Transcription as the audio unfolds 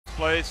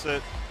place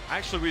that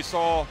actually we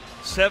saw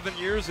 7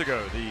 years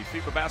ago, the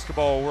FIBA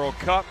Basketball World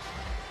Cup,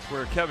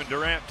 where Kevin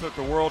Durant took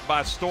the world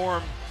by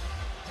storm.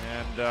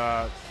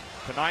 And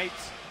tonight,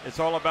 it's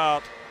all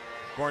about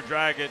Goran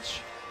Dragic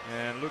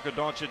and Luka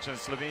Doncic in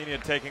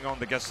Slovenia taking on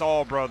the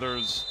Gasol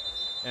brothers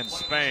in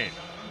Spain.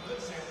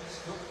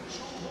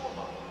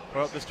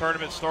 Well, this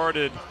tournament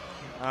started,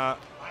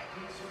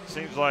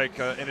 seems like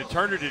an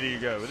eternity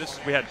ago.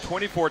 We had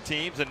 24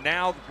 teams, and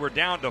now we're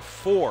down to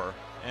 4.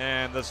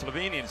 And the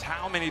Slovenians,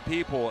 how many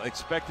people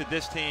expected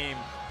this team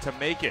to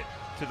make it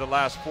to the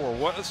last 4?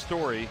 What a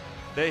story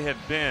they have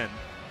been.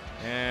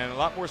 And a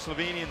lot more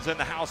Slovenians in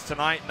the house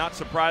tonight, not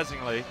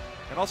surprisingly.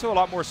 And also a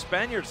lot more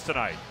Spaniards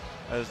tonight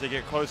as they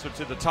get closer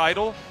to the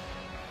title.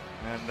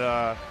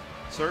 And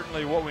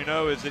certainly what we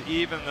know is that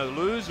even the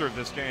loser of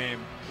this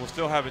game will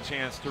still have a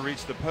chance to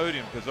reach the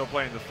podium because they'll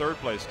play in the third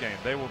place game.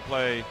 They will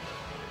play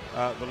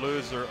the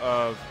loser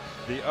of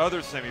the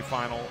other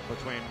semifinal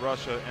between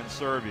Russia and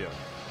Serbia.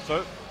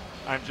 So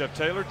I'm Jeff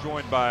Taylor,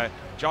 joined by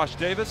Josh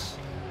Davis.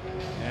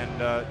 And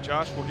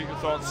Josh, we'll get your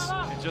thoughts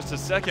in just a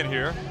second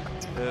here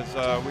as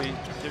we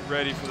get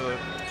ready for the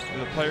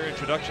player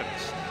introductions.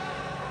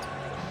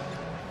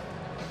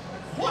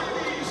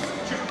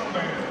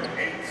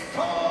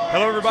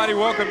 Hello everybody,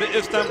 welcome to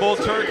Istanbul,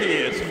 Turkey.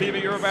 It's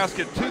FIBA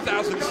EuroBasket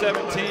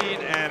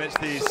 2017, and it's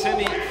the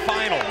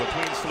semi-final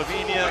between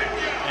Slovenia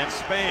and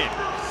Spain.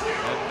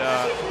 And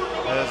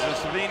as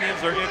the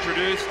Slovenians are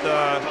introduced,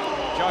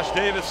 Josh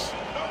Davis,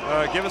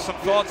 give us some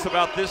thoughts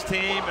about this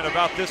team and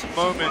about this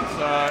moment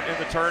in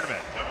the tournament.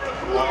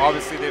 Well,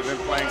 obviously they've been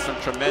playing some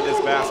tremendous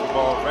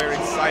basketball, very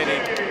exciting,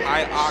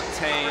 high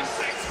octane,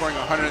 scoring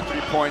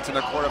 103 points in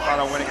the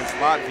quarterfinal win against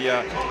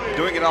Latvia,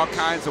 doing it all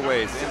kinds of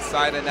ways,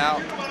 inside and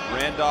out.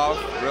 Randolph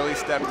really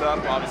stepped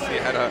up, obviously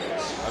had a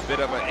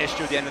bit of an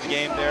issue at the end of the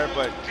game there,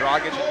 but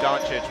Dragic and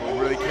Doncic will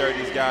really carry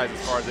these guys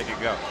as far as they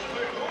can go.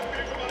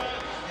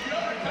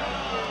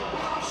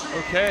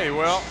 Okay,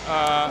 well,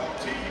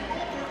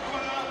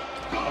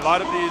 a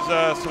lot of these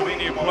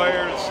Slovenian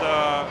players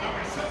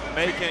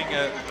making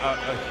a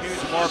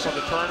huge mark on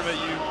the tournament.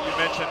 You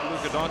mentioned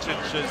Luka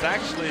Doncic is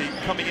actually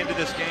coming into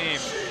this game,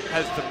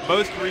 has the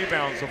most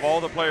rebounds of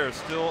all the players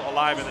still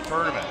alive in the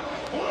tournament.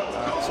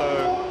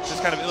 So this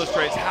kind of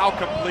illustrates how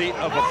complete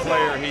of a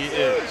player he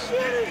is.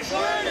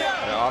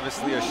 Yeah,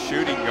 obviously a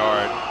shooting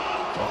guard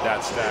with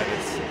that stat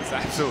is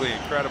absolutely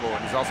incredible,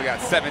 and he's also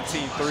got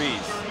 17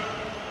 threes.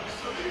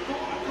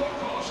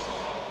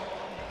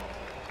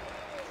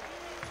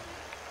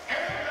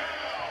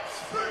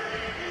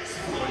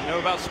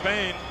 About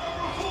Spain,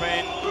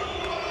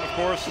 of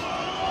course,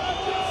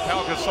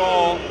 Pau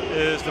Gasol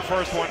is the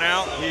first one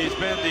out. He's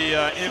been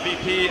the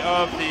MVP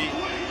of the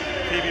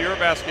FIBA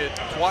EuroBasket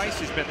twice.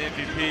 He's been the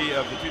MVP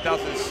of the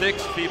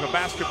 2006 FIBA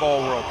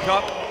Basketball World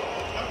Cup.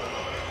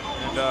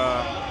 And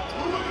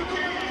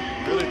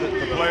really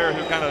the player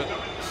who kind of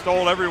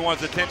stole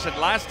everyone's attention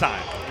last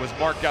time was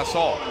Marc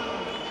Gasol.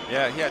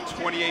 Yeah, he had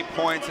 28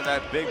 points in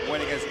that big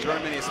win against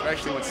Germany,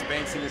 especially when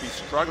Spain seemed to be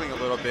struggling a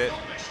little bit.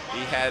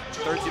 He had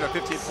 13 or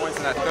 15 points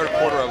in that third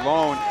quarter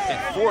alone,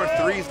 and 4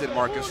 threes did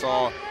Marc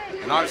Gasol.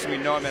 And obviously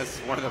we know him as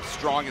one of the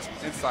strongest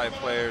inside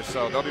players,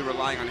 so they'll be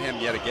relying on him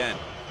yet again.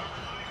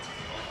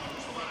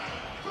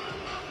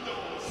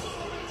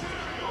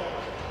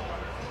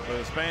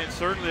 So Spain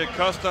certainly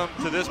accustomed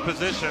to this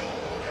position.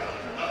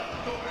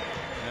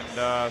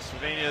 And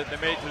Slovenia, they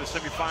made it to the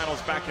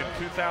semifinals back in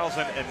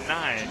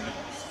 2009.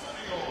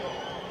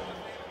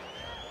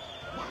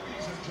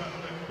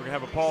 We're going to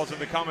have a pause in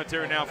the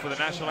commentary now for the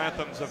national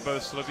anthems of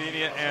both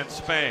Slovenia and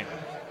Spain.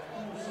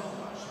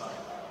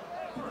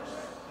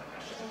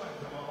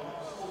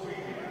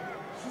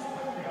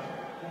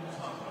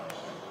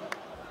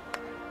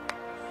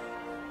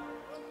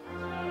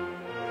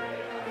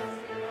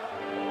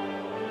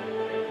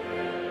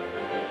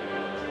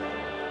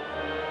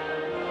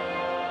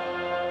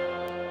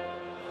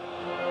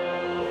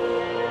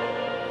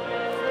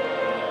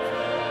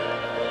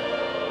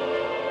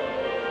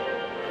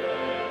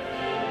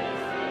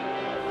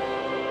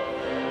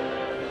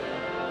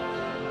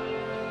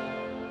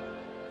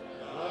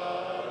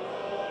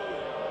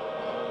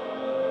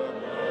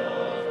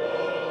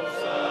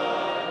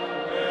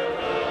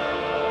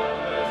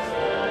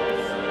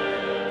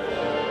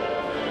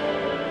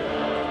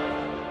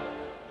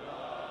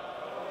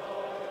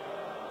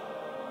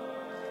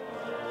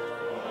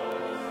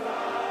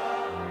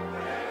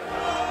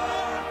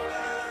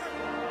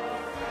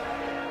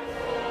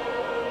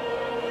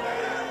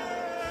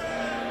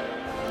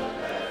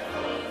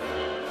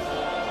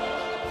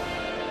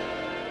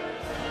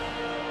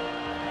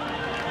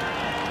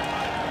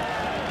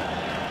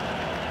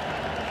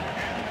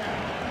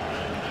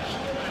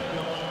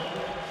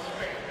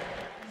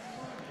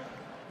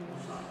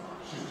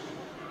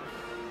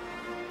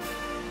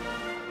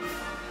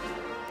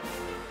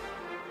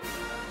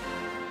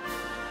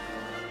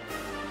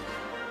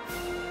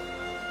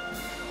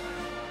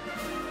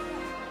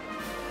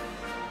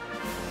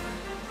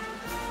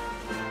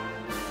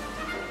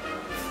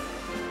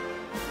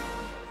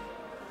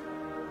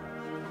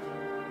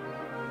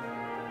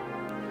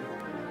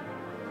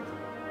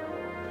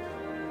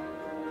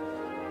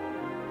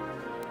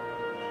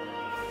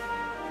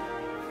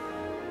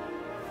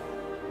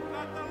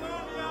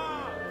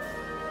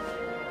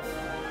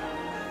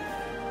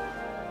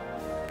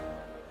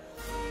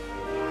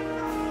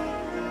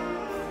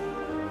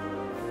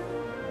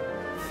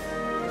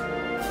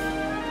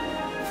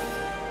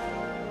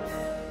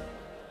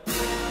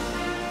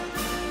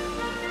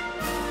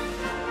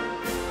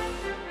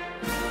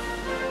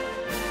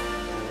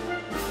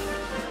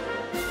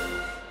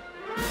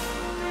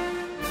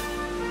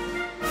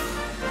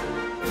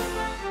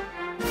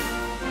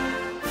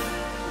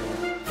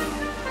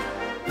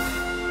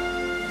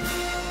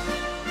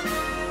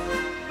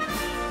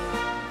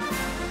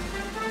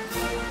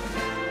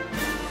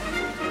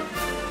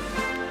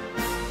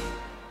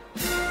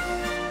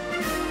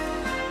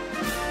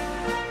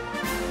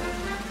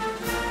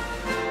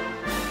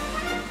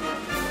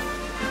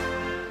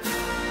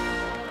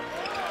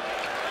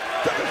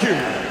 So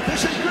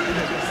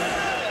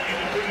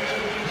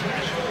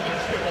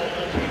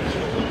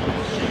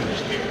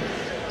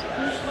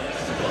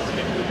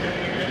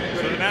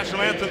the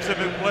national anthems have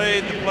been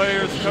played. The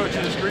players,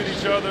 coaches greet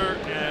each other,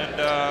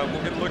 and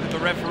we'll get a look at the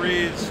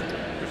referees.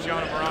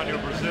 Cristiano Morano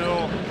of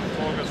Brazil,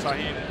 Tolga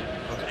Sahin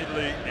of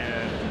Italy,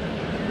 and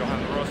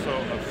Johan Rosso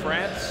of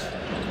France.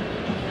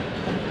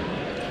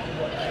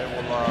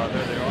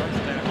 There they are,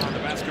 standing behind the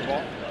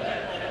basketball.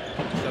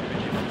 That'll be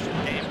the official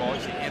game ball.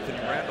 You see Anthony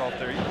Randolph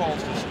there. He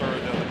calls the stir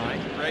the other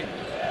night.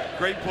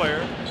 Great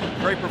player,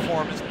 great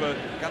performance, but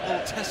got a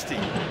little testy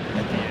at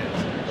the end.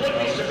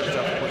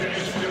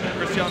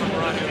 Cristiano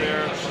Morano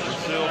there from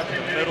Brazil in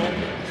the middle,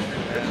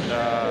 and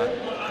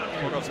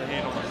Tolga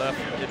Sahin on the left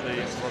from Italy,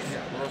 and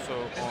Rosso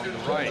on the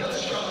right.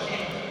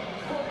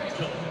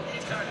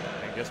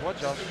 And guess what,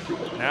 Josh?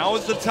 Now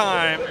is the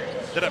time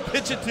that I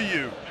pitch it to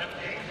you.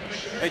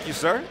 Thank you,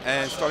 sir.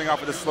 And starting off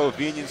with the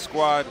Slovenian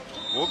squad,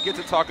 we'll get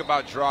to talk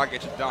about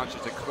Dragic and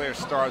Doncic, the clear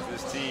stars of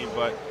this team,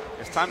 but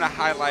it's time to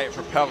highlight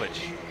Prepelic.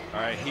 All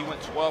right, he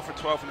went 12 for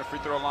 12 from the free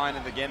throw line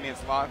in the game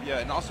against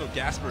Latvia, and also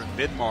Gasper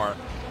Vidmar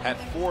had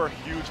 4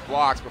 huge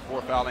blocks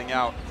before fouling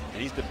out,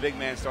 and he's the big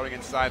man starting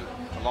inside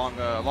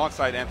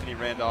alongside Anthony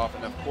Randolph,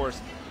 and of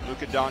course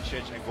Luka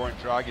Doncic and Goran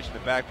Dragic in the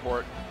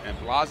backcourt, and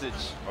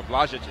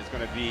Blažić is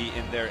going to be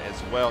in there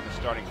as well in the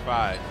starting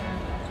 5.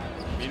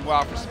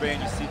 Meanwhile, for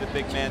Spain, you see the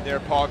big man there,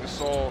 Pau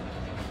Gasol,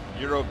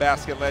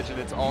 EuroBasket legend,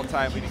 its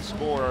all-time leading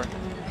scorer.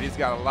 He's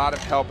got a lot of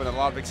help and a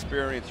lot of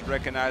experience. You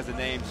recognize the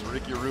names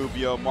Ricky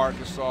Rubio, Marc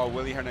Gasol,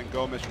 Willy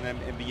Hernan-Gomez from the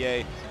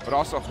NBA, but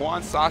also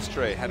Juan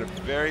Sastre had a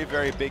very,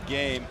 very big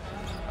game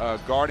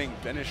guarding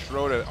Dennis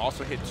Schroeder.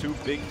 Also hit 2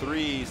 big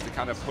threes to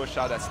kind of push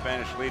out that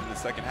Spanish lead in the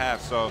second half,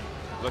 so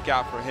look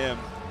out for him.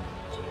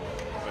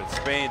 But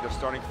Spain, their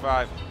starting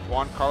 5,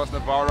 Juan Carlos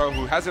Navarro,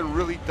 who hasn't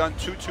really done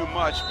too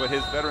much, but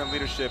his veteran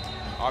leadership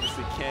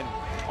obviously can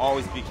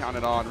always be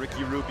counted on.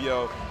 Ricky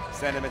Rubio,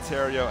 San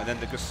Emeterio, and then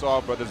the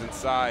Gasol brothers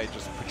inside,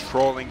 just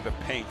patrolling the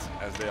paint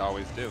as they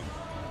always do.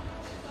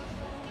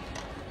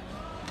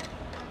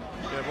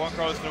 Yeah, Juan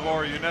Carlos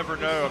Navarro, you never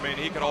know. I mean,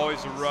 he can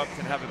always erupt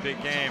and have a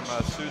big game,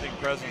 soothing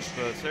presence.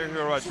 But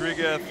Sergio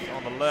Rodriguez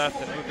on the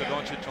left and Luka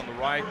Doncic on the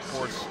right, of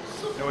course,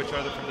 know each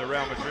other from the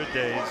Real Madrid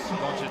days.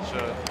 Doncic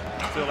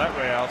still at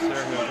Real.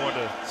 Sergio going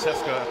to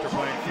CSKA after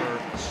playing for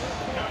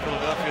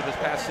Philadelphia this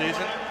past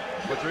season.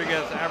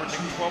 Rodriguez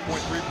averaging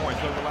 12.3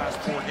 points over the last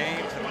 4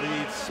 games and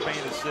leads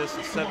Spain assists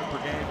at 7 per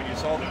game. And you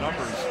saw the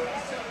numbers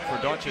for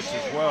Doncic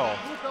as well.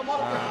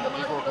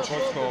 Igor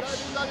Kokoskov,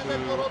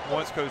 who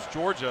once coached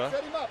Georgia,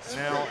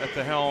 now at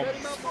the helm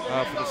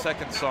for the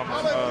second summer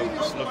of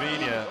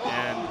Slovenia.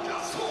 And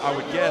I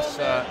would guess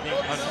being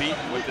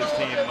unbeaten with this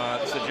team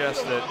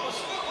suggests that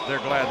they're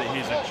glad that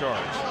he's in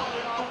charge.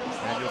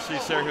 And you'll see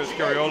Sergio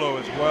Scariolo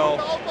as well.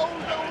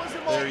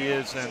 There he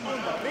is, and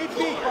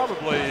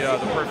probably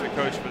the perfect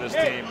coach for this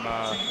team.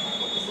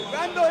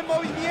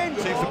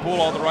 Seems to pull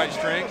all the right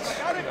strings.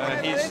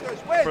 He's,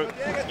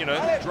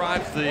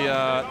 drives the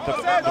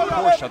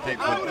Porsche, I think,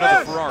 no,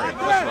 the Ferrari.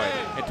 That's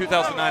right. In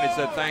 2009, he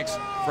said, "Thanks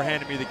for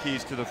handing me the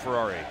keys to the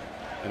Ferrari."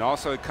 And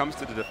also, it comes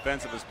to the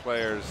defense of his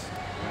players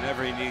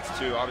whenever he needs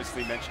to.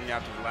 Obviously, mentioning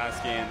after the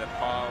last game that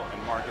Pau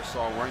and Marc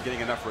Gasol weren't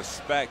getting enough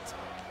respect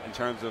in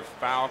terms of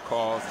foul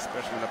calls,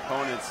 especially when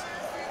opponents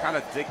kind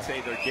of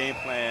dictate their game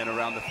plan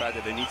around the fact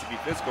that they need to be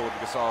physical with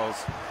the Gasols.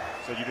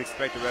 So you'd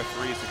expect the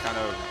referees to kind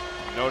of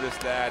notice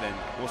that, and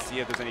we'll see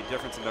if there's any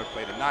difference in their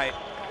play tonight.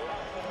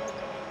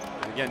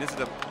 And again, this is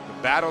the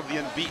battle of the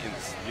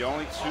unbeatens. The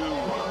only 2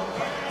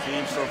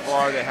 teams so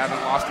far that haven't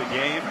lost a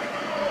game.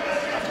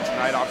 After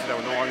tonight, obviously, that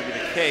would no longer be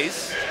the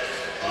case.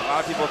 And a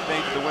lot of people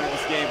think that the winner of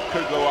this game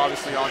could go,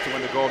 obviously, on to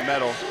win the gold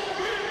medal.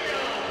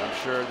 I'm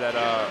sure that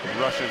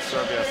Russia and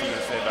Serbia have something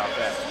to say about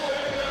that.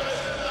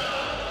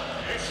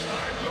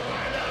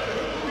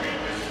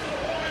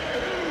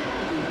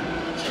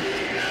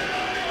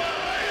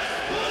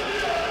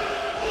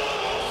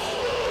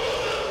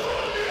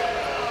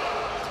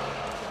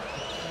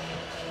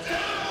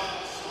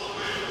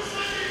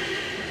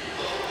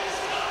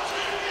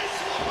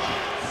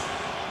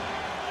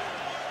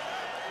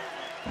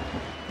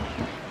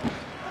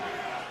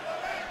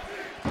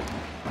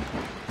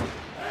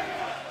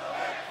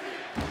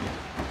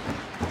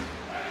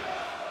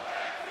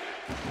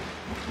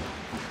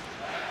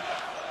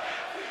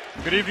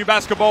 Good evening,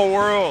 basketball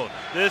world.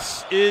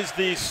 This is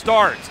the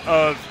start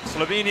of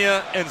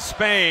Slovenia and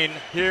Spain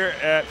here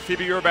at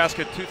FIBA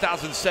EuroBasket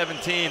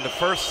 2017, the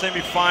first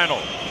semifinal.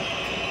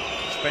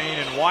 Spain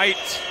in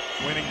white,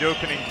 winning the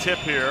opening tip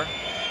here.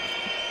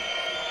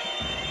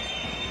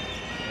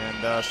 And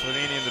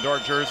Slovenia in the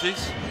dark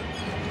jerseys.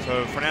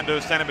 So Fernando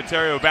San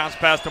Emeterio bounce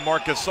pass to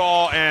Marc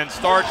Gasol and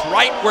starts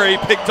right where he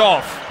picked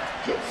off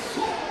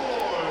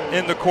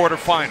in the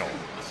quarterfinal.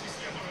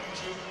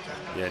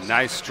 Yeah,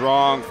 nice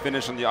strong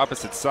finish on the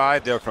opposite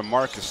side there from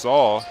Marc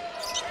Gasol.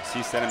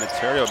 See San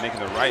Emeterio making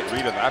the right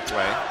read of that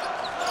play.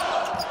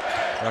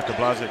 Dr.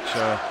 Blažić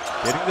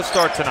getting the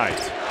start tonight.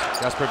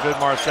 Gasper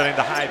Vidmar setting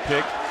the high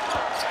pick.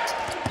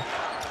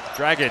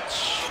 Dragic,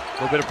 a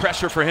little bit of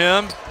pressure for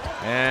him.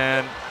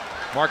 And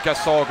Marc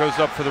Gasol goes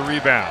up for the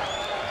rebound.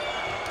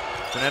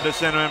 Fernando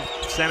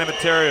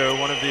Santiago,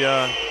 one of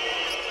the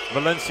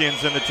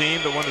Valencians in the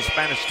team that won the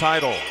Spanish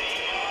title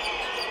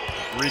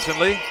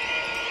recently.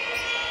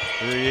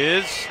 Here he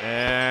is,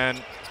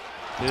 and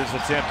his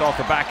attempt off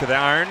the back of the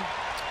iron.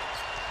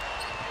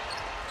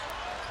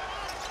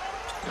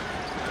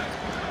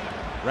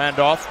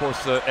 Randolph, of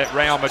course, at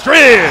Real Madrid,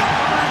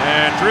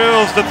 and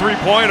drills the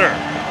three-pointer.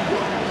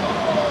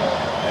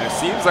 And it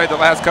seems like the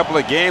last couple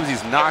of games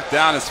he's knocked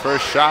down his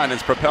first shot, and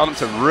it's propelled him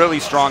to really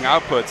strong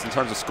outputs in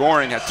terms of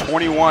scoring. At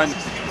 21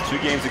 2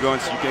 games ago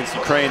against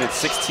Ukraine, and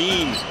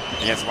 16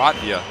 against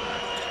Latvia.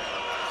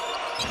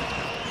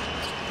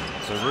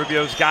 So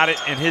Rubio's got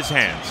it in his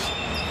hands.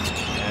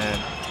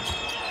 And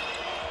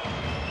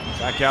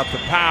back out to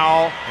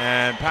Powell,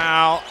 and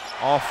Powell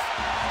off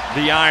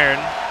the iron.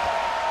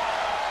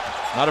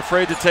 Not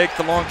afraid to take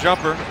the long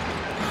jumper.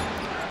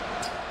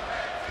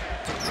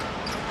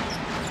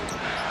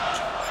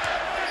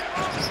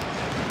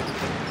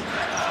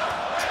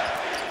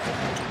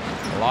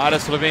 A lot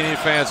of Slovenian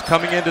fans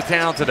coming into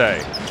town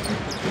today.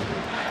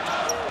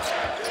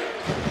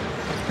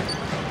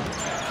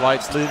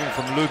 Flights leaving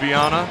from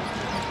Ljubljana.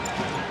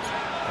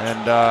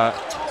 And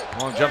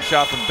long jump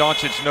shot from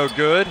Doncic, no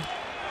good.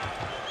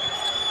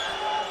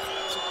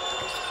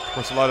 Of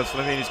course, a lot of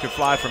Slovenians could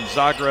fly from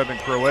Zagreb in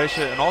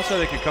Croatia, and also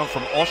they could come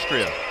from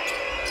Austria.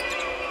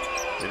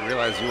 Didn't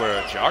realize you were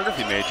a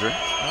geography major. Well,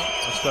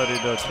 I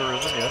studied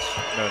tourism, yes.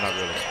 No, not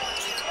really.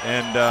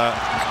 And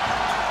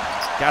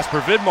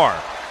Gasper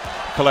Vidmar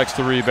collects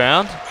the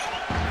rebound.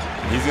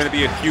 He's going to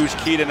be a huge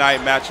key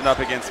tonight, matching up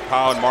against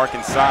Powell and Mark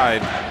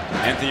inside.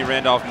 Anthony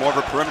Randolph, more of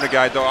a perimeter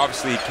guy, though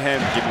obviously he can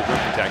give you rim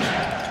protection.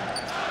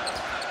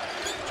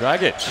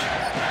 Dragic.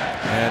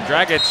 And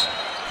Dragic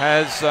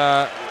has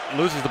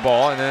loses the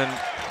ball, and then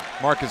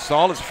Marc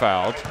Gasol is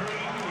fouled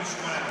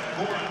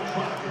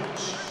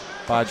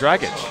by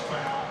Dragic.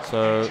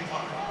 So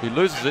he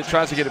loses it,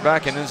 tries to get it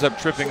back, and ends up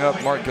tripping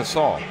up Marc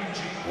Gasol.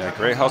 Yeah,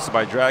 great hustle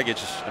by Dragic,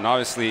 and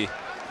obviously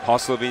all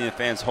Slovenian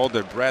fans hold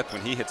their breath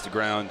when he hits the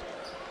ground.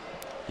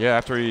 Yeah,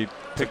 after he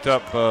picked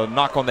up a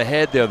knock on the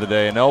head the other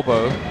day, an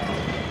elbow.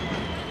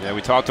 Yeah,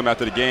 we talked to him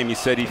after the game. He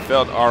said he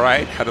felt all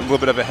right, had a little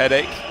bit of a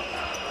headache.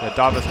 Yeah,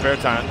 Davis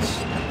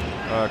Bertans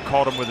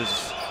caught him with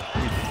his,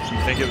 you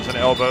think it was an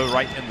elbow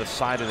right in the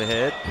side of the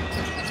head.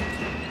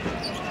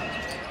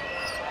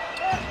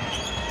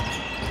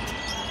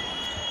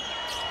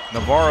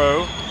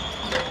 Navarro,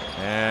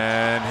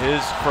 and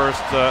his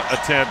first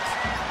attempt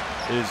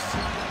is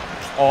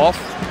off.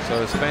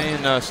 So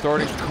Spain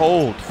starting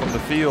cold from the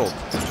field.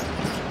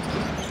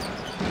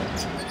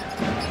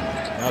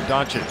 Now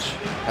Doncic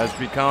has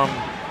become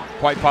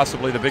quite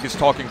possibly the biggest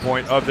talking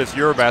point of this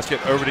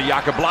EuroBasket. Over to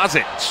Jaka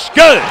Blažić.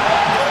 Good!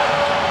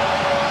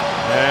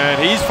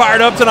 And he's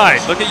fired up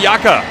tonight. Look at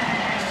Jaka.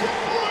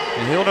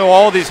 And he'll know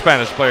all these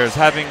Spanish players,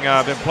 having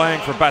been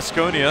playing for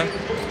Baskonia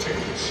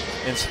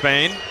in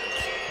Spain.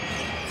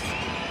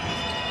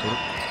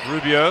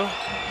 Rubio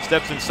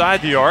steps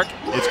inside the arc.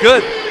 It's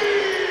good.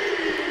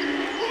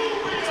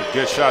 It's a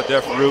good shot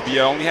there for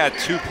Rubio. Only had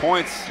 2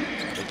 points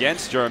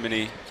against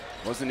Germany.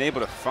 Wasn't able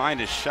to find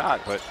his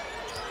shot, but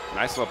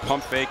nice little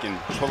pump fake and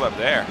pull up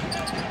there.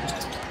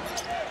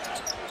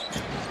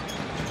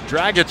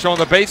 Dragic on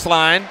the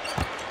baseline.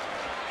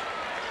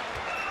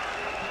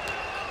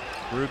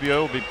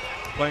 Rubio will be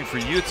playing for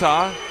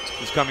Utah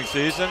this coming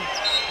season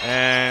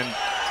and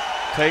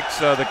takes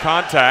the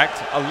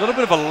contact. A little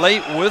bit of a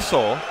late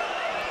whistle.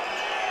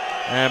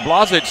 And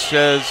Blažić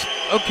says,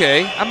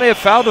 okay, I may have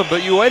fouled him,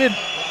 but you waited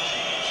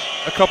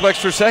a couple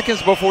extra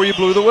seconds before you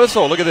blew the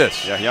whistle. Look at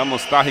this. Yeah, he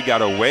almost thought he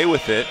got away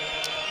with it.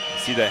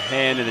 See the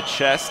hand in the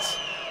chest.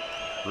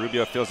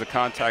 Rubio feels the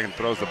contact and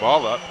throws the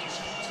ball up.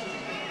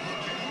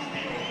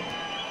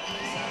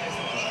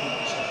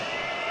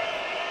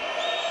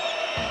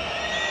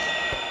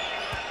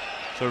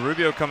 So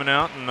Rubio coming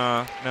out and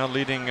now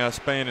leading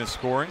Spain in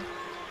scoring.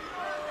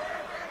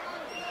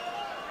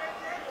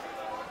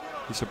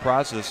 He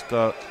surprised us.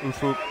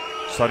 Ufuk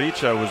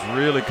Sarica was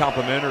really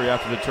complimentary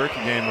after the Turkey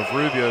game of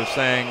Rubio,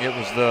 saying it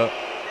was the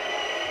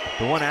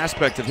one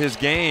aspect of his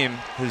game,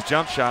 his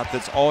jump shot,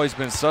 that's always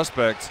been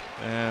suspect,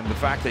 and the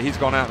fact that he's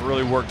gone out and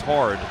really worked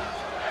hard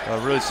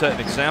really set an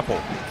example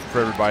for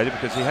everybody,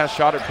 because he has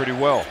shot it pretty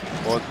well.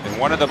 Well, in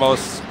one of the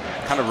most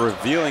kind of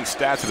revealing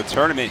stats of the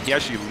tournament, he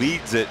actually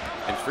leads it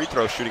in free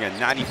throw shooting at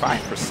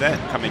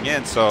 95% coming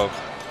in, so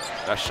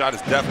that shot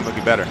is definitely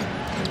looking better.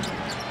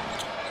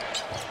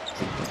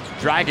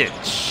 Dragic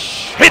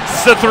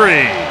hits the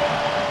three.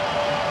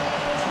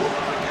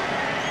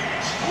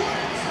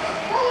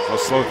 So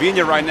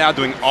Slovenia right now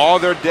doing all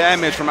their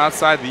damage from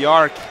outside the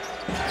arc.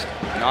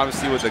 And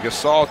obviously with the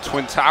Gasol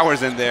Twin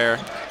Towers in there,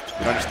 you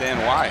can understand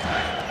why.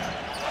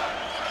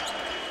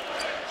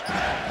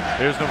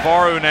 Here's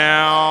Navarro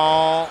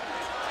now.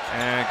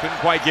 And couldn't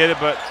quite get it,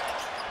 but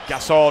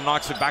Gasol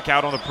knocks it back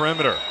out on the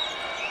perimeter.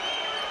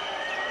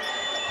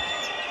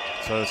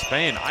 So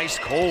Spain ice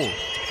cold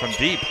from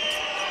deep.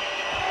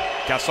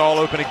 Gasol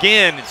open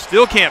again and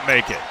still can't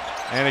make it.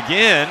 And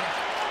again,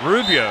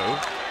 Rubio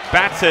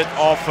bats it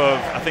off of,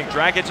 I think,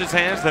 Dragic's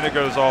hands, then it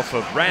goes off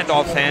of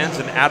Randolph's hands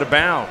and out of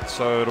bounds.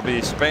 So it'll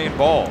be Spain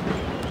ball.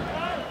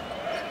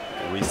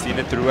 We've seen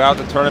it throughout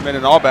the tournament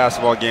in all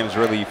basketball games,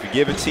 really. If you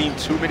give a team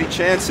too many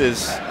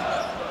chances,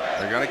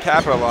 they're going to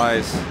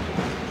capitalize.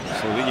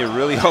 Slovenia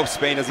really hopes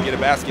Spain doesn't get a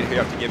basket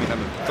here after giving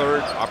them a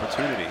third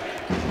opportunity.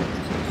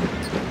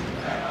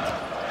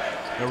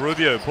 Now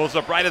Rubio pulls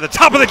up right at the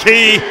top of the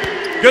key.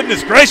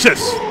 Goodness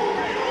gracious.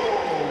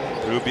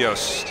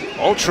 Rubio's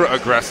ultra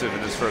aggressive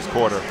in this first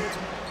quarter.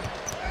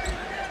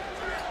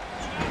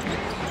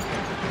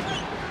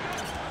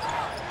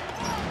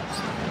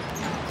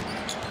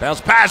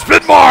 Bounce pass,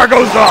 Vidmar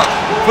goes up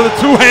for the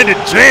two-handed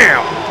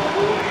jam.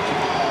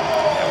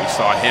 Yeah, we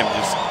saw him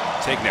just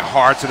taking it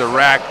hard to the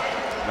rack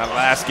in that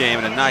last game,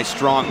 and a nice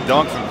strong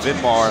dunk from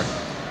Vidmar.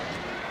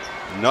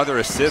 Another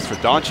assist for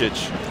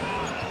Doncic.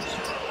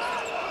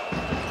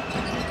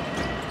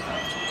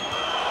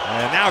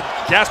 And now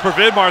Gasper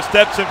Vidmar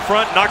steps in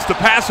front, knocks the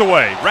pass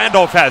away.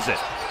 Randolph has it.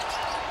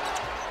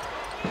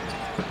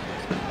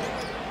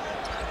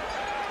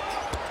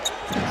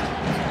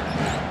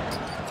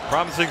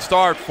 Promising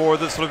start for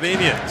the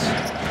Slovenians.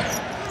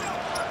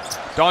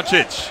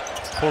 Doncic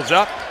pulls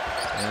up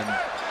and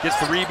gets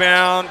the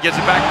rebound, gets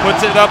it back,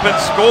 puts it up and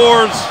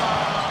scores.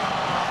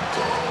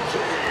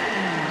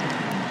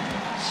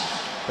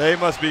 They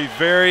must be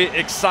very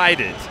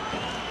excited.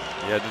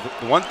 Yeah,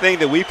 the one thing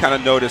that we've kind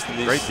of noticed in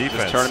this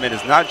tournament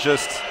is not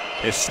just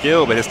his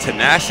skill, but his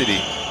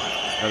tenacity.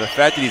 Now, the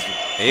fact that he's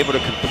able to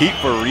compete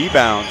for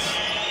rebounds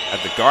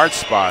at the guard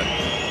spot.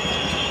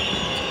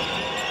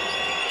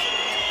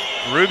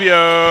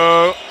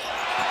 Rubio.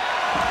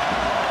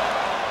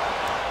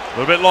 A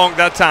little bit long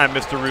that time,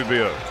 Mr.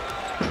 Rubio.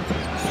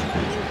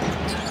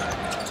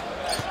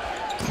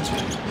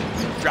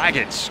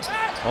 Dragic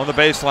on the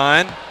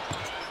baseline.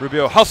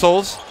 Rubio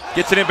hustles,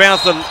 gets it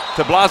inbounds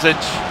to Blazic.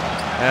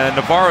 And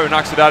Navarro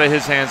knocks it out of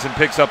his hands and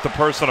picks up the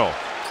personal.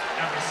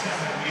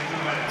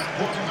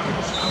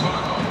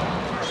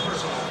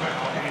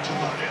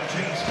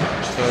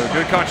 So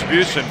good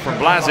contribution from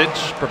Blazic.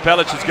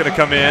 Prepelic is going to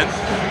come in,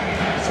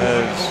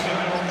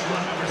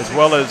 as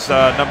well as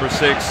number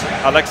 6,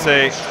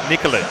 Alexei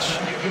Nikolic.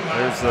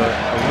 There's a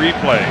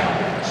replay.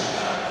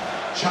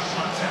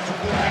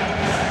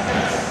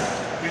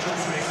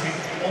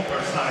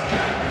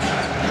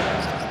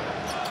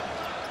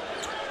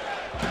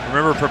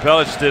 Remember,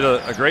 Prepelic did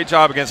a great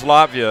job against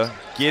Latvia,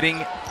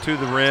 getting to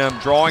the rim,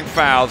 drawing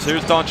fouls.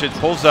 Here's Doncic,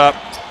 pulls up,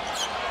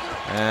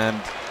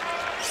 and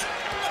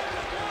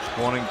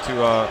wanting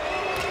to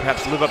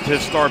perhaps live up to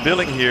his star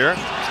billing here.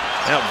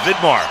 Now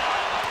Vidmar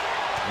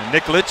and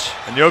Nikolic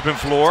in the open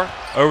floor,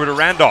 over to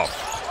Randolph.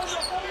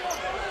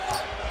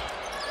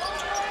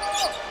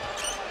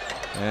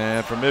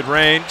 And from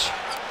mid-range,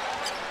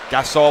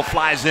 Gasol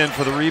flies in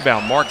for the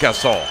rebound, Marc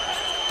Gasol.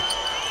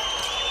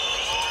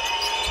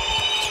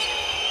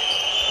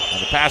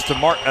 And the pass to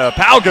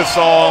Pau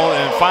Gasol,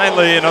 and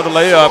finally another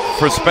layup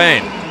for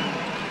Spain.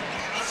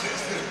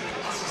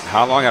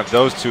 How long have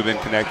those two been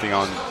connecting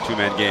on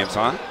two-man games,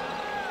 huh?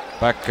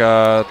 Back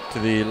to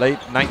the late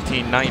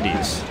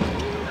 1990s,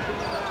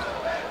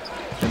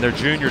 in their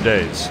junior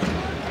days.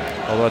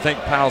 Although I think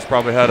Pau's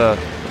probably had a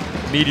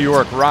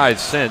meteoric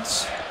rise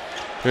since.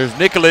 Here's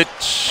Nikolic,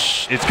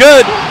 it's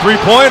good,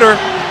 three-pointer.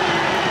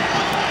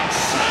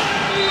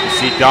 You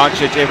see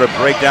Doncic able to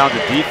break down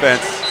the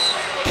defense,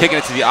 kicking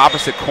it to the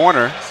opposite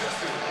corner.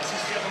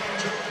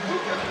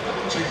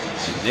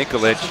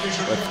 Nikolic,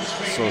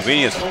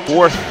 Slovenia's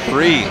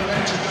 4th-3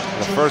 in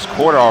the first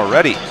quarter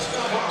already.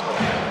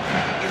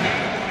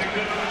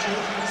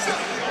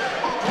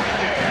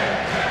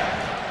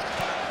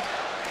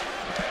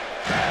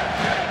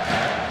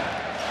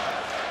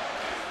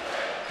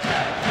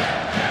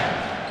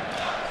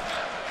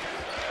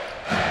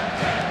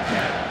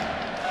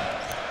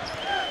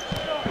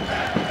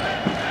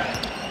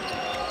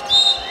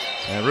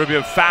 And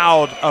Rubio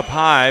fouled up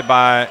high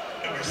by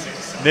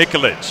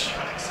Nikolic.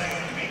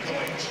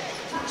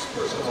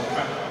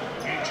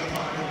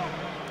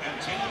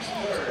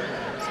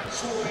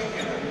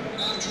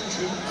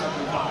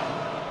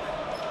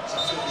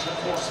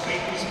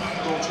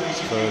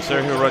 So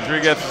Sergio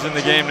Rodriguez is in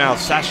the game now.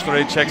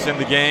 Sastre checks in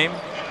the game.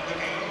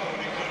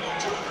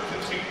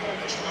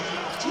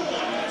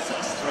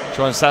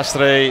 Joan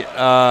Sastre,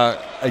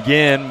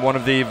 again, one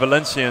of the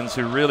Valencians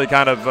who really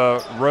kind of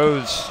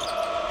rose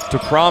to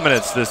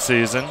prominence this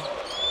season.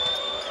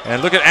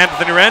 And look at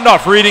Anthony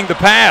Randolph reading the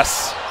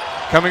pass,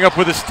 coming up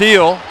with a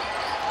steal.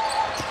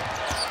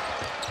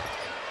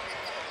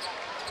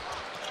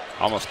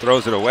 Almost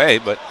throws it away,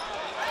 but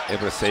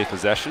able to save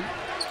possession.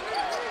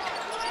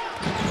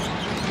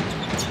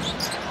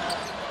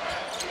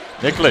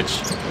 Nikolic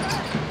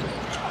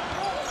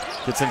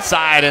gets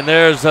inside, and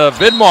there's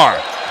Vidmar,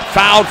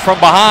 fouled from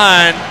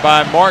behind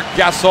by Marc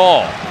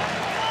Gasol.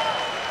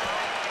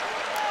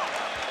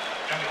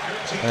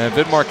 And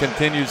Vidmar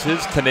continues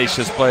his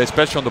tenacious play,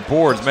 especially on the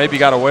boards. Maybe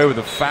got away with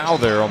a foul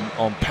there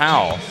on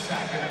Powell.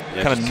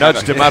 Yeah, kind of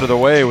nudged him out of the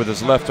way with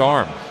his left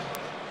arm.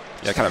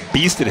 Yeah, kind of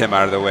beasted him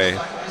out of the way.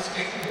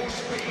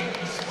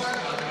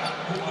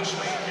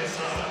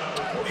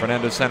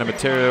 Fernando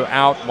Sanamaterio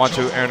out.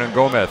 Juancho Hernan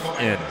Gomez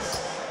in.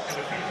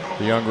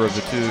 The younger of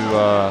the two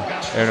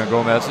Hernan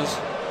Gomez's.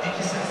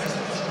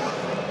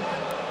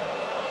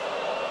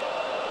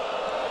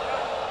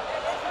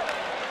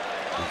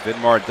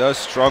 Vidmar does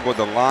struggle with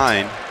the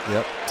line.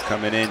 Yep.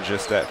 Coming in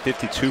just at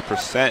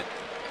 52%.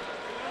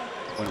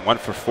 Went 1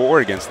 for 4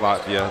 against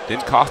Latvia.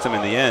 Didn't cost him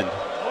in the end.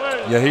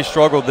 Yeah, he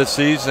struggled this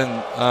season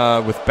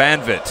with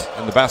Banvit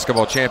in the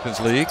Basketball Champions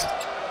League.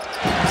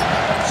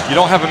 You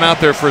don't have him out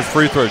there for his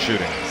free throw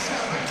shooting,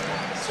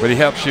 but he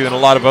helps you in a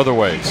lot of other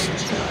ways.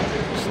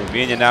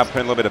 Slovenia now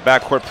putting a little bit of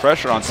backcourt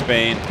pressure on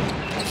Spain.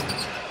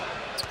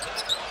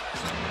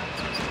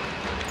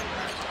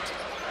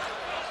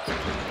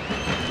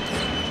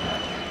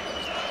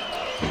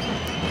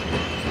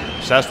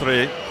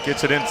 Sastre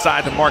gets it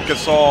inside to Marc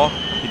Gasol.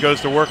 He goes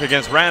to work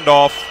against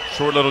Randolph.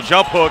 Short little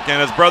jump hook, and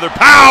his brother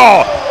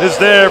Powell is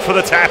there for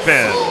the tap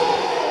in.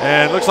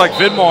 And it looks like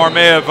Vidmar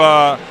may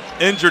have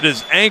injured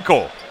his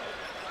ankle.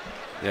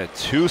 Yeah,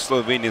 2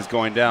 Slovenians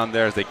going down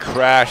there as they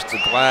crash to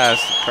glass,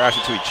 crash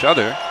into each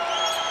other.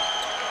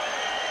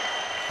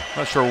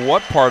 Not sure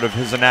what part of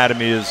his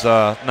anatomy is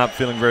not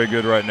feeling very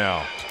good right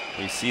now.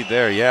 We see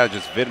there, yeah,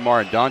 just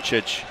Vidmar and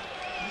Doncic.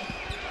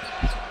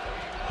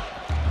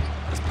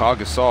 As Pau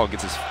Gasol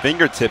gets his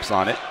fingertips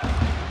on it.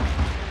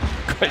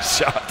 Great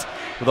shot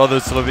with all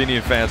those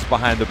Slovenian fans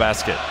behind the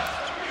basket.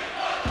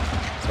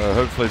 So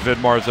hopefully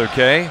Vidmar's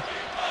okay.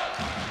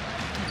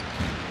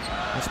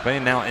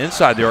 Spain now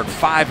inside the arc,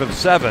 5 of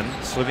 7.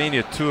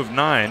 Slovenia 2 of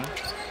 9.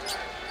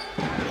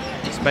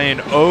 Spain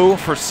 0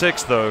 for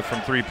 6 though from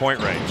 3-point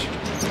range.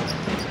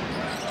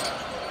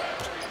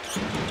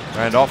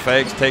 Randolph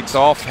fakes, takes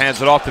off,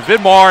 hands it off to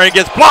Vidmar, and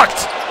gets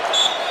blocked.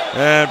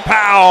 And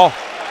Powell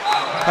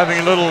having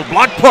a little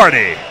block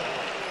party.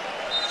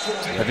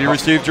 Have you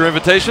received your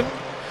invitation?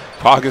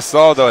 Pau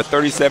Gasol, though, at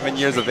 37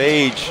 years of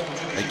age,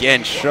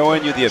 again,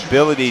 showing you the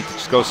ability to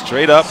just go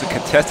straight up and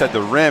contest at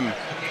the rim.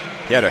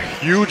 He had a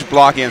huge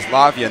block against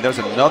Latvia, and there's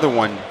another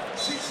one.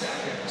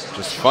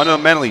 Just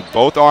fundamentally,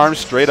 both arms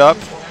straight up,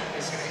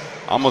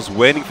 almost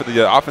waiting for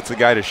the offensive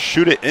guy to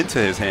shoot it into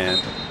his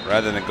hand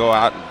rather than go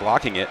out and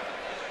blocking it.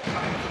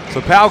 So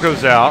Powell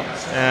goes out,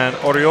 and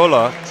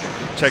Oriola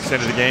checks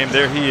into the game.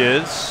 There he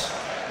is,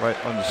 right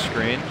on the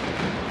screen.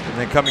 And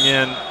then coming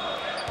in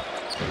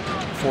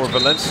for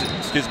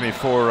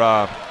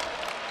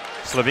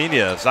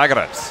Slovenia,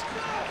 Zagrać.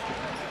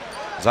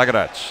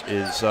 Zagrać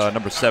is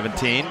number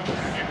 17.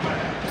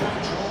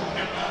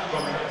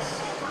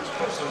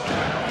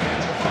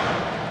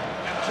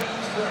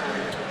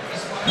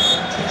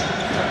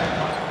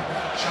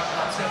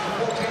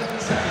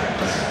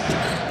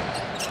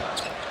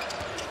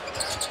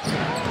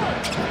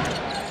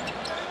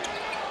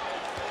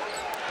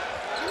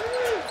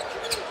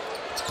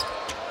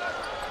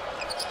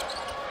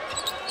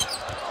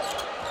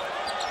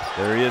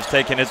 There he is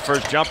taking his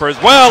first jumper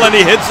as well, and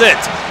he hits it.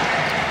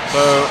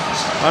 So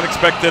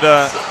unexpected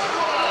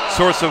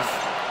source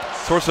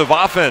of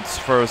offense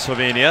for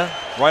Slovenia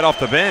right off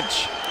the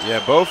bench.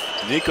 Yeah, both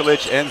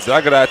Nikolic and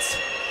Zagrać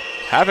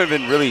haven't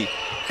been really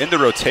in the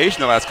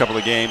rotation the last couple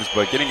of games,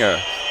 but getting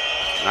a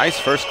nice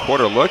first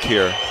quarter look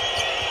here.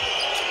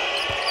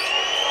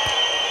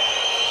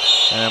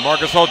 And Marc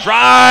Gasol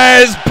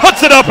drives,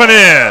 puts it up and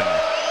in.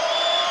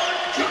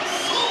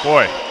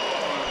 Boy,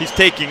 he's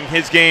taking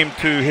his game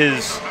to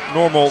his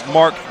normal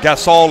Marc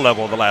Gasol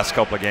level the last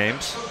couple of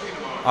games,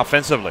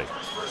 offensively.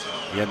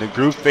 Yeah, the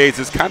group phase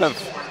is kind of,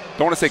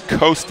 don't want to say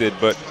coasted,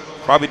 but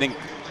probably didn't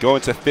go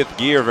into 5th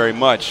gear very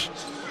much.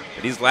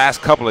 But these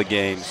last couple of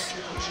games,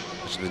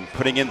 he's been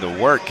putting in the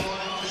work.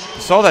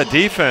 You saw that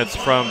defense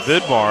from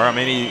Vidmar. I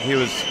mean, he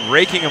was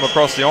raking him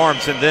across the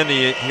arms, and then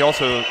he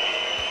also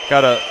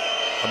got a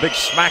big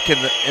smack in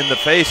the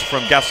face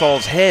from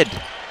Gasol's head.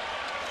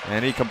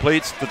 And he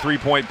completes the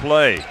 3-point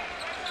play.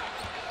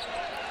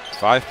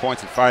 5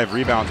 points and 5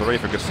 rebounds already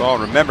for Gasol.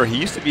 Remember, he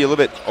used to be a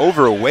little bit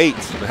overweight,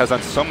 but has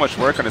done so much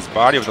work on his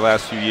body over the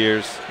last few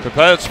years.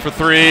 Pipet's for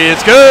 3.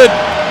 It's good.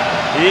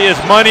 He is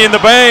money in the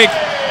bank.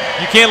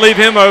 You can't leave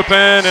him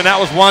open, and that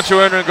was Juancho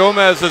Hernan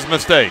Gomez's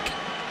mistake.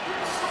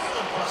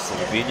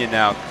 Slovenia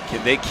now,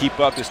 can they keep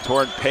up this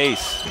torrent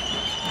pace?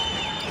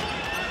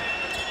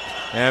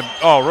 And,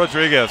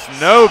 Rodriguez,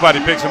 nobody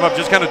picks him up,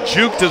 just kind of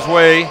juked his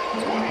way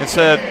and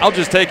said, I'll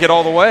just take it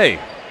all the way.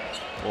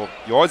 Well,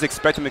 you always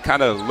expect him to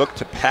kind of look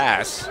to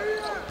pass.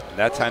 And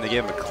that time they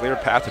gave him a clear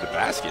path to the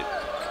basket.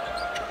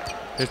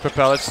 Here's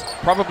Pipel. It's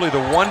probably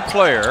the one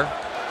player,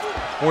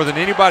 more than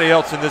anybody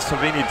else in this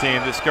Slovenia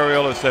team, that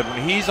Scariolo said,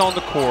 when he's on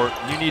the court,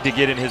 you need to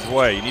get in his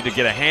way. You need to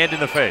get a hand in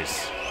the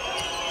face.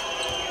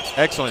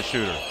 Excellent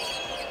shooter.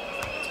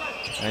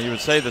 And you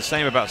would say the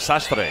same about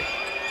Sastre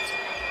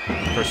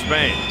for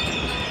Spain.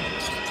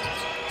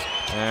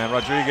 And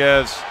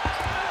Rodriguez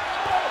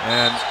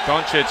and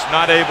Doncic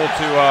not able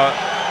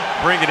to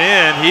bring it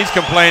in. He's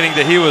complaining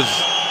that he was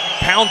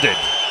pounded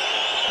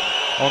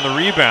on the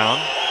rebound.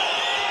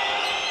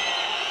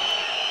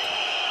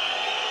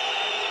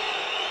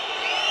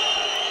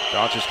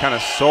 Doncic kind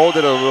of sold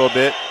it a little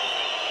bit.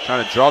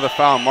 Trying to draw the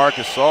foul on Marc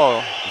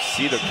Gasol. You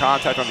see the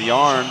contact on the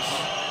arms.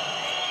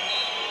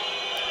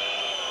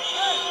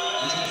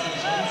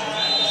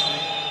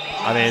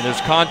 I mean,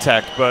 there's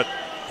contact, but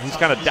he's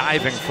kind of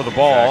diving for the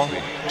ball.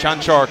 Exactly.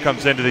 Cancar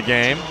comes into the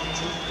game.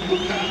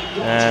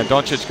 And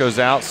Doncic goes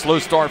out. Slow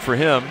start for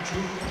him.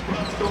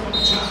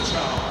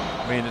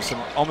 I mean, it's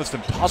almost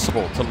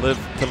impossible to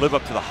live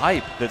up to the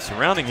hype that's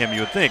surrounding him,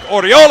 you would think.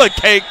 Oriola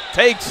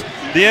takes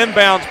the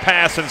inbounds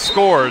pass and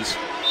scores.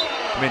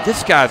 I mean,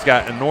 this guy's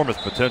got enormous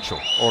potential,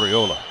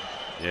 Oriola.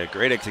 Yeah,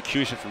 great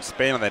execution from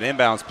Spain on that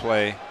inbounds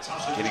play.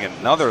 Getting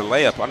another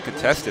layup,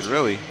 uncontested,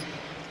 really.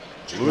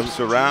 Moves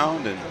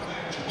around and...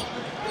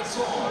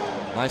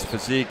 Nice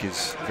physique,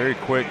 is very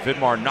quick.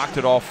 Vidmar knocked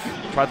it off,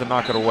 tried to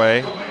knock it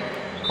away.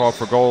 Called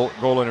for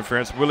goal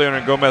interference.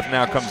 William Gomez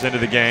now comes into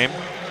the game.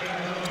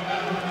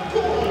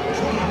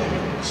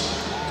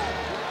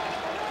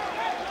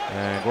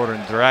 And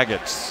Gordon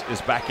Dragic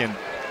is back in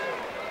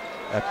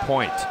at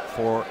point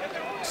for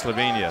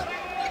Slovenia.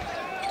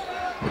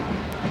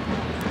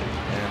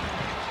 And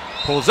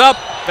pulls up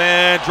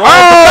and draws the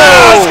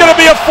foul. It's going to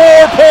be a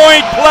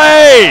 4-point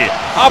play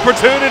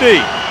opportunity.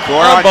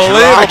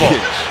 Unbelievable.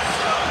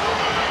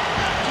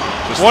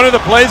 One of the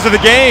plays of the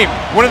game.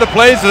 One of the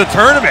plays of the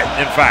tournament,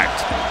 in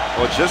fact.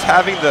 Well, just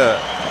having the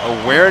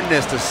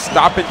awareness to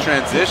stop in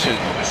transition.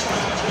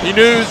 He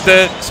knew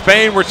that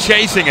Spain were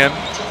chasing him.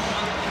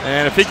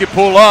 And if he could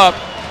pull up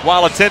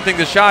while attempting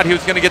the shot, he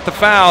was going to get the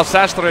foul.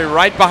 Sastre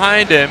right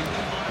behind him.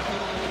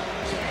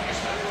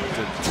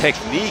 The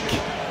technique.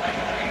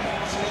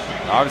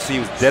 Obviously,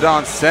 he was dead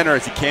on center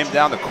as he came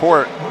down the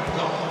court.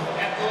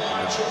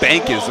 The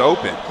bank is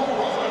open.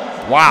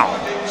 Wow.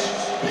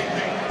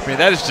 I mean,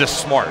 that is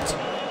just smart.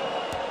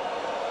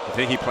 I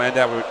think he planned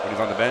that when he's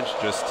on the bench.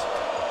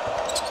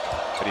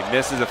 But he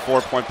misses a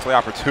 4-point play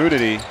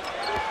opportunity.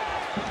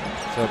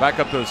 So back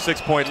up to a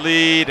 6-point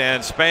lead,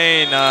 and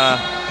Spain,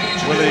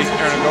 Willy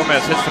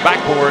Gomez hits the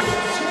backboard.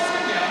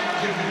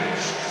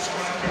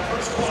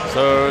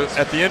 So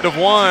at the end of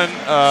one,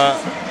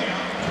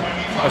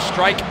 a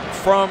strike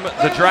from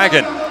the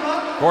Dragon.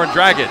 Goran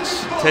Dragic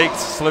takes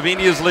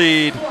Slovenia's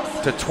lead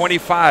to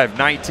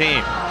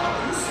 25-19.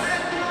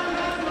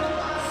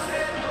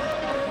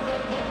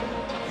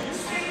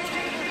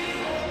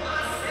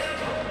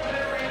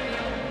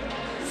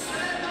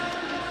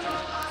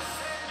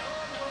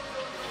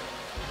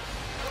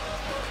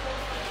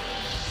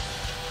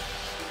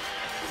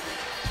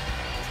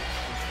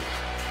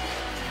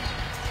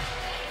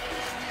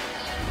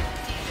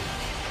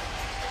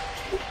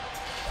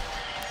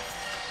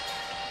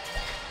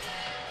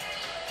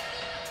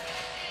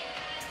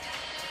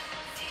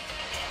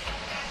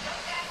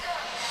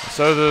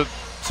 So the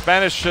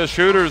Spanish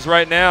shooters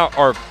right now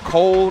are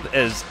cold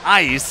as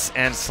ice,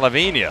 and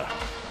Slovenia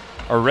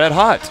are red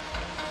hot.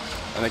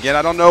 And again,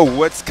 I don't know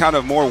what's kind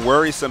of more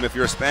worrisome if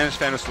you're a Spanish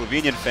fan or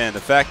Slovenian fan,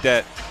 the fact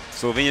that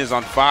Slovenia is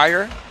on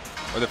fire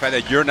or the fact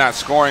that you're not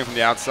scoring from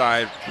the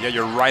outside, yet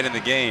you're right in the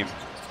game.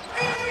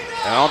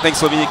 And I don't think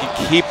Slovenia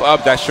can keep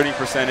up that shooting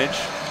percentage,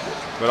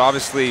 but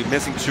obviously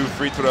missing 2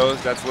 free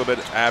throws, that's a little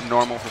bit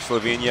abnormal for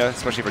Slovenia,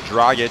 especially for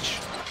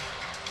Dragic.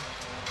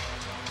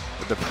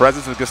 But the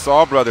presence of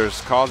Gasol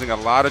brothers causing a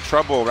lot of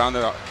trouble around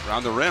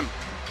the rim.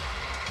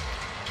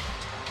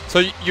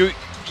 So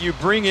you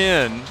bring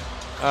in, you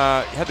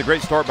had the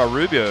great start by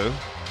Rubio,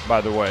 by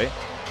the way.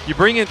 You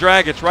bring in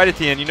Dragic right at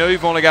the end. You know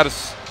you've only got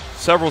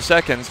several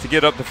seconds to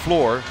get up the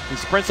floor. He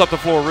sprints up the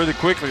floor really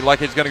quickly like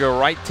he's going to go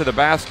right to the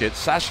basket.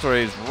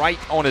 Sastre is right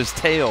on his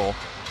tail.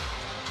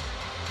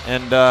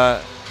 And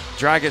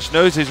Dragic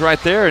knows he's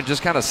right there and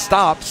just kind of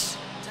stops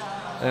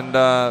and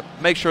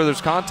make sure there's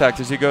contact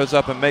as he goes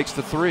up and makes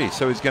the 3.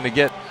 So he's going to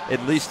get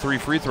at least 3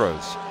 free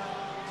throws.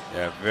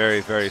 Yeah,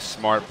 very, very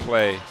smart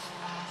play.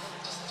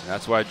 And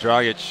that's why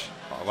Dragic,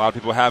 a lot of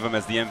people have him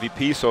as the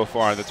MVP so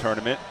far in the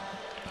tournament.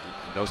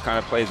 And those kind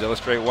of plays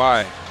illustrate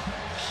why.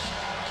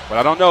 But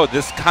I don't know,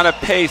 this kind of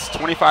pace,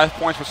 25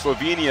 points for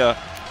Slovenia.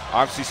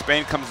 Obviously,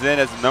 Spain comes in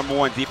as the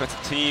 #1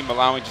 defensive team,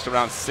 allowing just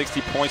around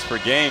 60 points per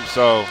game.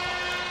 So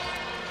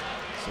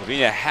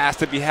Slovenia has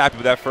to be happy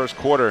with that first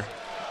quarter.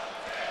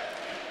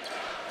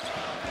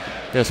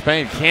 Yeah,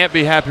 Spain can't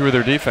be happy with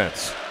their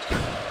defense.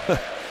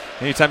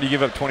 Anytime you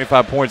give up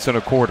 25 points in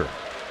a quarter.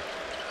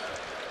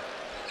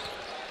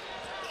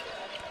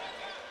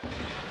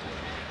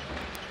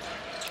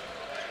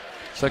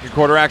 Second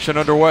quarter action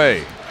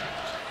underway.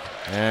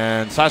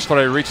 And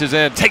Sastre reaches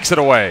in, takes it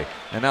away.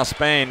 And now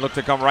Spain look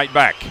to come right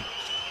back.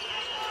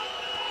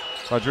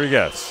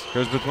 Rodriguez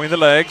goes between the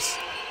legs.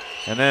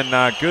 And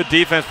then good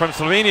defense from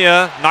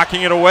Slovenia,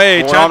 knocking it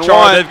away.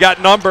 Cancar, they've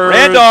got numbers.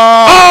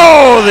 Randolph.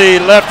 Oh,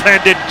 the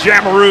left-handed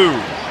Jamaroo.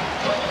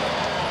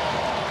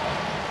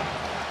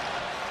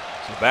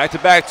 So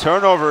back-to-back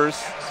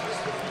turnovers.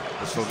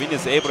 The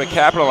Slovenia's able to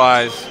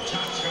capitalize.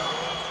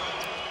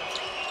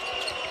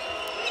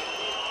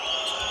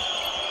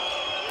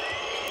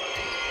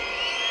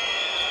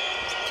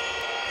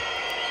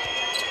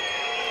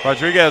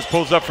 Rodriguez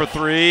pulls up for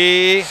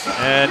 3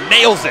 and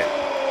nails it.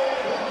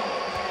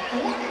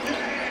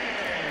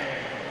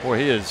 Boy,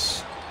 he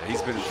is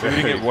He's been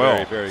shooting it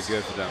well. Very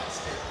good for them.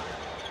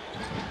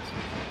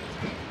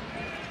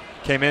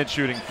 Came in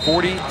shooting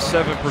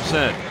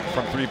 47%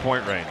 from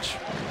three-point range.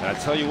 And I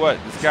tell you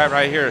what, this guy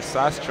right here,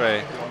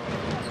 Sastre,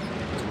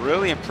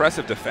 really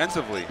impressive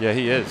defensively. Yeah,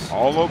 he is.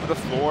 All over the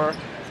floor,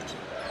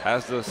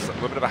 has a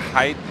little bit of a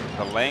height,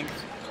 the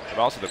length, but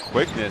also the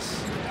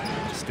quickness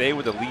to stay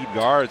with the lead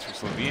guards for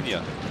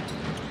Slovenia.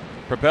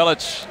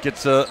 Prepelic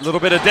gets a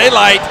little bit of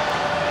daylight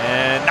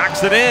and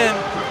knocks it in.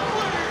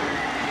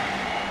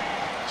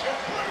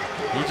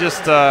 He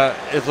just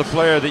is a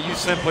player that you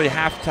simply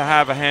have to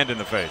have a hand in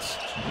the face.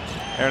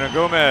 Hernan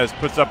Gomez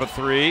puts up a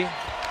three,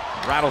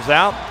 rattles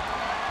out.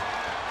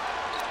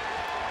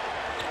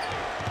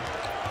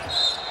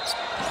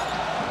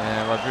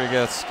 And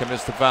Rodriguez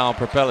commits the foul.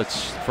 Prepelic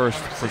first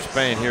for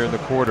Spain here in the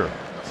quarter.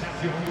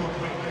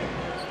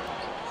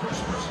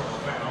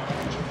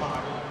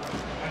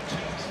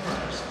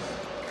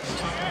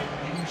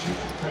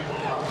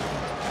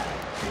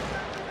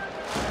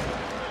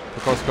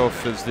 Koskov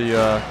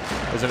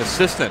is an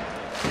assistant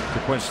to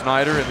Quinn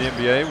Snyder in the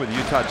NBA with the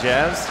Utah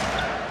Jazz.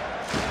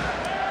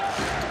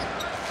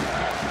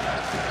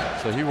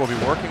 So he will be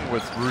working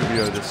with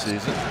Rubio this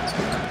season.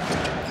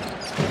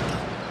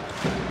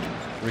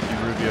 Ricky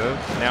Rubio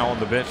now on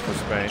the bench for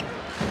Spain.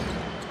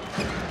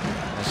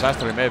 And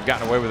Sastre may have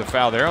gotten away with a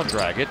foul there on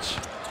Dragic.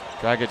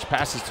 Dragic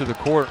passes to the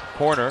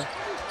corner,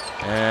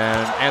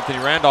 and Anthony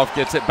Randolph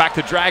gets it back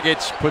to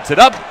Dragic, puts it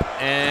up,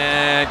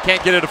 and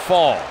can't get it to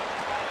fall.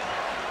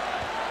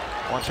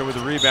 Wancho with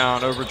the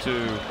rebound over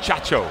to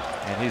Chacho,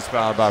 and he's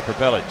fouled by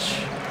Prepelic.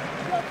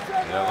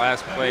 Yeah,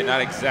 last play,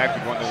 not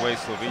exactly going the way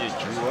Slovenia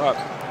drew up,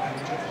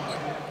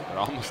 but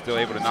almost still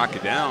able to knock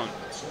it down.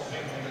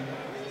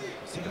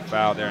 See the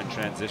foul there in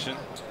transition.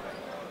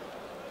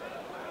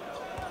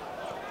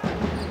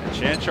 And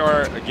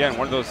Chanchar, again,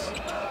 one of those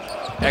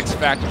X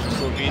factors for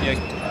Slovenia.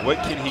 What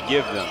can he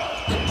give them?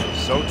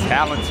 So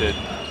talented,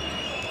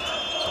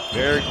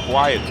 very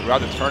quiet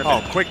throughout the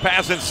tournament. Oh, quick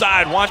pass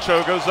inside.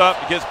 Wancho goes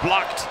up, gets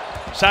blocked.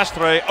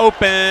 Sastre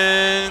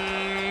open,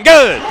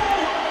 good.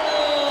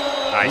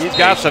 Nice. He's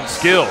got some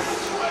skill.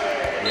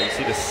 Yeah, you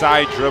see the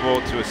side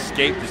dribble to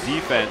escape the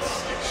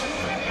defense,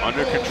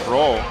 under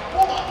control.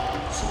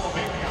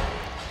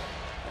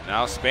 And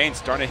now Spain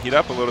starting to heat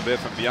up a little bit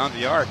from beyond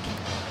the arc.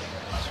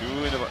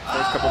 Two in the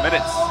first couple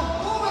minutes.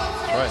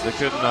 That's right, they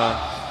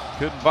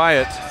couldn't buy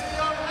it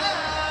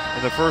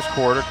in the first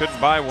quarter, couldn't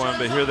buy one,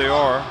 but here they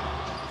are.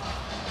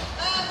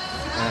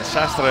 And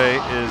Sastre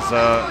is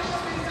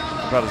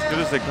about as good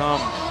as they come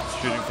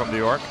shooting from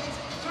the arc.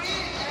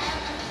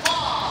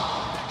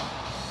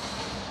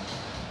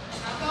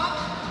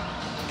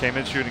 Came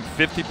in shooting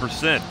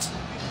 50%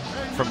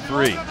 from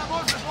three.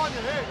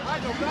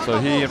 So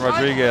he and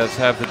Rodriguez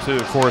have the two.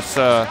 Of course,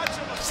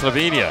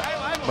 Slovenia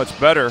much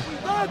better.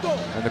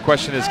 And the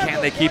question is,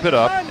 can they keep it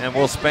up? And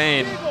will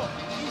Spain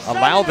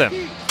allow them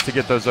to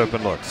get those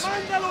open looks?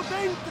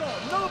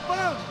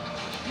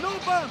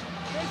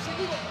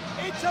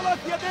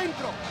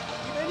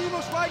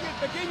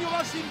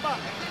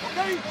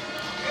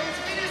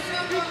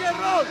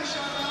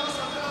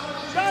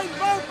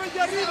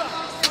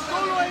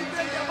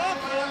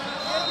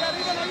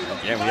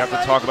 Yeah, we have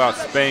to talk about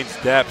Spain's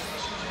depth.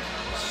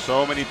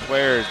 So many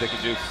players that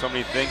can do so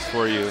many things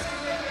for you.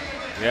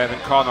 We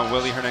haven't called on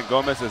Willy Hernan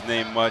Gomez's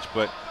name much,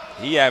 but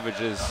he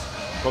averages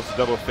close to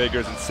double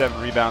figures and 7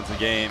 rebounds a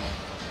game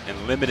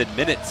in limited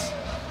minutes.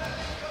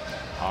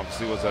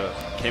 Obviously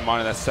came on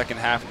in that second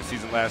half of the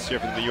season last year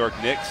for the New York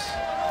Knicks.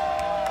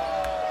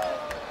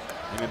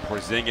 Him and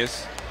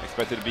Porzingis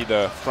expected to be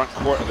the front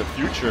court of the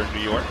future in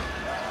New York.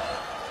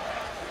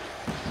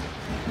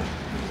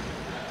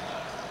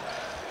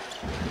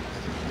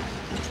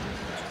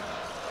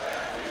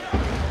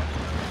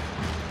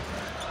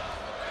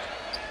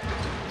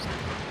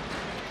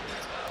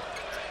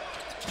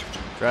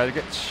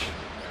 Dragic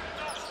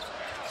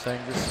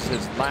saying this is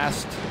his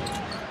last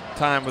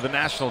time with the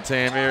national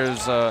team.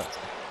 Here's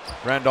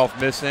Randolph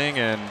missing,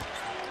 and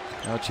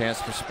no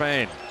chance for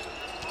Spain.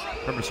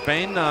 Remember,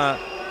 Spain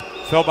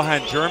fell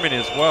behind Germany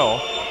as well,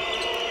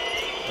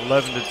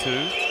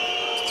 11-2.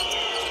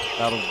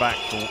 Battled back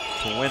to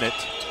win it.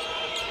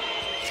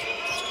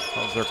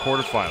 That was their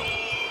quarterfinal.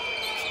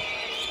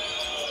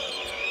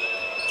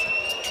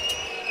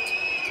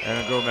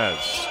 Hernan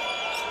Gomez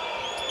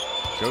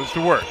goes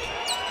to work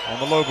on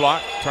the low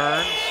block,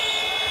 turns,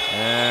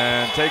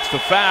 and takes the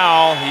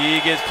foul. He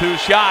gets 2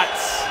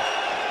 shots.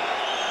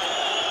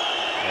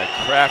 A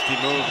crafty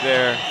move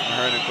there from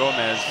Hernan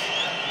Gomez.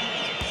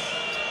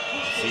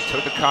 He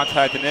took the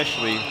contact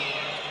initially,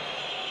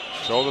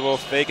 shoulder roll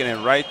fake, and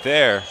then right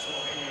there,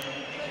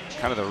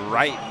 kind of the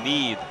right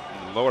knee, in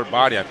the lower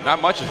body. Not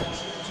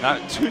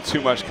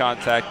too much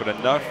contact, but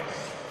enough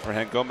for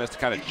Hernan Gomez to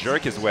kind of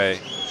jerk his way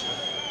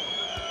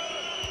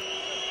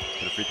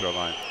to the free throw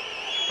line.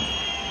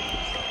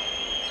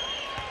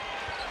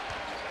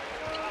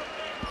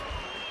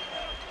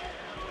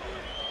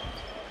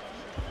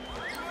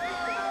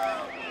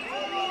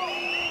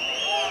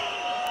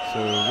 So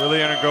Willy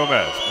Hernan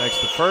Gomez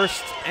makes the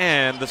first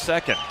and the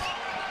second.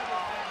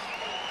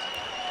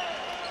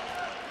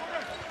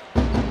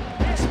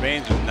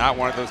 Spain's not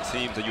one of those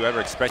teams that you ever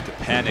expect to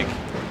panic,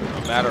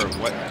 no matter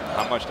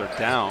how much they're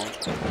down.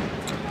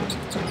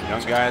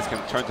 Young guys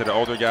can turn to the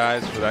older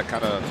guys for that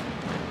kind of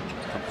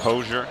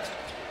composure.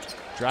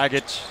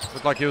 Dragic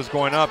looked like he was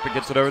going up. He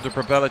gets it over to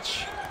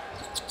Prepelic.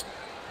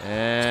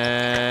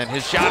 And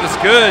his shot is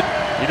good.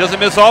 He doesn't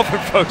miss often,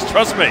 folks,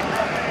 trust me.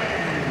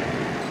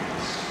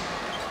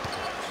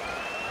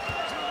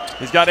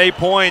 He's got 8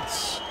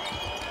 points.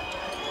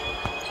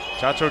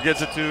 Chacho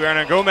gets it to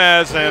Hernan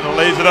Gomez and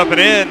lays it up and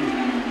in.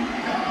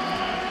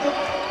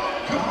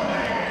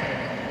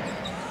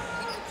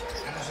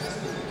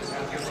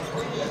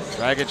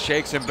 Dragic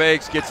shakes and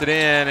bakes, gets it in,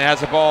 and has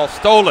the ball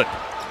stolen.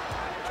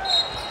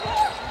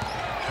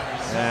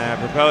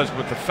 And Prepelic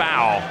with the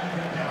foul.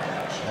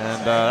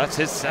 And that's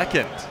his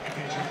second.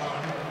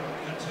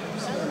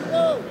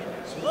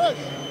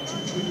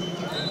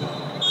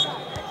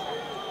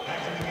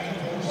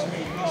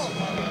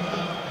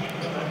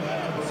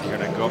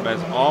 Hernan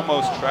Gomez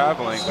almost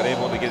traveling, but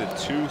able to get a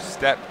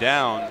 2-step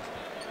down.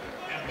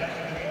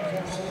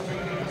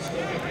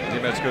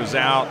 Gomez goes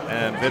out,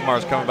 and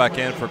Vidmar's coming back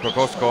in for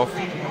Kokoskov.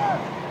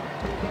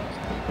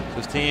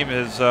 This team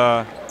has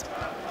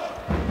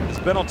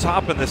been on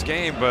top in this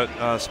game,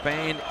 but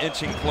Spain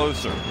inching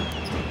closer.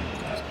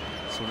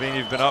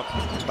 Slovenia's been up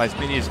by as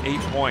many as 8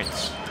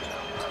 points.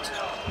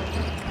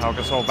 Pau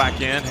Gasol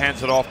back in,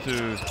 hands it off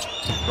to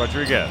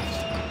Rodriguez.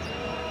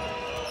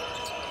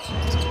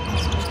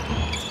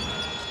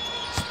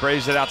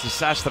 Sprays it out to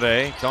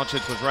Sastre.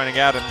 Doncic was running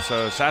at him,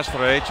 so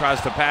Sastre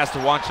tries to pass to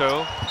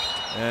Juancho,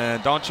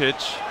 and Doncic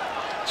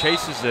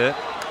chases it.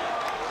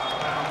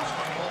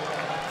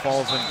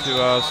 Falls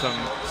into some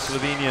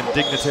Slovenian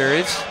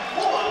dignitaries.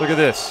 Look at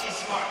this.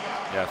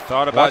 Yeah,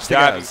 thought about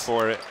diving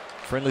for it.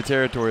 Friendly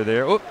territory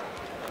there. Oop.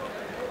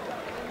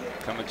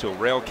 Coming to a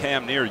rail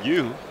cam near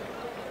you.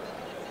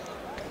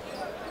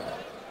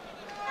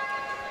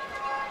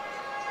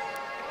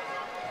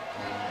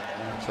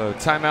 So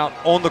timeout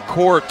on the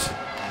court.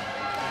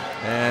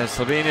 And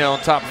Slovenia on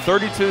top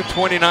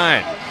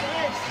 32-29.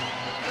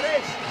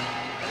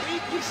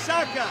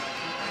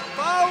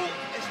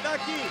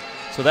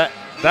 So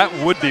that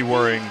would be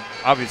worrying,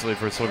 obviously,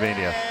 for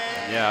Slovenia.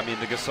 Yeah, I mean,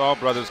 the Gasol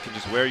brothers can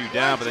just wear you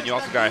down, but then you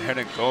also got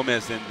Hernan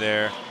Gomez in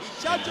there.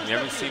 We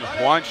haven't seen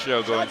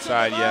Juancho go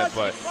inside yet,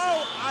 but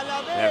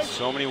they have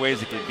so many ways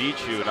they can beat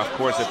you. And, of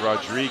course, if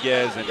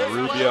Rodriguez and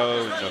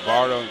Rubio,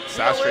 Navarro,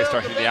 Sastre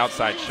start hitting the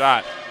outside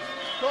shot,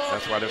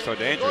 that's why they're so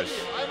dangerous.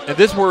 And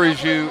this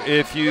worries you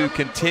if you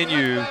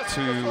continue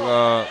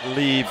to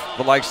leave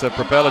the likes of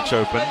Prepelic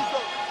open,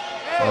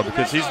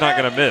 because he's not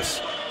going to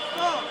miss.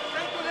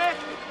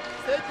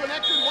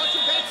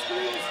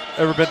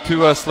 Ever been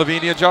to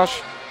Slovenia,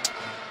 Josh?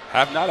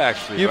 Have not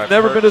actually. You've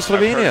never been to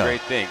Slovenia? I've heard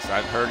great things.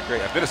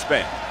 I've been to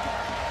Spain.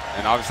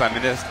 And obviously I'm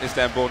in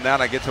Istanbul now,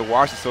 and I get to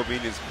watch the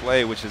Slovenians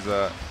play, which is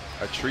a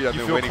treat I've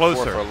been waiting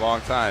for a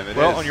long time.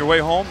 Well, on your way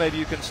home, maybe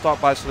you can stop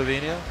by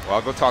Slovenia. Well,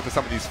 I'll go talk to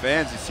some of these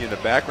fans you see in the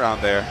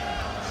background there.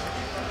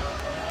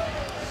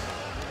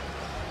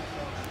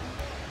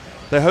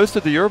 They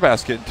hosted the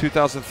EuroBasket in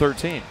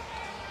 2013.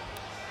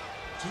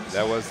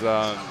 That was...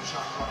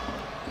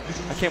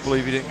 I can't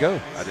believe you didn't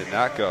go. I did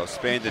not go.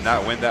 Spain did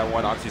not win that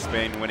one. Obviously,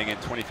 Spain winning in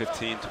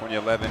 2015,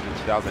 2011, and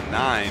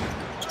 2009.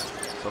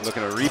 So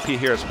looking at a repeat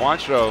here as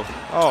Juancho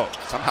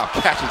somehow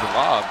catches the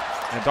lob.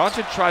 And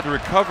Doncic tried to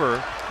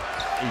recover.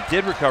 He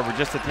did recover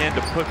just at the end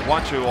to put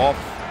Juancho off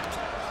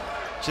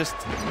just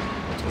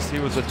as he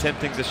was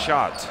attempting the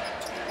shot.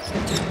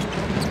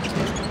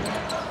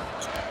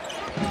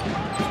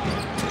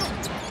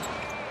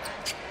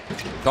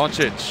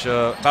 Doncic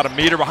about a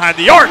meter behind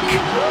the arc.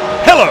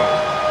 Hello.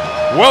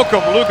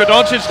 Welcome Luka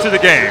Doncic to the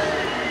game.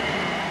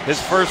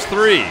 His first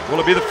three.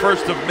 Will it be the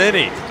first of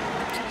many?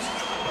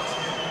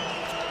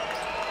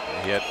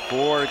 He had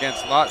 4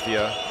 against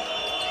Latvia.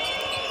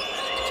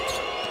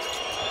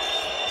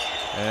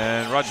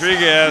 And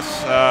Rodriguez,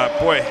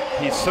 boy,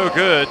 he's so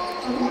good.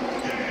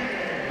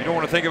 You don't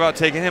want to think about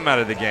taking him out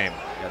of the game.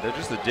 Yeah, they're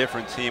just a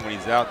different team when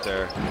he's out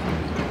there.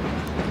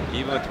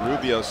 Even with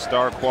Rubio's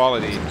star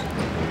quality,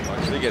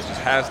 Rodriguez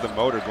just has the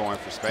motor going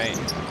for Spain.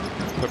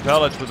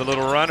 Prepelic with a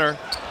little runner.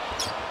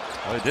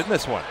 Oh, he did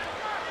miss one.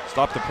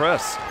 Stop the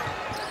press.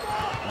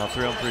 Now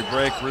 3-on-3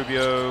 break.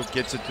 Rubio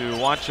gets it to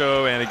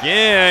Juancho and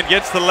again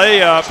gets the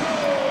layup.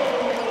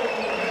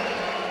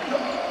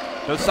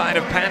 No sign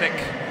of panic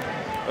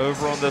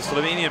over on the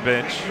Slovenian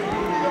bench.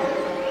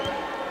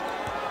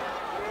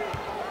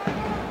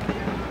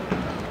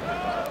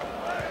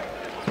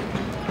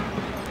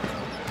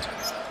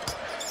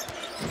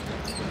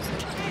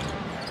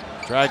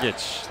 Dragic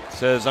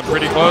says, I'm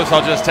pretty close,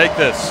 I'll just take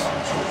this.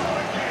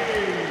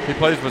 He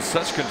plays with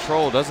such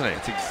control, doesn't he?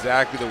 That's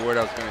exactly the word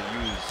I was going to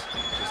use.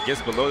 Just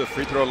gets below the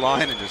free throw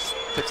line and just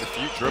takes a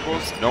few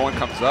dribbles. No one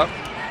comes up.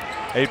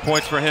 8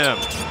 points for him.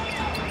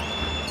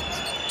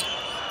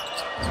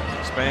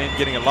 Spain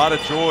getting a lot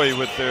of joy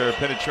with their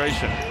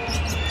penetration.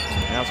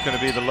 Now it's going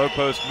to be the low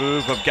post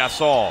move of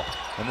Gasol.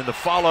 And then the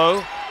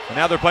follow. And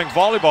now they're playing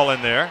volleyball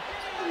in there.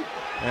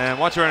 And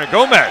watch Hernan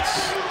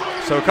Gomez.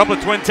 So a couple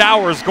of twin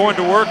towers going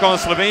to work on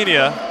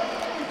Slovenia.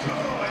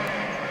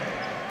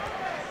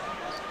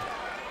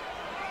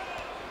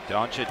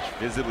 Doncic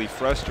visibly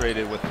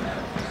frustrated with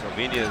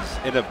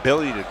Slovenia's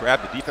inability to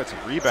grab the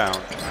defensive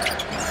rebound.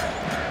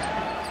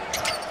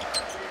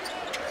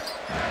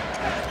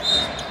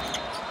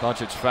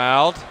 Doncic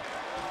fouled.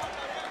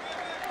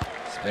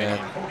 And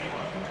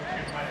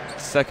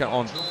second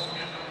on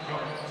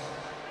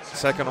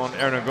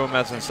Hernan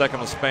Gomez and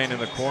second on Spain in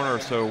the corner.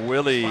 So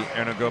Willie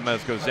Hernan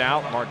Gomez goes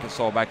out. Marc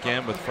Gasol back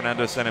in with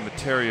Fernando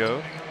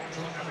Santiago.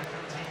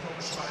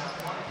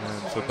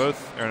 And so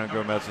both Hernan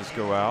Gomez's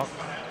go out.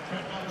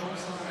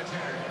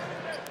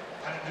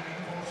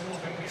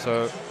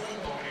 So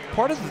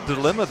part of the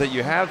dilemma that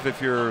you have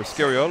if you're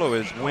Scariolo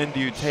is when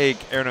do you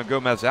take Hernan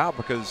Gomez out,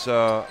 because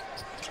and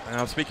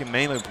I'm speaking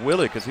mainly of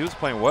Willie because he was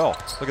playing well.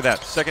 Look at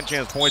that, second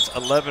chance points,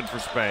 11 for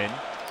Spain,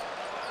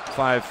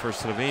 5 for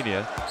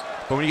Slovenia.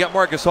 But when you got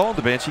Marc Gasol on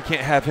the bench, you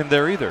can't have him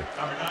there either.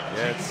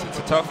 Yeah, it's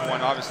a tough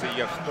one. Obviously,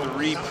 you have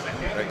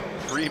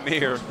three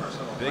mere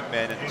big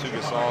men and 2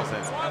 Gasols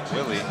and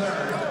Willie.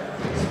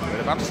 But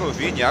if I'm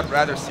Slovenia, I'd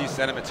rather see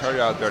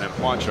Santiago out there than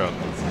Juancho.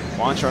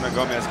 Juancho and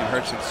Gomez can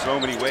hurt you in so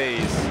many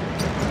ways.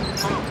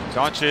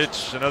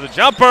 Doncic, another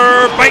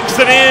jumper, banks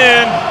it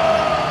in.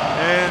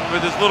 And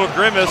with his little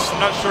grimace, I'm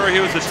not sure he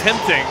was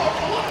attempting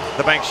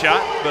the bank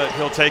shot, but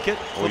he'll take it.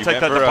 We'll take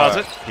that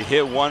deposit. He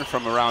hit one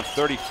from around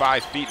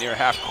 35 feet near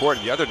half court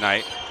the other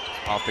night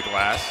off the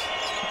glass.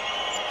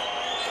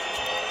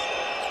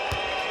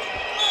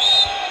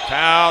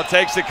 Powell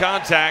takes the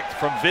contact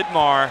from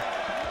Vidmar.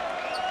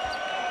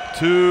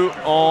 2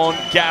 on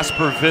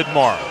Gasper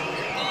Vidmar.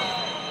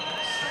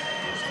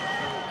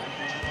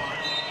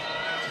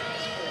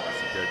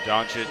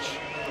 Doncic.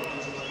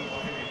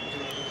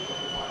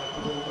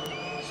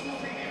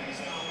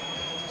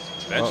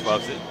 Bench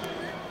loves it.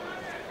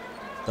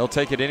 They'll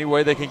take it any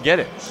way they can get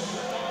it.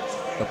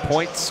 The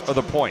points are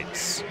the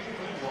points.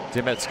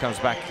 Dimets comes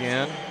back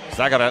in.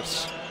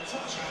 Zagarets.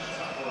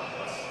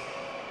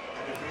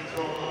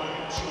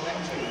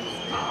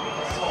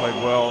 Played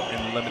well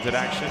in limited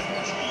action.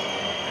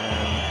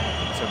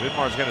 And so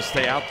Vidmar's going to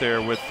stay out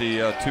there with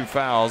the 2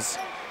 fouls.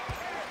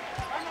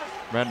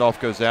 Randolph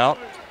goes out.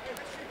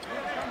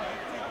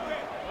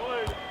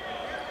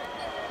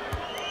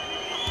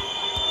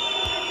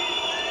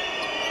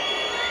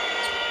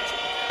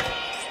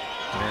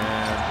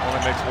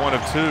 Makes 1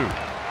 of 2.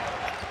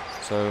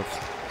 So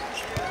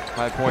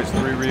 5 points,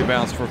 3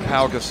 rebounds for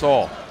Pau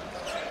Gasol.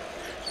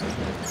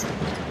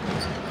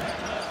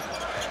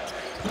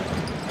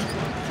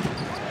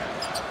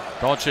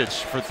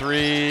 Doncic for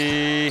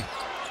 3.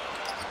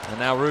 And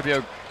now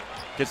Rubio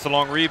gets the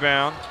long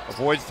rebound,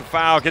 avoids the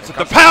foul, gets it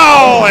to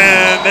Powell,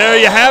 and there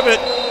you have it.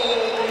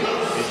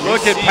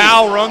 Look at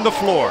Powell run the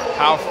floor.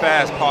 How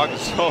fast Pau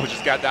Gasol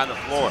just got down the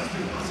floor.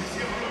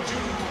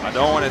 I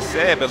don't want to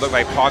say it, but it looked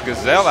like Paul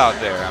Gazelle out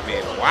there. I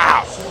mean,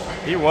 wow.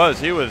 He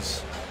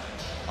was.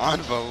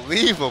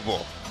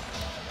 Unbelievable.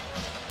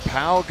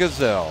 Pau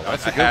Gazelle.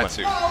 That's a good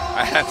one.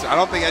 I had to. I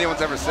don't think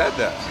anyone's ever said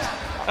that.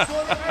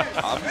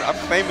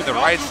 I'm claiming the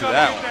rights to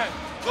that one.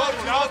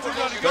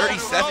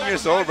 37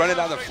 years old, running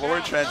down the floor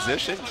in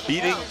transition,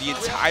 beating the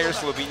entire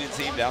Slovenian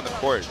team down the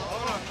court.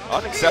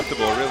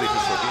 Unacceptable, really, for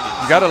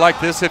Slovenia. You got to like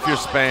this if you're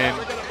Spain.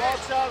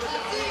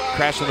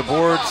 Crashing the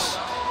boards.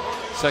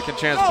 Second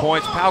chance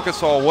points. Pau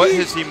Gasol, what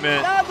has he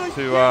meant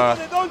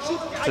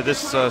to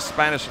this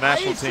Spanish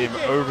national team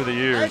over the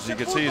years? You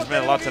can see he's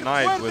meant a lot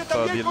tonight with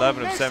the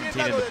 11 of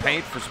 17 in the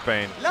paint for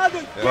Spain.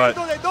 But,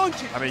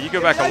 I mean, you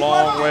go back a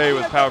long way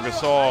with Pau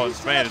Gasol in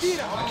Spain.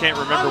 I can't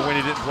remember when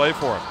he didn't play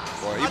for him.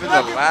 Well, even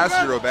the last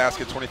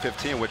EuroBasket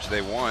 2015, which they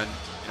won,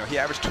 you know, he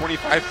averaged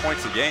 25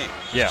 points a game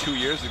 2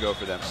 years ago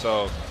for them.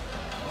 So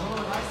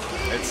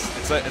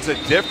it's a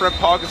different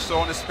Pau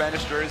Gasol in the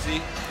Spanish jersey.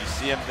 You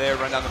see him there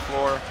run down the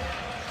floor.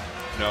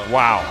 No.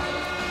 Wow.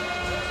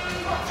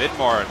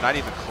 Vidmar, not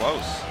even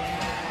close.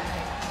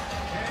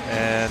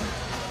 And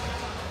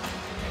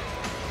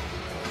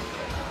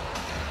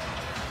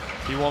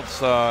he wants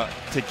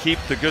to keep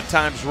the good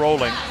times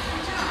rolling.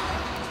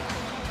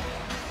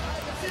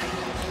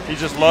 He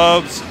just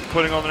loves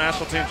putting on the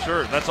national team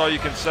shirt. That's all you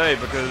can say,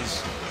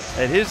 because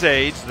at his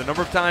age, the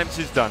number of times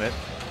he's done it,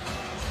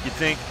 you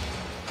think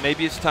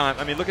maybe it's time.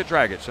 I mean, look at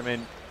Dragic. I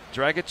mean,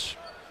 Dragic,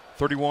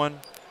 31,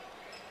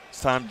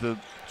 it's time to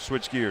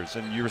switch gears,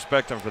 and you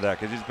respect him for that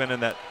because he's been in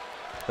that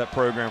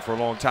program for a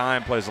long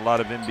time, plays a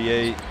lot of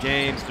NBA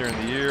games during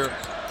the year,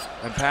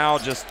 and Powell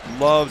just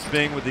loves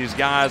being with these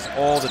guys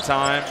all the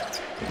time.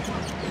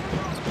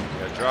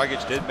 Yeah,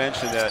 Dragic did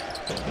mention that.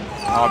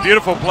 Oh,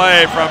 beautiful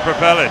play from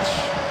Prepelic.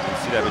 You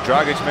see that, but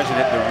Dragic mentioned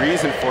that the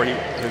reason for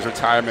his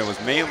retirement was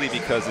mainly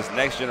because this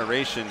next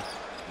generation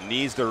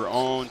needs their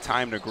own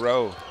time to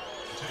grow,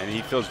 and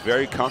he feels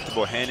very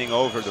comfortable handing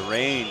over the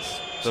reins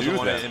to them. Doesn't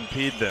want to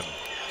impede them.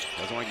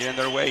 Doesn't want to get in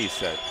their way, he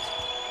said.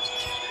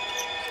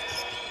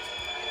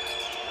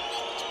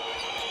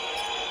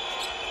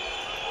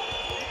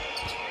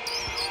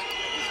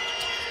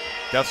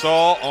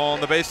 Gasol on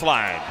the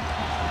baseline.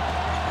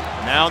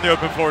 Now in the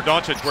open floor,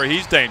 Doncic, where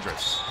he's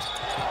dangerous.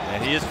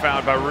 And he is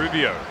fouled by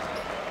Rubio.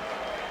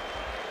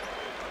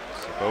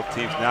 So both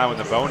teams now in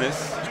the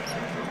bonus.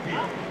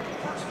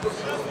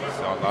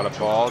 Saw a lot of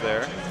ball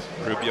there.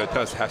 Rubio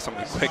does have some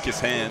of the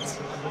quickest hands.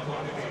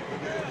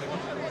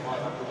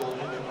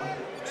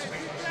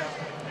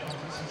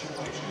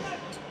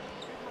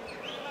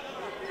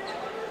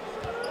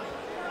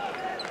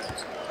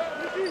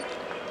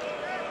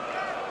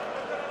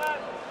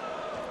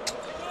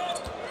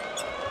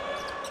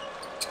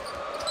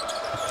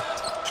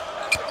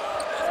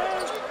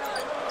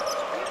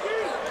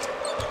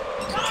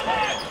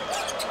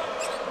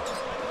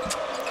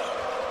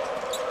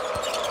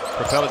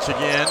 Propelic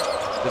again.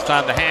 This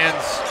time the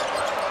hands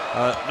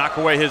knock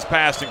away his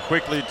pass, and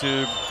quickly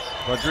to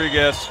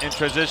Rodriguez in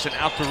transition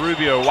out to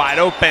Rubio, wide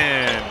open.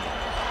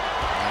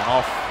 And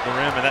off the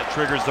rim, and that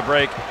triggers the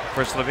break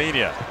for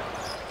Slovenia.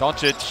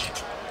 Doncic.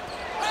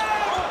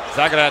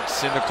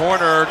 Zagrać in the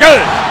corner.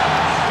 Good!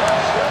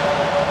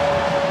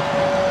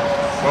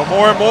 Well,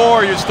 more and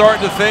more you're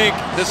starting to think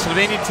this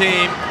Slovenian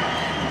team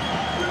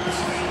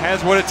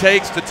has what it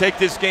takes to take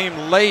this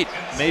game late.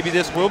 Maybe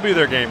this will be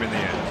their game in the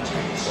end.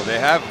 Well, they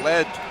have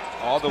led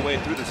all the way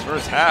through this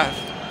first half.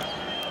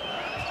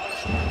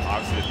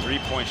 Obviously, the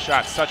three-point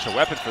shot, such a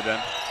weapon for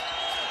them.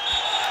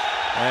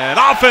 And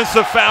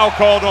offensive foul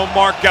called on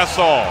Marc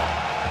Gasol.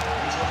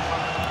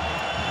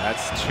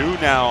 That's 2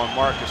 now on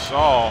Marc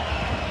Gasol.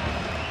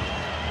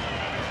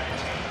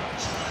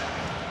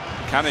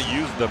 Kind of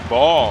used the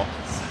ball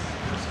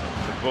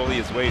to bully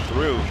his way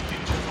through.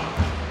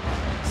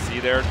 See,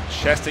 they're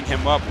chesting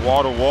him up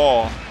wall to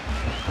wall.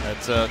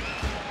 That's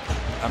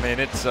I mean,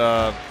 it's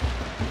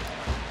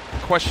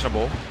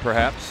questionable,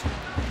 perhaps.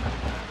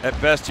 At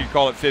best, you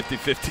call it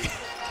 50-50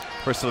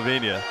 for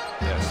Slovenia.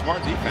 Yeah,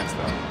 smart defense,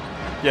 though.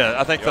 Yeah,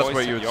 I think that's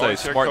what you would say,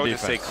 smart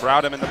defense. Say,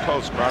 crowd him in the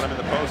post, crowd him in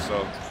the post.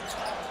 So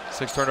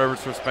 6 turnovers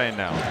for Spain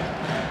now.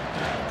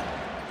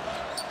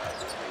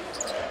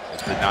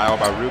 Denial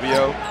by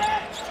Rubio.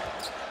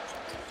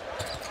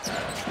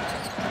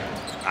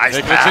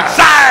 Nice pass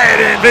inside,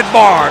 and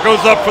Vidmar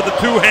goes up for the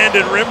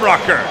two-handed rim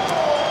rocker.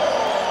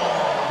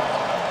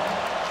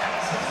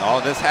 All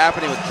this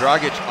happening with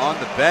Dragic on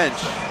the bench.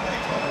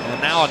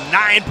 And now a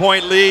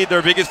 9-point lead,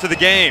 their biggest of the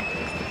game.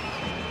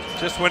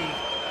 Just when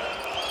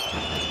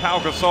Pau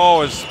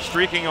Gasol is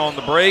streaking on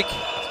the break.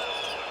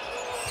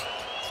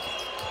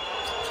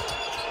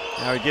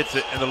 Now he gets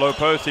it in the low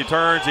post, he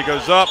turns, he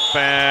goes up,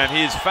 and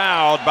he's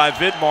fouled by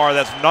Vidmar.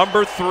 That's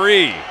number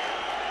 3.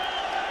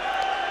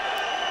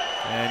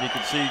 And you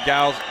can see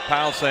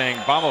Pau saying,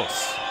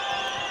 vamos,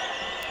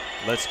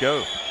 let's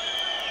go.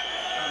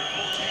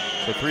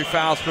 So 3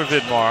 fouls for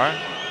Vidmar.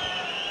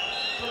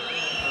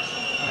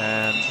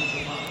 And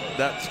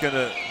that's going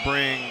to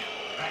bring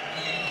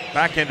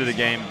back into the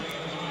game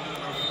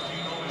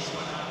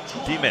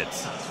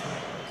Dimets.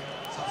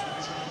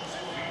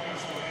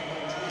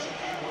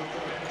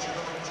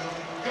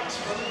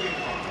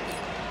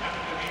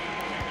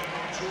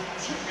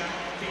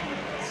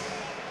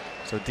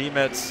 So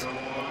Dimets,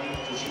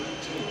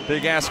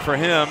 big ask for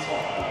him.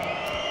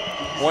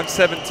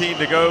 1:17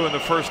 to go in the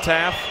first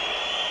half.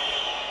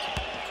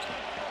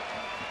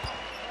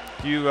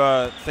 Do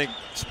you think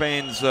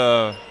Spain's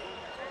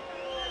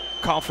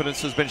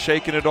confidence has been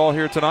shaken at all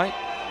here tonight?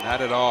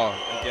 Not at all.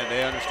 Again,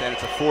 they understand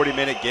it's a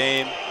 40-minute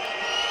game.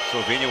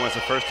 Slovenia wins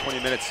the first 20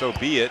 minutes, so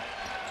be it.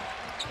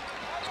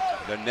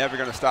 They're never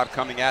going to stop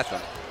coming at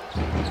them.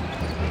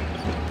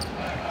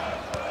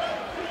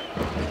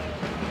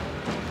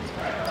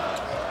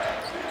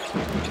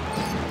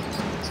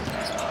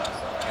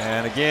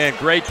 And again,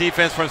 great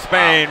defense from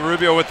Spain. Wow.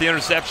 Rubio with the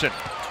interception.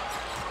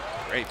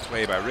 Great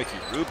play by Ricky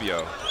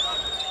Rubio.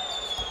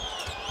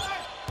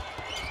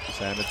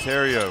 San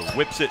Materio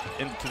whips it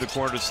into the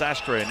corner to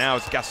Sastre. Now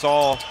it's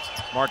Gasol,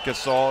 Marc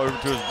Gasol over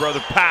to his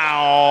brother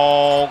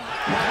Pau.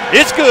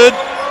 It's good.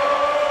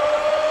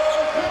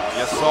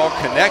 Gasol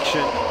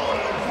connection.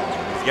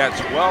 He's got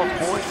 12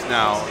 points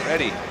now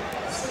already.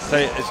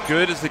 Say, as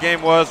good as the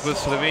game was with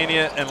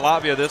Slovenia and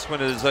Latvia, this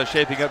one is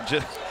shaping up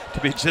to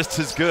be just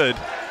as good.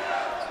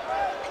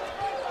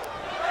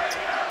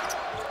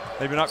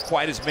 Maybe not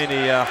quite as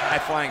many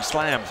high-flying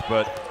slams,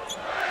 but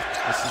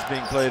this is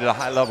being played at a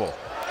high level.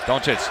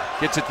 Doncic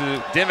gets it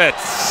to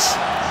Dimets.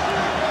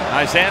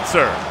 Nice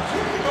answer.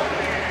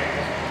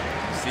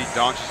 You see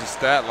Doncic's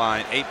stat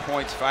line, 8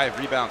 points, 5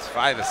 rebounds,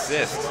 5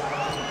 assists.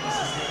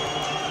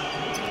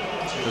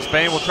 So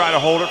Spain will try to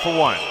hold it for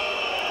 1.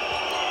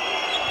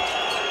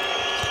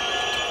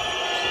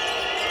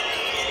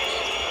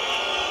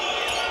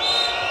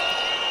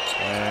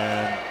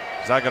 And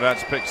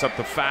Zagrać picks up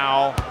the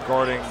foul,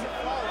 guarding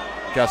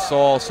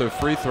Gasol, so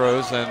free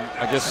throws. And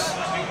I guess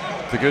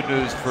the good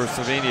news for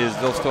Slovenia is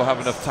they'll still have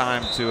enough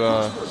time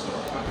to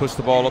push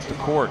the ball up the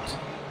court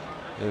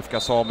if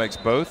Gasol makes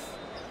both.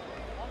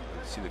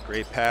 See the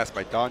great pass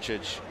by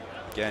Doncic.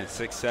 Again,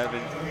 6'7",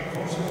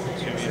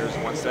 2 meters,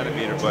 1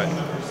 centimeter, but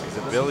his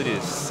ability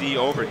to see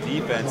over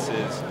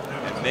defenses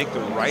and make the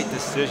right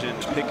decision,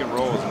 pick and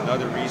roll, is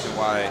another reason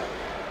why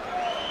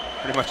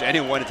pretty much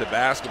anyone into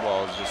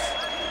basketball is just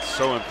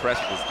so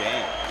impressed with this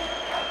game.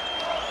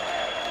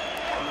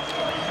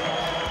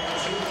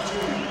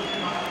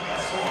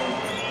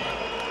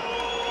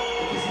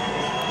 I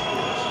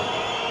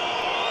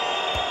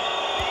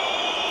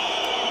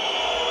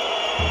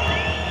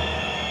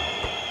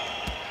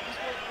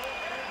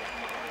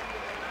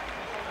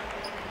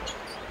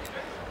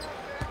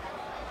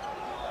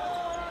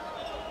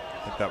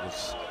think that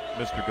was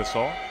Mr.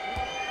 Gasol.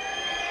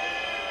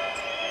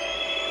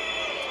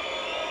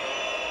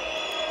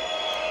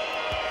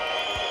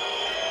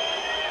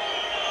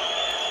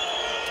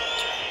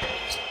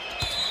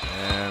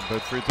 And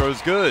both free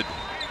throws good.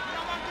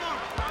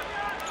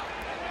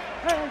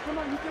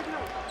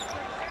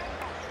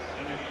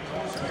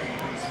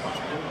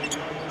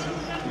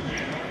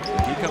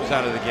 He comes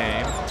out of the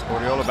game.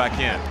 Guardiola back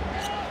in.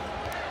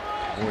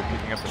 Boyd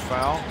picking up the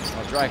foul.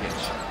 Dragic.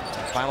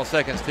 Final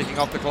seconds ticking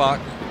off the clock.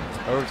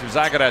 Over to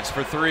Zagadets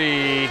for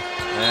three.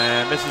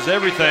 And misses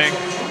everything.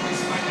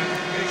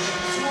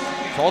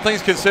 So all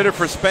things considered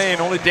for Spain,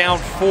 only down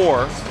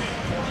 4.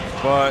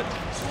 But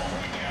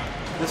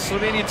this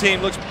Slovenia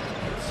team looks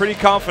pretty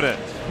confident.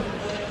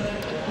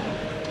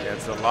 Yeah,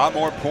 it's a lot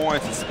more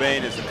points than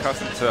Spain is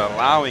accustomed to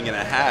allowing in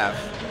a half.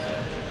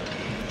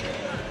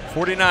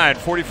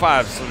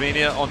 49-45,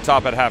 Slovenia on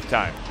top at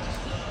halftime.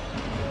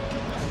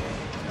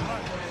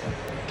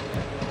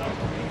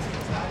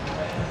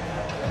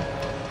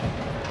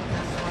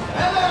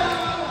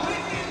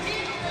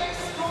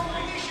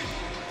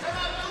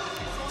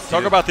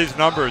 Talk about these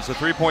numbers. The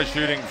three-point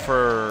shooting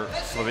for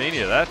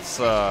Slovenia.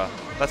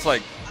 That's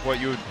like what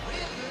you would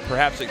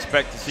perhaps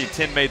expect to see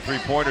 10 made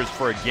three-pointers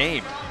for a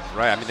game.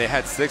 Right. I mean, they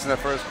had 6 in the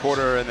first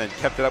quarter and then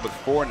kept it up with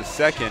 4 in the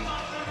second.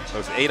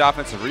 Those 8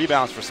 offensive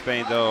rebounds for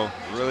Spain, though,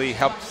 really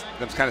helped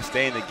them kind of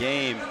stay in the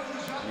game.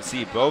 You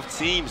see both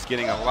teams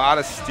getting a lot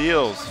of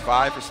steals.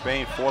 5 for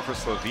Spain, 4 for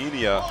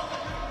Slovenia.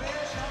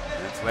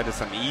 And it's led to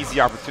some easy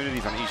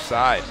opportunities on each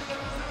side.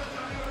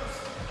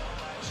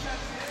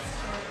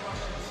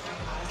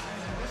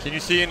 Can you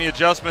see any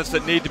adjustments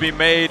that need to be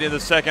made in the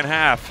second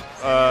half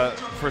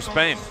for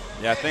Spain?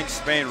 Yeah, I think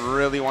Spain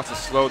really wants to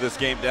slow this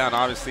game down.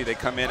 Obviously, they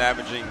come in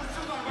averaging,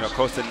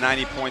 close to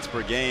 90 points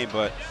per game,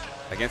 but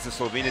against a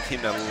Slovenia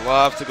team that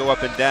loves to go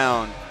up and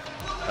down,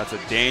 that's a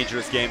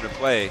dangerous game to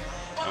play.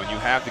 And when you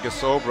have the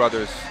Gasol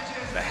brothers,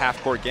 the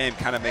half-court game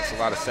kind of makes a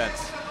lot of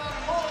sense.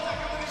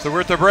 So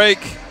we're at the break.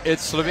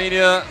 It's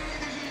Slovenia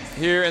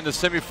here in the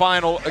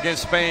semifinal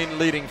against Spain,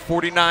 leading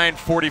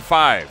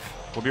 49-45.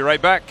 We'll be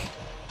right back.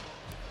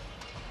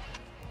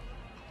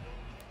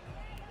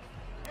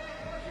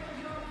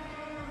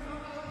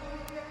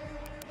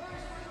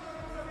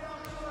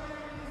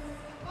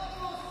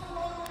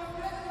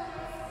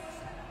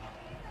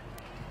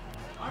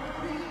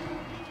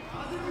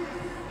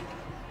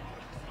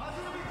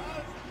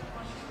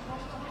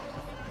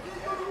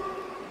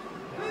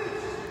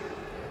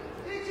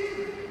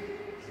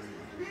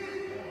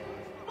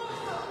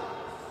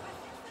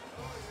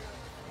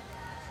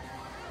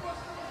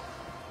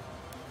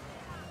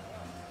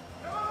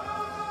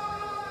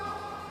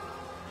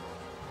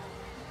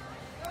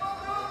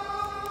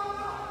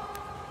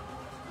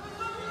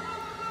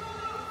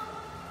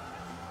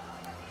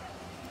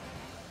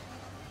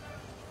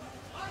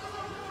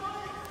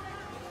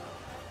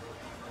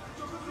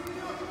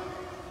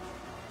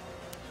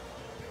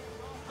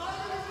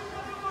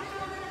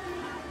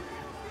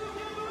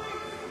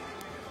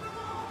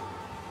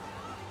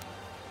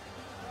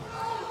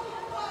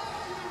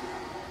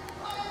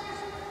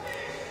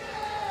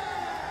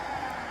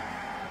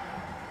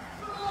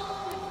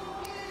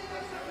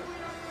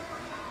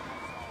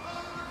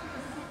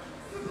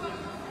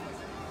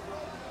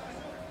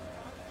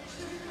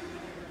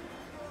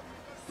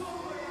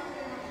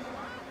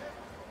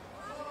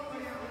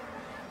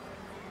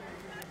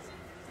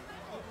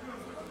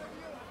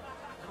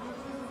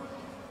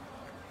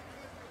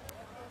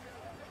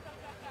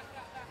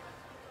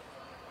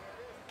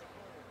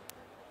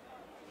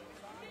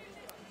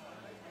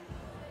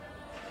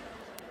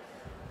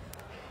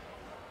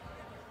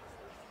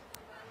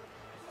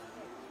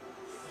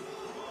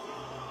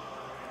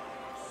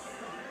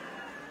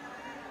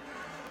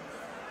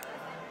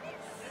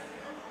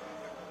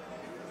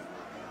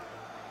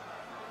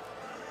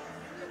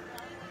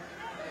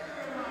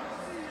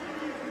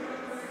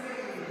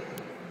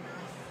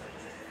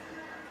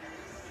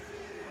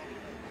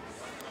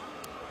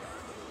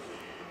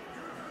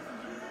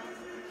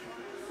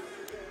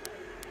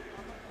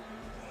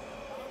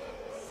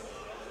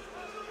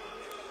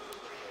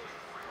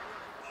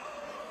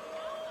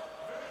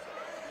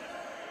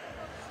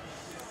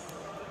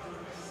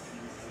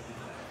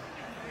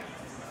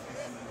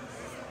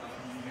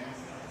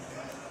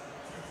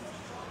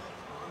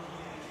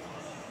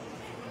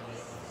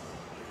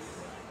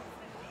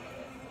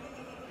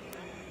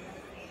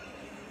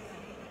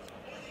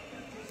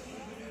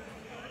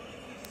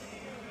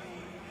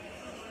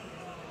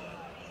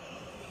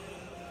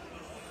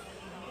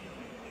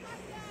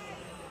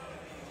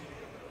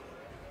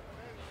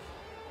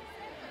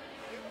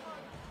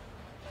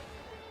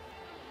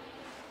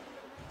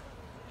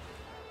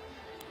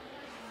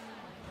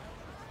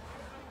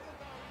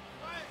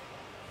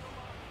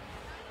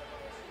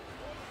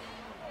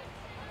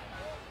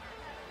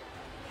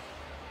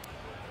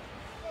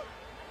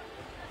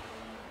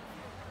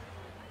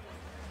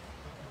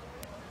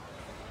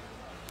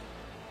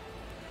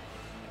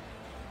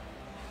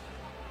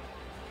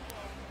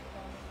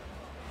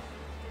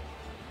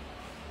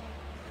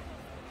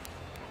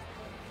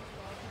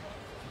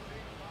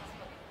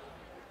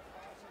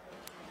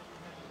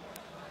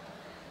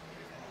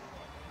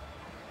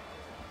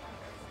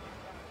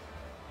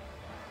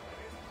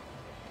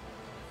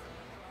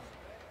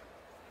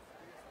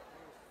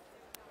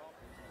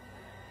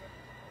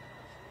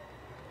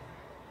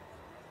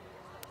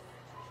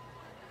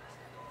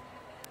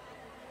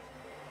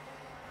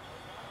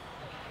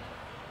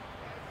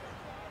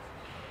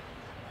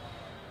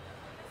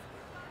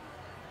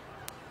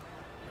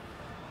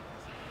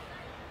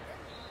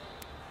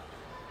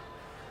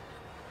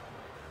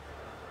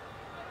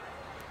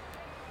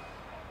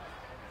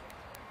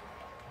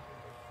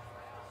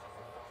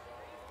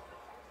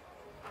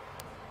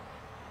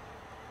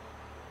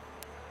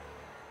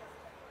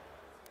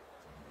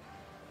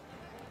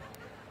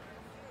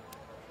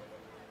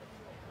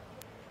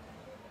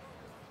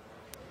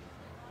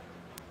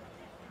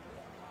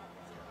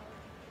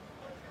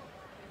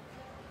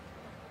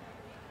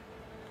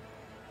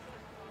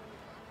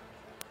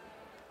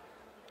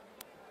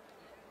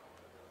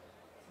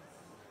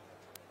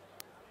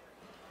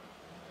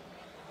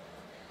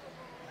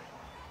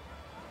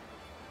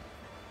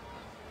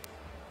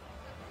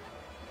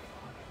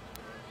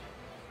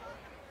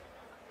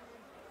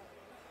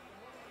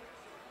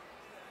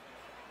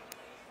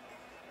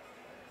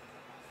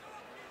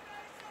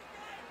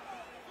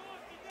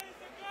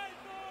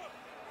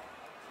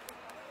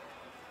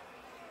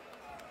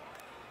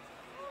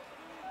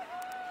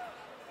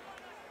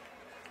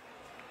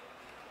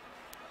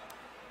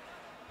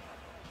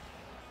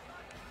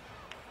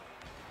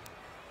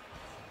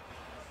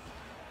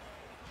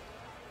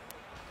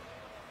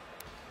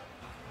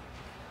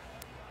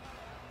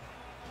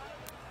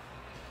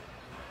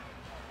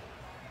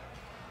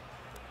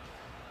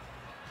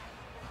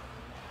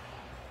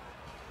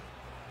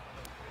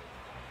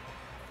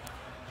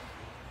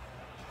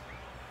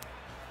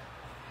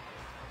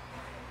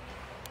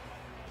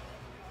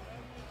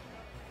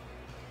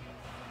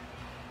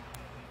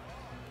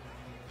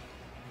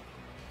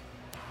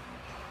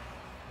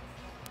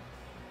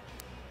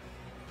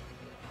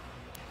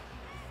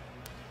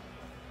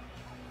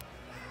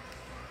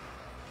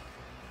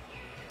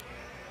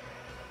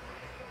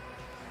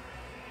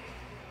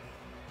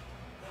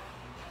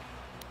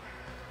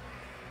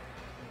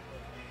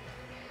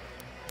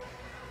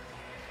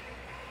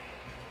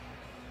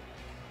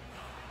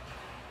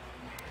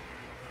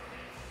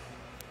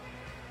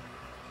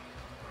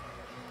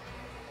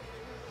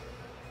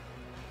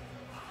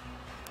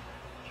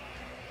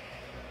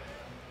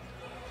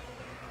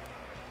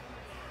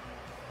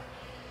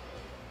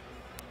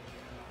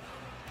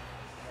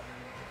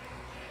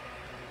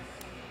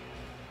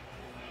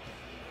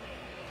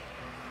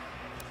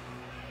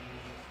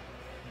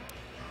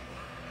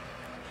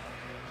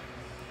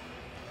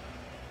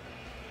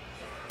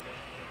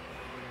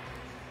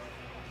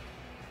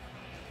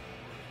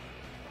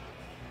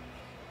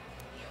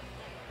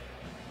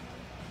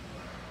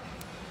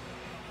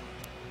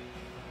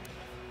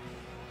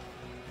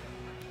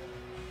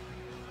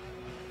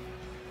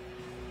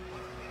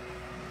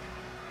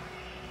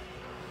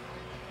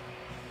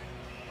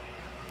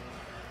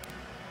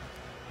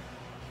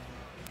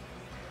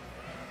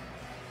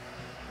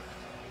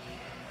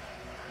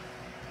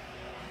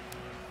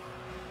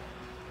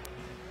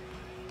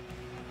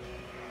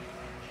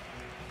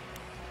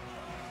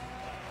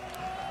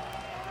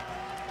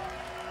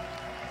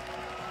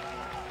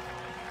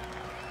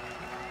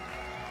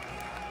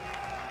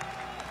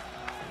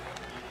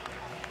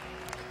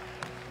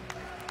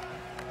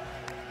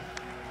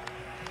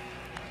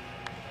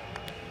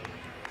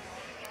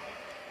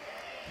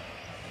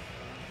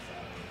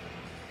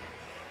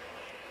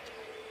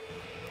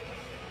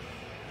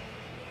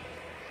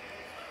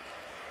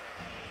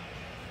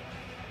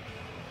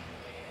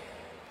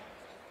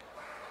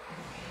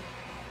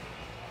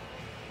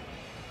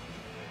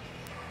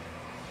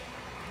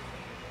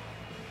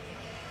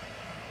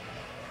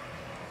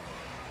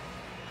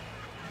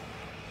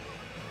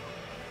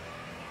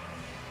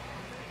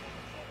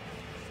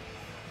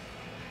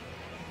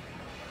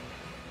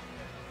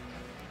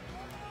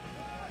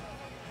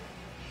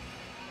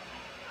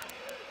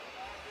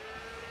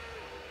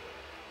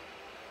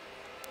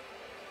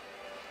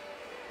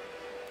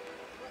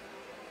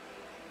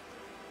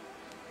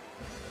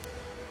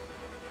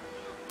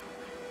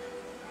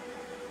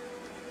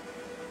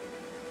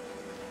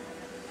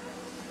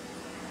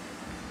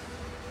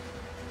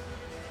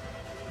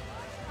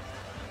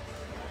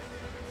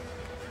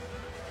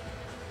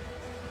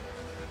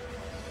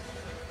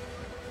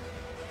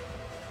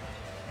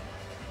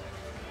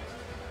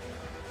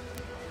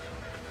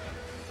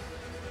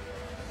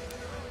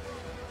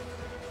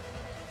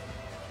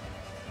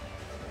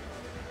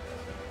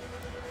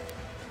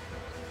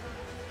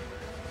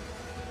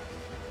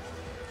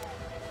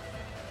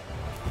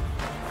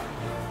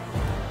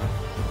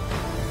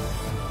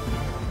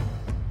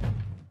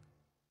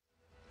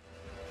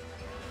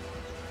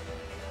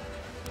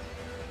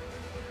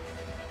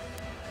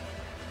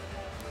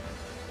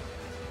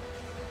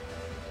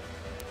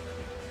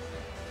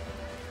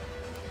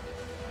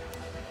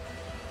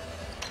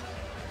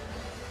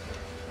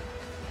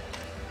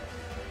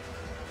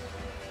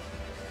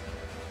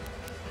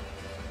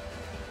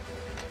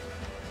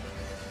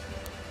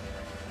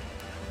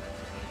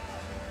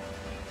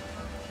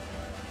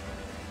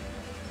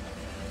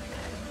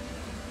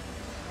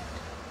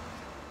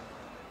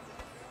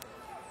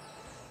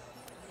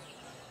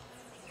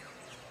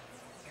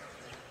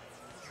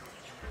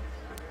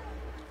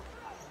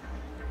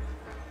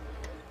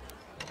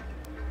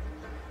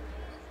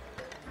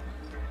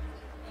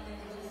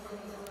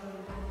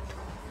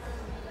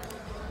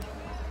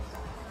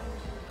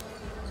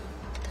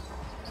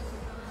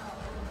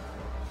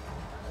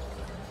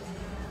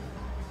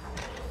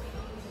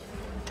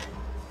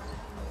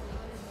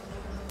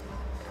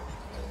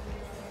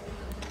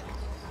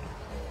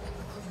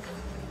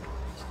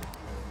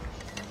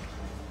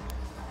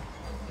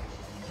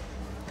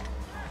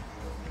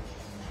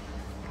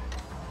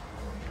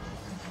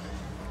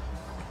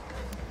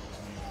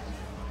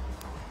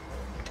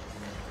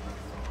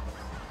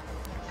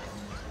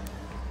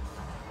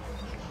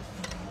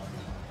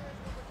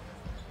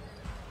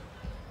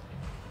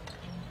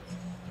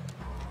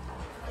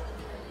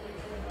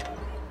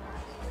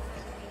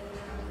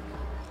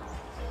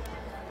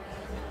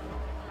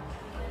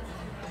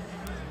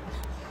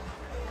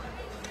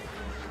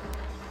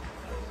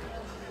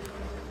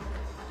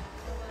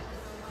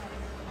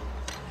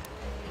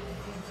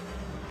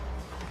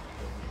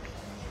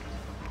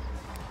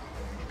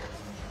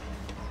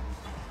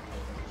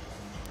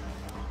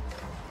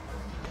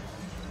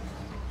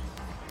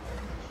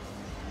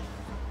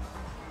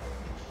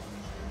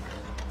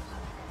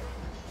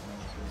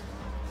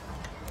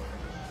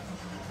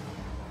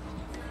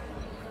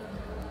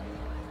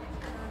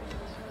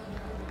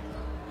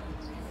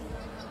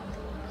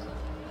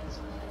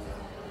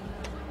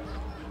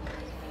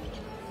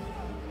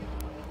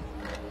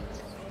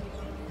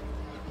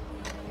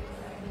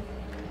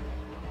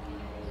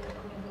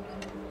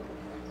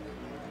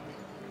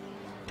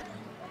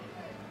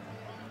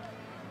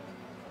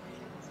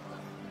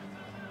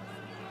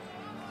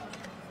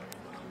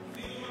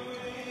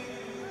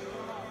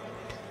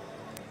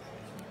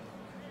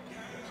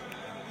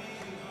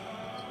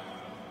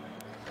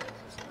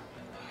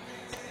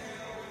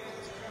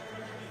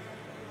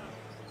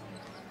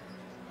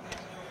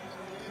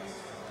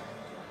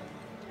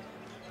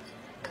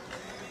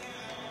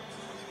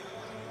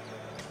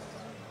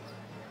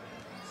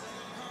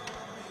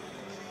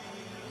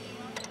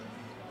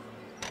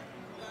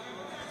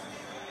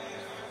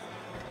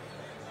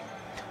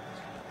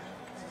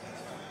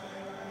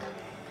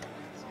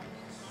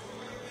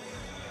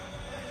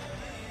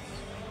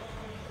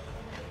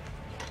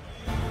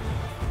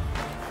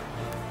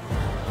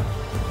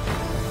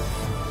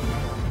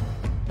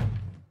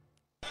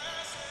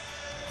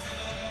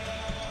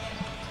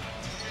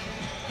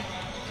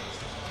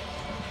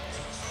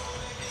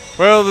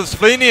 Well, the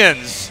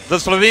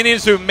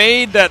Slovenians who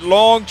made that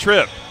long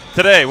trip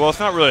today, well, it's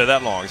not really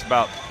that long. It's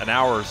about an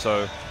hour or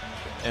so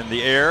in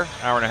the air,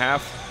 hour and a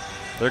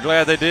half. They're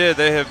glad they did.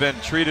 They have been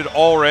treated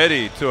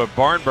already to a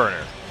barn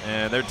burner,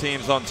 and their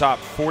team's on top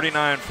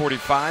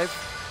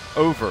 49-45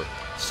 over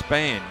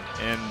Spain.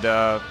 And,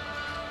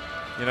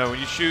 you know,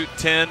 when you shoot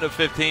 10 of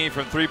 15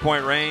 from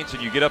three-point range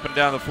and you get up and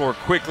down the floor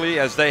quickly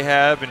as they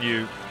have, and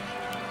you're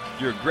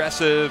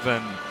aggressive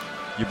and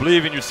you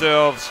believe in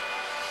yourselves,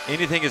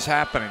 anything is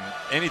happening.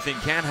 Anything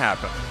can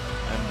happen.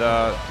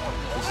 And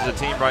this is a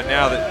team right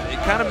now that it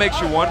kind of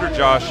makes you wonder,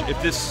 Josh, if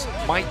this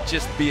might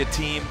just be a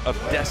team of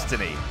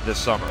destiny this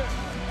summer.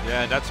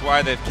 Yeah, and that's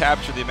why they've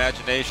captured the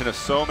imagination of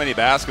so many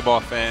basketball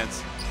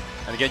fans.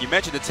 And again, you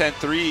mentioned the 10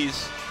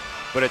 threes,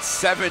 but it's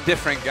 7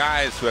 different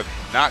guys who have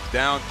knocked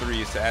down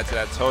threes to add to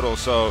that total.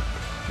 So,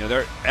 you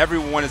know,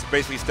 everyone is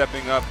basically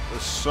stepping up.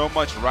 There's so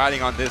much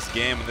riding on this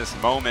game in this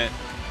moment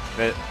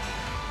that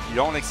you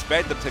don't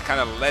expect them to kind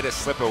of let it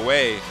slip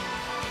away.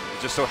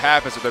 It just so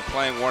happens that they're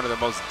playing one of the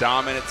most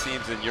dominant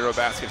teams in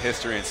EuroBasket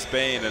history in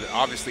Spain, and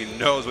obviously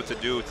knows what to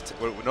do,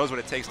 knows what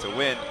it takes to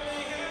win.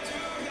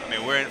 I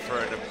mean, we're in for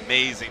an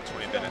amazing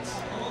 20 minutes.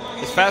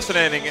 It's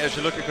fascinating as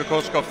you look at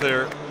Kokoskov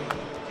there.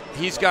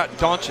 He's got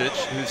Doncic,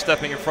 who's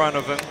stepping in front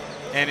of him,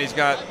 and he's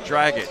got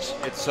Dragic.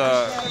 It's,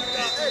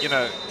 you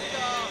know,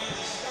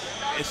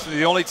 it's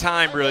the only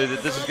time really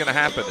that this is going to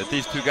happen, that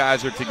these two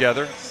guys are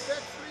together.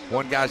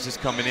 One guy's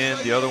just coming in,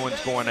 the other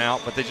one's going out,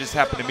 but they just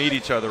happen to meet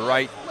each other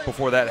right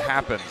before that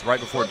happens,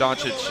 right before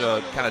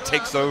Doncic kind of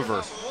takes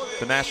over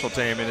the national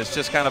team, and it's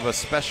just kind of a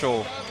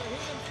special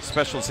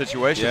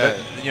situation. Yeah.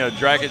 But, you know,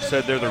 Dragic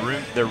said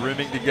they're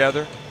rooming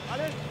together.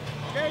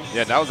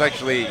 Yeah, that was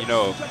actually, you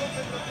know,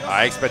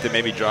 I expected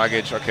maybe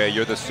Dragic, okay,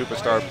 you're the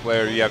superstar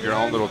player, you have your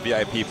own little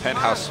VIP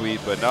penthouse suite,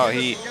 but no,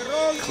 he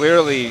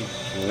clearly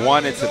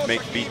wanted to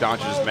beat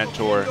Doncic's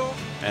mentor.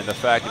 And the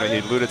fact, you know, he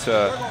alluded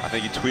to, I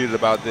think he tweeted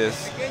about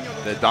this,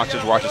 that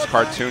Doncic watches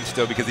cartoons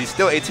still because he's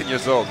still 18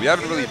 years old. We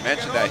haven't really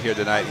mentioned that here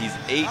tonight. He's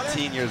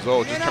 18 years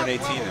old, just turned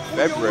 18 in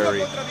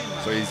February.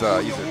 So he's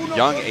a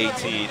young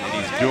 18, and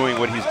he's doing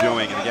what he's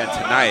doing. And again,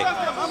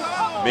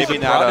 tonight, maybe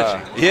not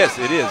a, yes,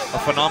 it is. A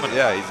phenomenon.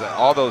 Yeah, he's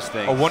all those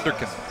things. A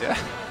wonderkin. Yeah.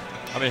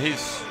 I mean,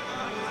 he's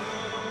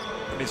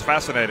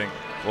fascinating.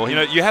 Well, you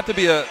know, you have to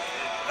be I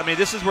mean,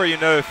 this is where you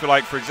know if you're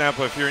like, for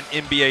example, if you're an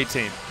NBA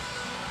team,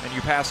 and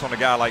you pass on a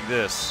guy like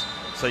this,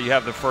 so you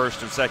have the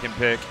first or second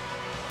pick,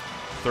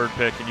 third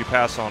pick, and you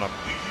pass on him,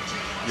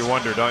 you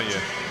wonder, don't you?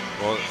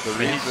 Well, the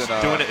reason he's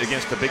doing it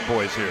against the big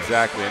boys here.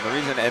 Exactly, and the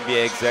reason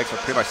NBA execs are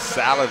pretty much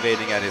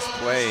salivating at his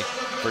play.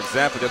 For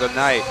example, the other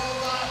night,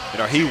 you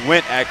know, he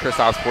went at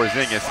Kristaps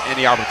Porzingis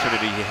any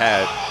opportunity he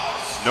had.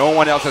 No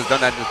one else has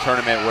done that in the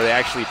tournament where they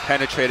actually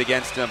penetrate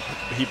against him.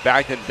 He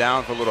backed him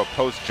down for a little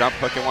post jump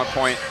hook at one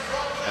point.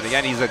 And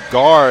again, he's a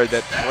guard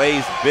that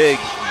plays big,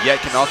 yet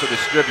can also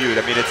distribute.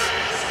 I mean, it's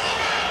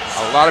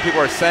a lot of people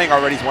are saying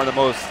already he's one of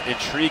the most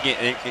intriguing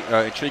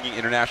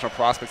international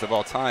prospects of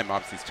all time.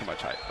 Obviously, it's too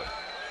much hype. But.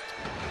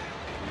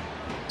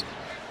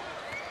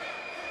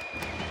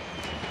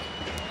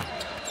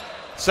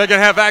 Second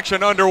half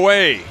action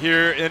underway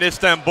here in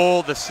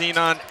Istanbul, the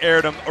Sinan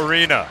Erdem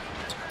Arena.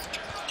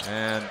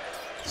 And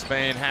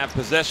Spain have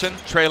possession,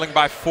 trailing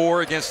by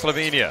 4 against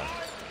Slovenia.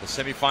 The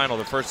semifinal,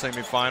 the first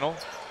semifinal.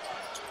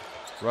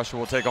 Russia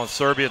will take on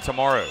Serbia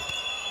tomorrow.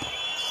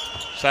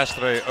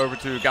 Sastre over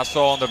to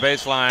Gasol on the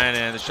baseline,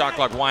 and the shot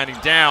clock winding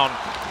down.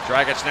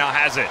 Dragic now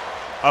has it.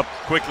 Up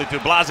quickly to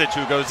Blažić,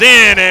 who goes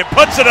in and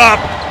puts it up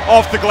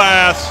off the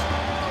glass.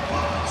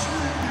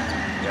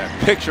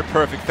 Yeah, picture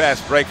perfect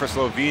fast break for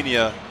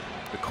Slovenia.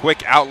 The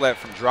quick outlet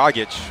from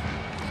Dragic.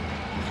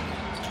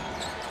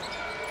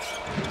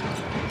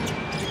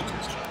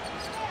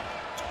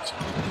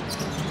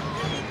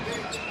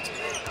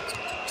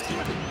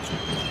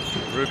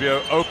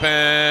 Rubio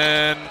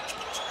open,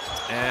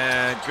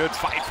 and good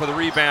fight for the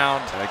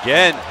rebound. And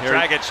again,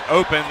 Dragic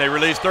open, they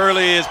released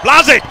early is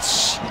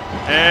Blažić,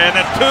 and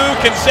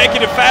that's 2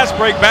 consecutive fast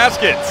break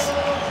baskets.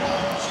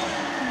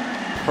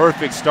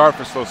 Perfect start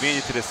for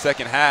Slovenia to the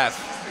second half.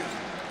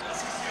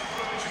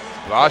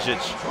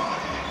 Blažić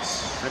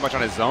pretty much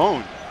on his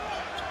own.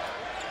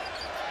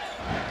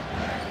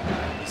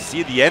 You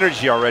see the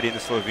energy already in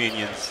the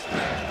Slovenians.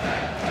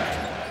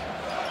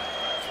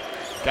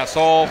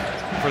 Gasol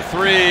for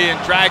 3 and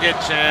Dragic,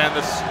 and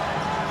this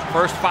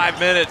first 5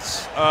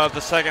 minutes of the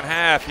second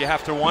half, you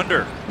have to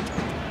wonder.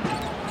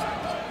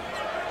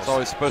 It's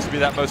always supposed to be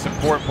that most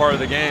important part of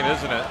the game,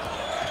 isn't it?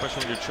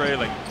 Especially when you're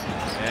trailing.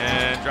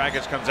 And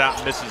Dragic comes out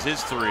and misses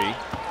his 3.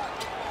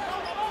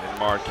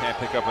 Denmark can't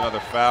pick up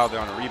another foul there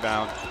on a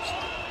rebound.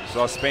 You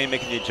saw Spain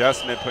making the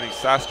adjustment, putting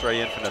Sastre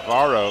in for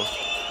Navarro.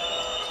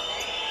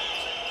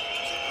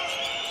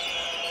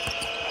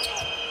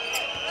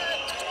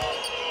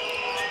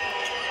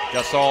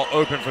 Gasol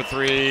open for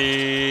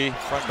 3,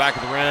 front back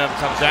of the rim,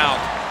 comes out.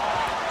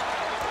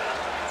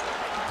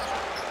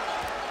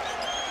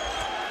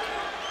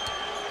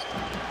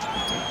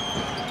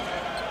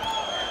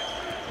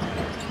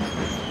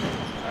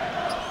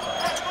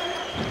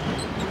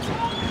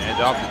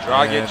 off to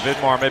Dragic. And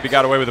Vidmar maybe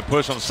got away with a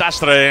push on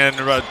Sastre, and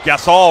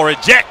Gasol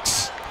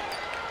rejects.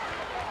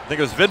 I think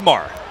it was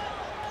Vidmar.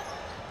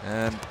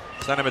 And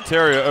San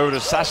Materio over to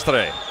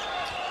Sastre.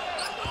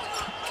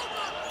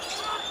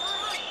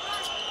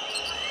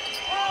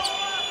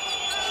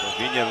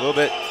 Slovenia a little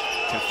bit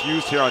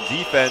confused here on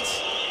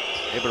defense.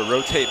 Able to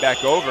rotate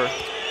back over.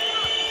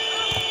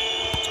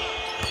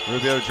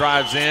 Rubio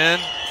drives in.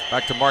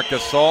 Back to Marc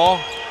Gasol.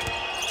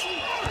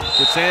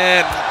 Gets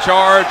in.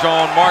 Charge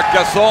on Marc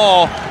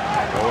Gasol.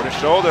 Over the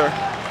shoulder.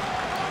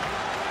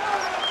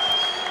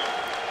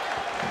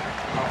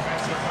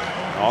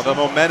 All the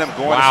momentum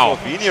going to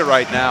Slovenia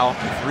right now.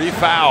 3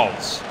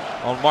 fouls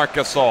on Marc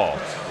Gasol.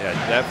 Yeah,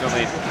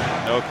 definitely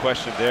no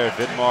question there.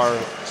 Vidmar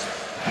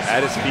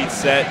had his feet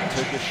set,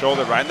 took his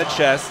shoulder right in the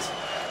chest.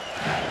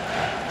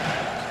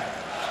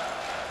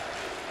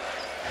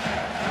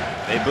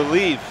 They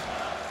believe.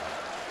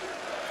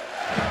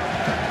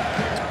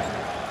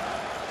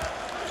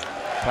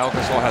 Pau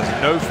Gasol has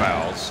no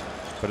fouls,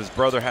 but his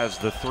brother has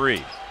the 3.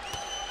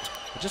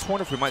 I just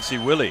wonder if we might see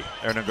Willie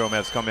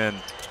Hernangomez come in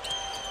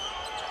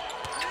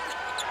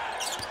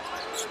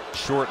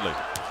shortly.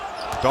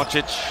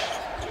 Doncic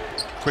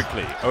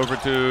quickly over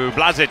to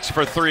Blažić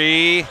for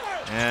 3,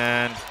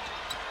 and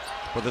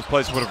well, this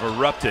place would have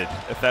erupted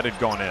if that had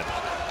gone in.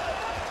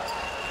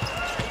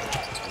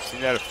 We've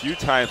seen that a few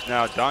times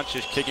now.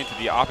 Doncic kicking to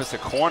the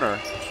opposite corner.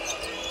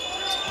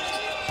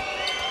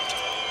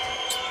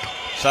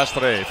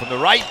 Sastre from the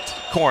right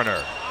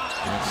corner.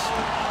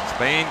 And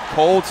Spain,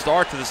 cold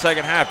start to the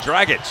second half.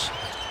 Dragic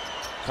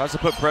tries to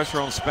put pressure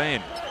on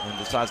Spain and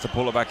decides to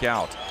pull it back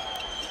out.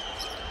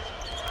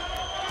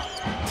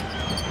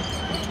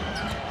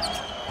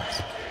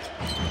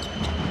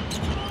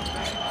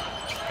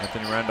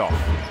 Anthony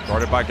Randolph,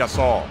 guarded by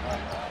Gasol.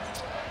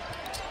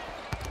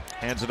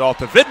 Hands it off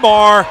to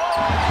Vidmar.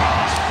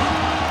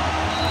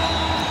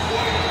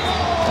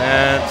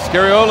 And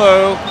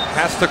Scariolo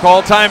has to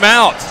call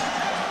timeout.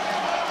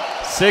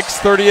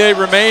 6:38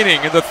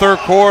 remaining in the third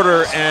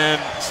quarter,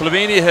 and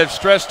Slovenia have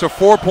stretched a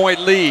 4-point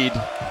lead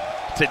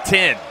to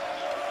 10.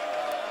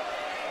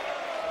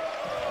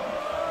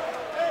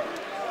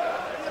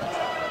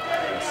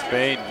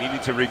 Spain needing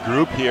to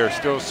regroup here,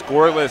 still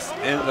scoreless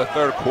in the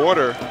third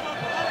quarter.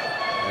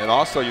 And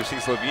also you're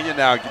seeing Slovenia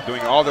now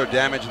doing all their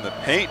damage in the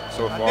paint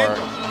so far.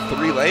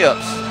 3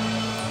 layups.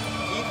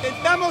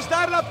 Intentamos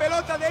dar la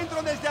pelota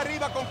dentro desde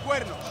arriba con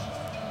cuernos.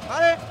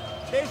 ¿Vale?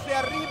 Desde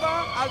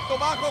arriba, alto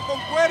bajo con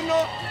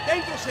cuerno,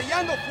 dentro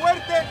sellando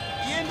fuerte,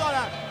 yendo a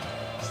dar.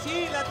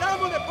 Si la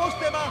damos de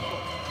poste bajo,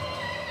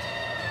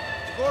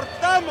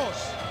 cortamos.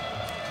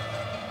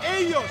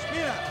 Ellos,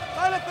 mira,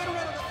 vale, pero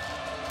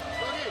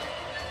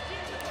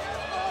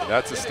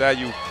That's a stat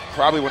you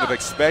probably would have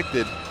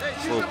expected.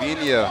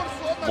 Slovenia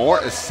more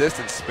assists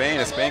than Spain,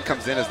 as Spain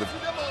comes in as the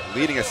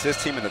leading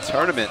assist team in the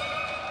tournament.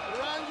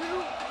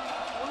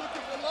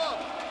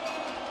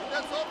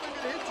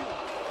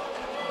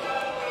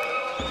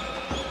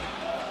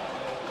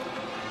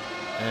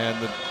 And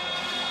the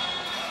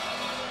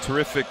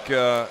terrific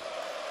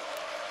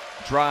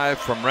drive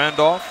from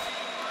Randolph.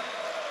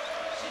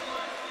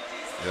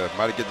 Yeah,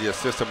 might get the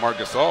assist to Marc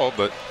Gasol,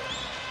 but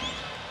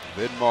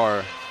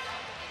Vidmar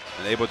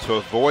able to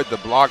avoid the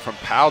block from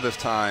Pau this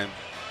time.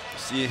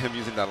 See him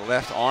using that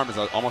left arm as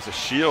almost a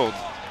shield.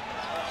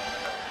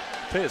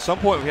 I tell you, at some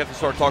point we have to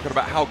start talking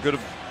about how good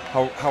of,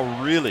 how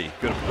really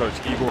good of a coach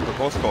Igor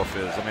Kokoskov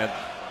is. I mean,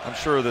 I'm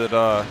sure that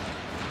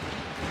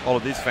all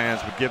of these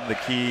fans would give him the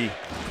key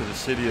to the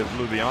city of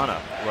Ljubljana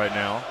right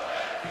now,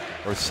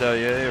 or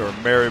Celje, or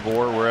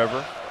Maribor,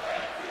 wherever.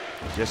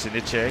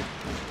 Jesenice.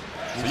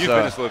 So you've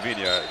been to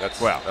Slovenia.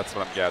 That's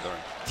what I'm gathering.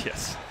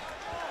 Yes.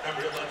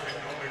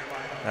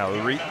 Now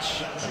the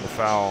reach and the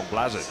foul on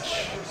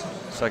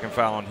Blažić. Second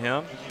foul on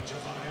him.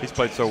 He's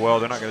played so well,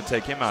 they're not going to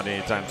take him out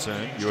anytime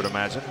soon, you would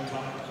imagine.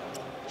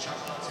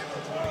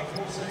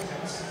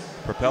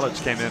 Prepelic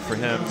came in for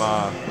him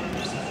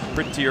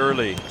pretty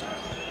early.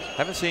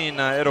 Haven't seen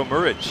Edo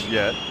Muric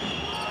yet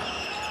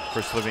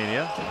for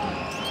Slovenia.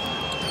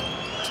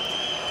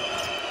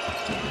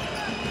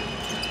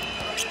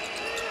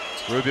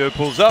 Rubio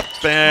pulls up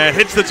and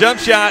hits the jump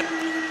shot.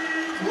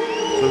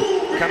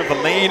 So kind of the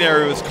lane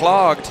area was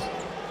clogged.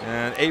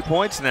 And 8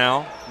 points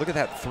now. Look at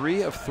that,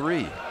 3 of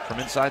 3 from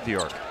inside the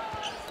arc.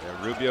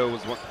 Yeah, Rubio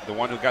was the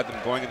one who got them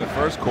going in the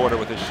first quarter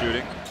with his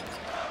shooting.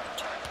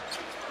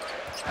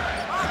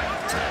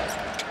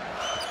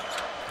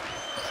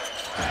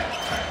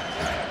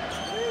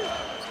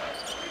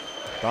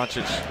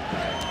 Doncic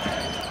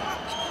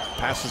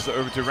passes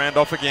over to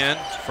Randolph again.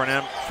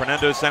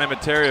 Fernando San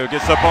Materio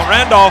gets up on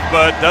Randolph,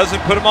 but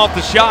doesn't put him off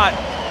the shot.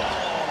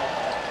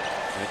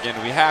 And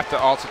again, we have to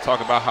also talk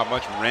about how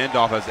much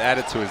Randolph has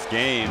added to his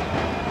game.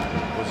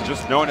 Was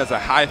just known as a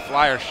high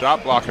flyer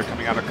shot blocker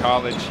coming out of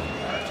college.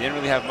 Didn't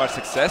really have much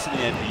success in the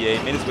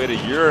NBA. Made his way to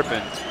Europe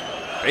and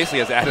basically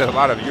has added a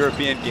lot of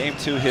European game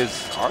to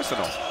his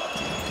arsenal.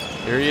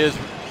 Here he is,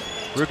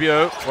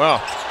 Rubio.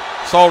 Well,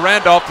 saw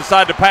Randolph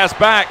decide to pass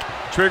back.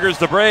 Triggers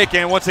the break,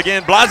 and once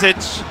again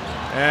Blažić,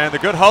 and the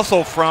good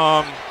hustle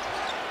from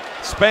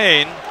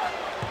Spain,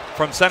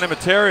 from San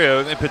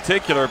Materio in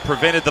particular,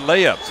 prevented the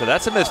layup. So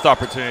that's a missed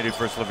opportunity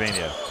for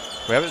Slovenia.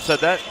 We haven't said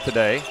that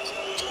today.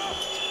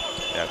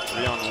 Yeah,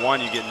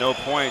 3-on-1, you get no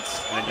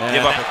points, and then you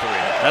give up a 3.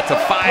 That's a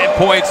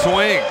 5-point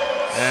swing.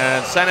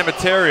 And San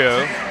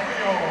Materio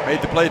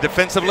made the play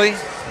defensively,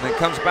 and then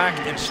comes back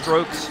and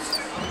strokes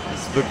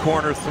the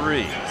corner 3.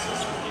 You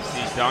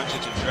see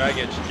Doncic and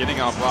Dragic getting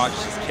on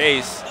Bloc's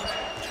case.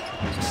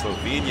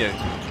 Slovenia,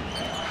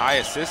 high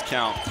assist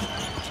count.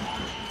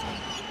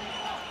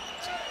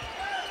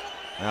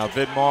 Now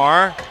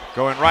Vidmar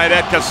going right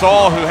at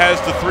Gasol, who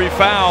has the 3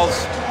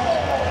 fouls.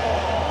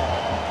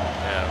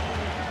 Yeah.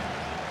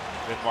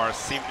 Vidmar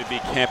seemed to be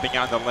camping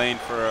out the lane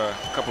for a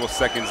couple of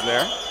seconds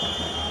there.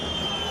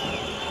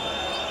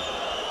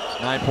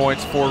 9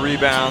 points, 4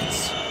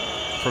 rebounds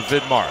for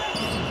Vidmar.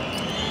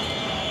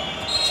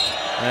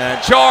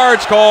 And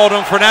charge called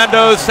on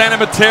Fernando San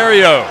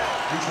Materio.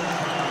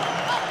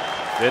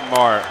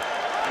 Vidmar,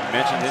 you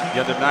mentioned it the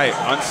other night,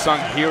 unsung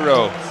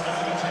hero.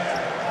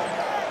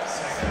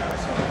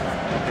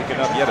 Picking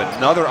up yet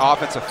another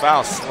offensive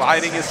foul,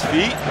 sliding his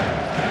feet.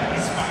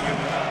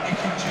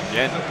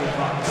 Again,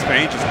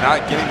 Spain just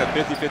not getting the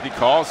 50-50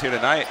 calls here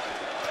tonight.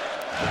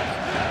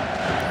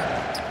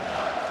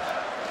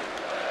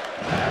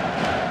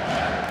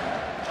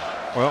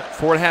 Well,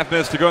 4.5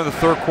 minutes to go in the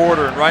third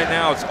quarter, and right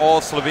now it's all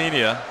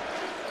Slovenia.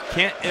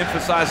 Can't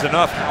emphasize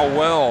enough how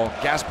well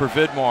Gasper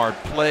Vidmar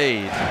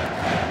played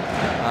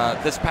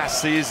this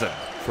past season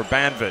for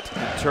Banvit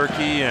in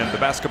Turkey, and the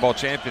Basketball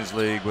Champions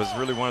League was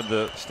really one of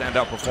the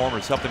standout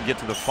performers, helped them get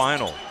to the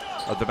final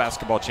of the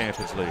Basketball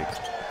Champions League.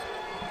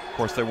 Of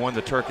course, they won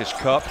the Turkish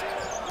Cup.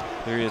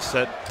 Here he is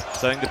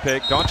setting the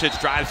pick. Doncic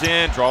drives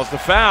in, draws the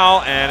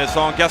foul, and it's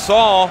on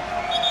Gasol.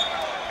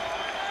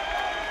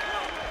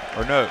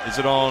 Or no, is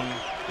it on?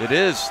 It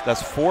is.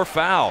 That's 4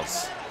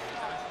 fouls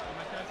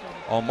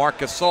on Marc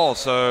Gasol.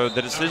 So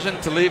the decision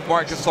to leave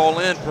Marc Gasol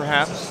in,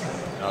 perhaps.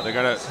 No, they're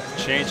going to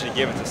change and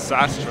give it to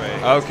Sastre.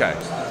 Okay.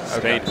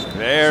 Spain is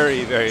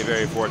very, very,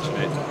 very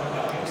fortunate.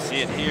 You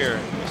see it here.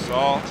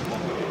 Gasol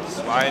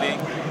sliding.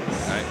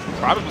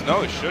 Probably,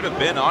 no, it should have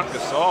been on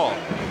Gasol.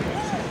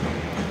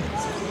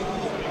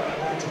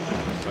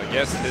 So I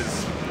guess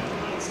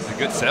he's a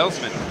good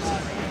salesman.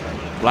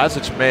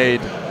 Blazic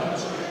made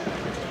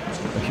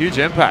a huge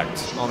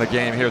impact on the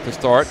game here at the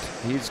start.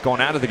 He's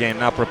gone out of the game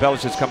now.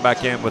 Prepelic has come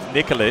back in with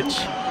Nikolic.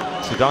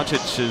 So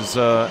Doncic is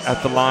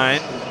at the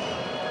line.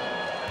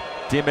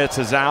 Dimec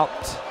is out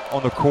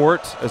on the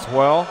court as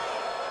well.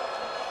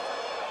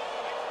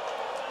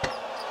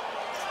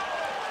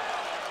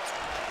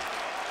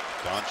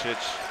 Doncic,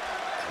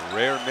 a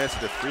rare miss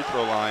at the free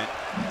throw line.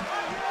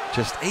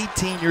 Just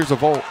 18 years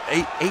of age.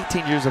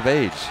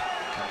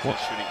 Well,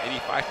 shooting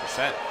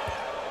 85%.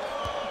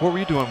 What were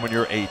you doing when you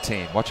were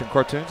 18? Watching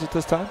cartoons at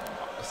this time?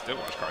 I still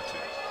watch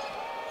cartoons.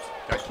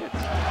 Got kids.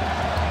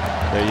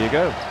 There you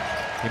go.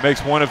 He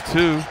makes 1 of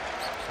 2.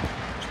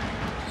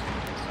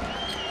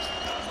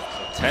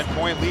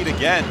 10-point lead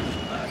again.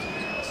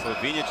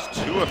 Slovenia just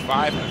 2 of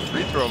 5 from the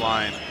free throw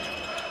line.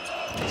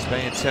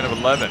 Spain 10 of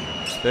 11.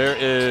 There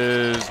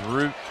is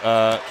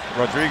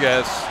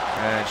Rodriguez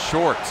and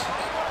short.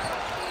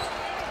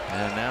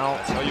 And now,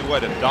 I'll tell you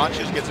what, if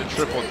Doncic gets a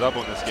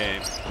triple-double in this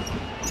game.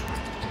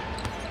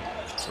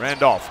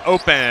 Randolph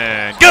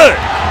open. Good!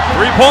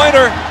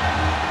 3-pointer.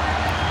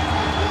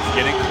 It's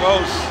getting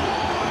close.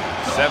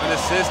 7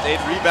 assists, 8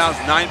 rebounds,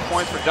 9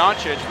 points for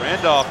Doncic.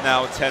 Randolph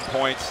now with 10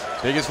 points.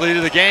 Biggest lead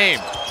of the game.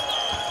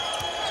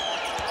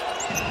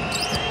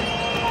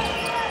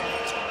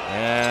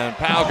 And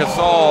Pau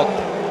Gasol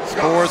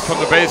scores from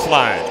the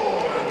baseline.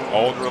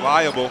 Old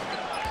reliable.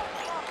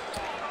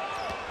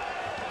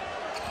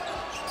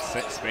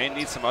 Spain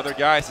needs some other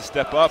guys to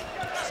step up,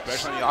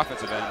 especially on the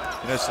offensive end.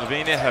 You know,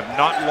 Slovenia have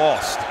not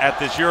lost at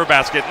this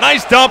EuroBasket.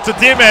 Nice dump to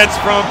Dimec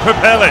from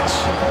Prepelic.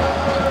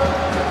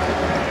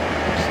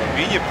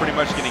 Slovenia pretty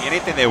much getting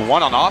anything they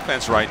want on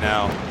offense right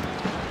now.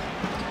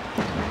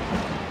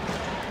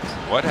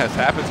 What has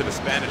happened to the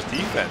Spanish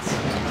defense?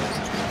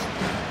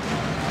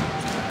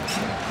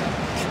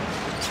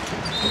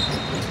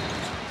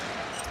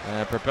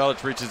 And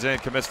Prepelic reaches in,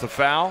 commits the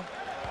foul.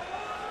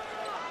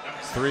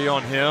 3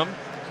 on him.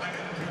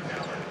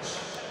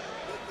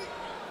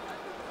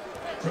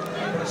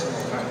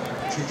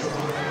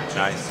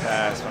 Nice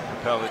pass from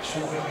Prepelic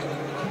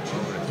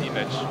over to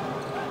Dimec.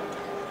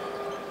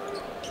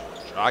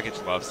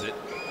 Dragic loves it.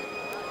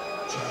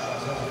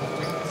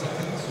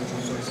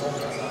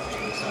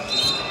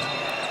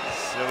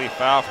 Silly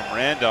foul from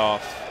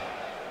Randolph.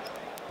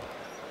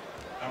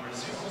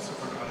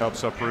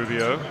 Helps up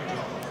Rubio.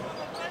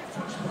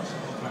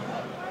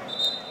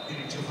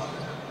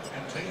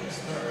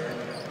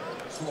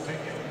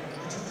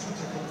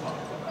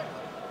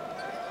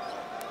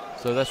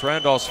 So that's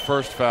Randolph's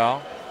first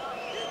foul.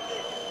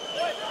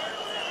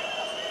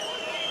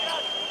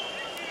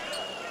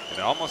 It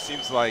almost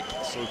seems like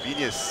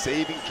Slovenia is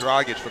saving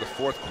Dragic for the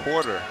fourth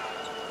quarter.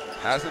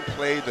 Hasn't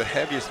played the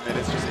heaviest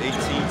minutes, just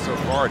 18 so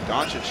far.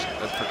 Doncic,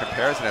 for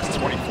comparison, has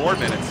 24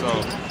 minutes. So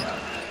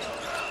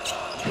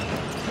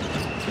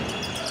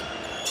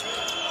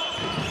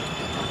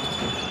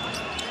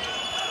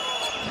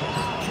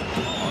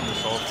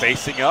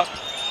facing up.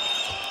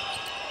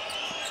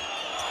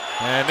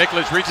 And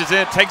Nikolic reaches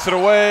in, takes it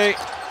away.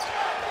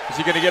 Is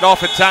he going to get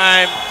off in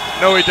time?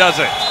 No, he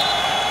doesn't.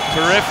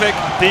 Terrific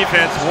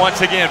defense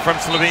once again from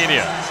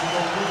Slovenia.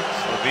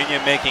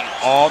 Slovenia making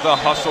all the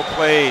hustle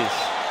plays.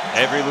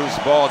 Every loose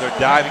ball they're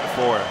diving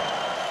for.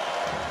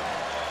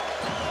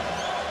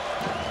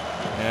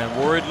 And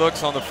worried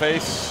looks on the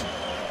face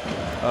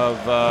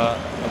of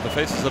the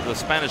faces of the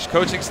Spanish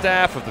coaching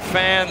staff, of the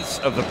fans,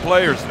 of the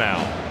players now.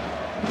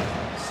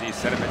 See,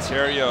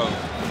 Cementerio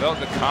felt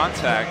the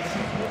contact.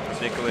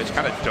 Nikolic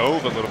kind of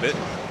dove a little bit.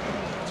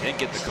 Didn't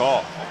get the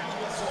call.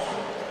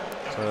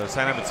 So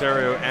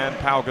Cementerio and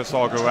Pau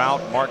Gasol go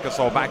out. Marc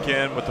Gasol back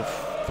in with the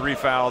 3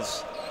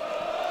 fouls.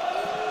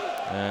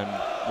 And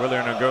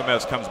Willian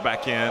Gomez comes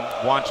back in.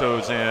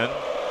 Juancho's in.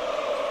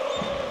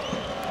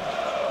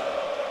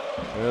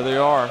 There they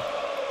are.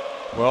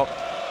 Well,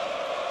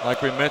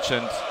 like we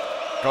mentioned,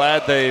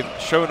 glad they've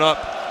shown up.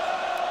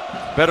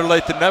 Better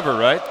late than never,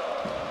 right?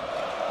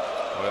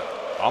 Well,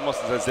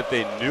 almost as if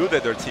they knew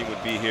that their team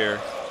would be here.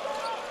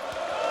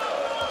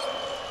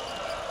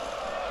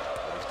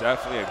 There's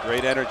definitely a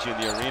great energy in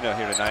the arena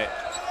here tonight.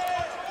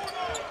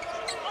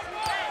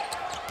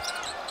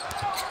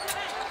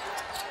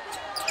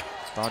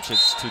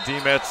 Doncic to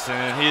Dimec,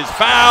 and he is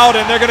fouled,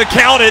 and they're going to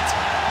count it.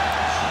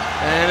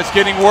 And it's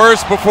getting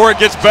worse before it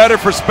gets better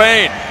for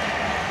Spain.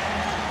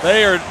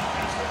 They are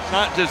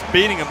not just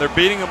beating them, they're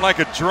beating them like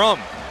a drum.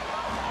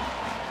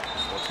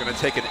 So it's going to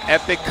take an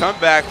epic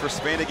comeback for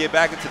Spain to get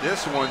back into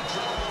this one.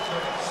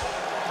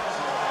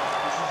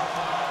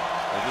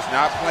 They're just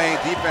not playing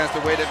defense the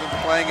way they've been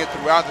playing it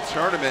throughout the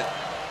tournament.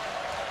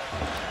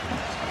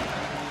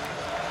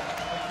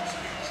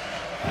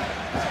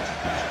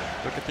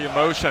 Look at the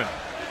emotion,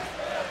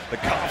 the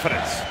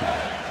confidence.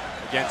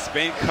 Again,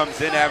 Spain comes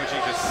in averaging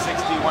just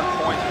 61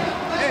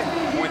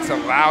 points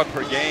allowed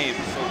per game.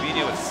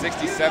 Slovenia with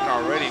 67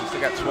 already. We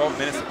still got 12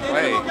 minutes to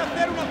play.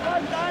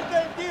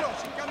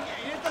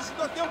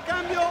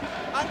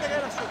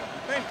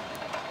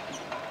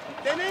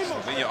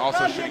 Slovenia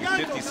also shooting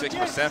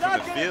 56% from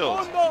the field. I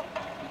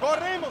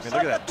mean, look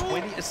at that,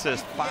 20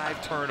 assists,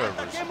 5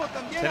 turnovers.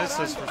 10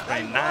 assists for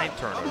Spain, 9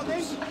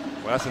 turnovers.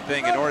 Well, that's the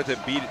thing. In order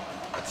to beat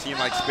a team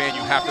like Spain,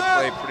 you have to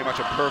play pretty much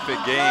a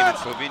perfect game, and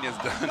Slovenia's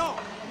done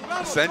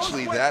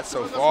essentially that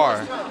so far.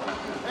 Hey,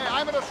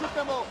 I'm going to shoot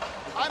them all.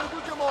 I'm going to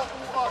do them all.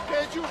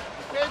 Peju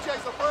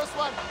is the first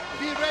one.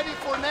 Be ready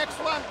for next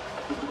one.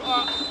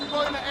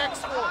 Go in the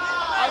X4.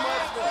 I'm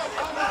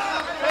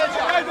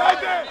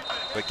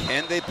X4. But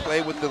can they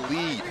play with the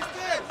lead?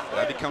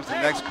 That becomes the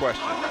next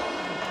question.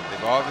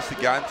 They've obviously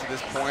gotten to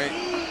this point,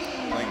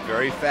 playing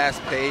very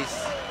fast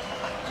pace,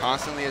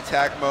 constantly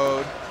attack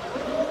mode.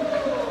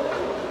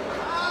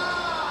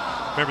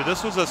 Remember,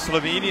 this was a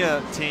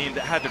Slovenia team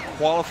that had to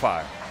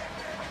qualify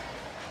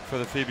for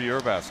the FIBA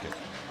EuroBasket.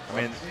 I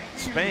mean,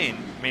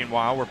 Spain,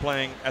 meanwhile, were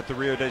playing at the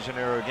Rio de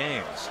Janeiro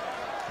Games,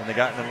 and they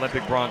got an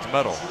Olympic bronze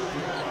medal.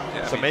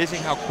 Yeah, it's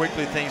amazing how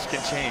quickly things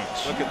can change.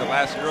 Look at the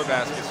last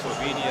EuroBasket,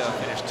 Slovenia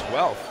finished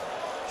 12th.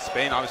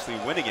 Spain obviously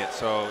winning it,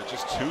 so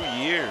just 2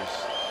 years.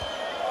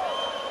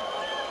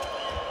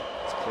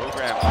 This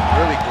program has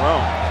really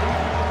grown.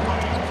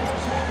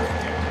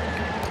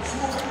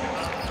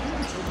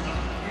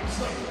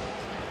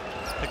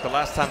 I think the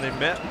last time they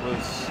met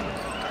was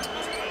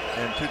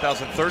in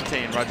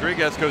 2013.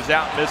 Rodriguez goes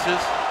out, misses.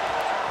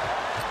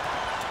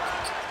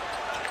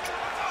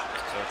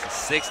 So it's a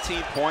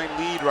 16-point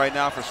lead right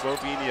now for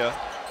Slovenia.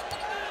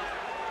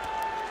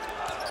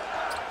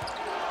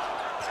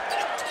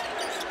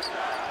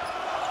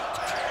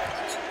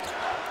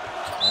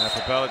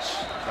 Papelic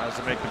tries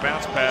to make the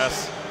bounce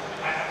pass,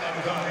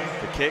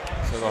 the kick,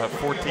 so they'll have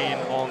 14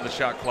 on the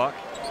shot clock.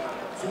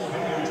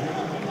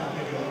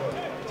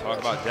 Talk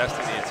about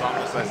destiny. It's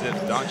almost as if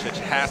Doncic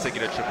has to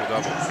get a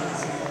triple-double.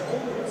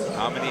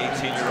 How many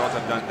 18-year-olds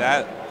have done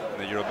that in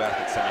the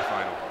EuroBasket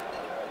semifinal?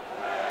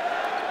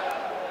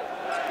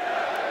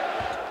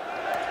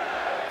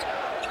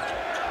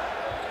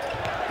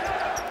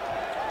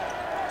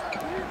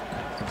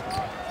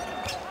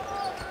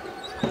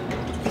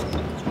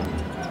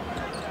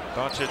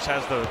 Doncic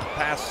has the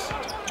pass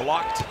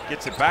blocked,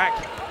 gets it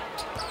back.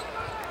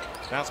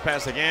 Bounce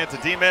pass again to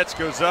Dimec,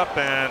 goes up,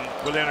 and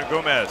Willian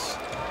Gomez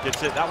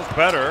gets it. That was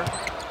better.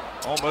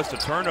 Almost a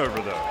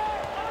turnover, though.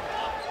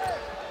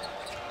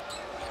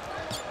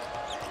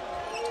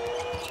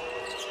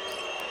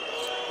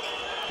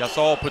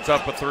 Gasol puts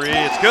up a 3.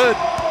 It's good.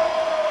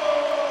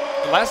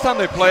 The last time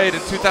they played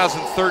in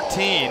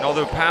 2013,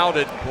 although Pau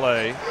didn't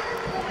play,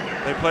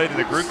 they played in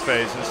the group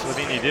phase, and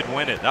Slovenia did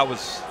win it. That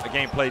was a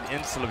game played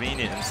in Slovenia,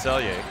 in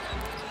Celje.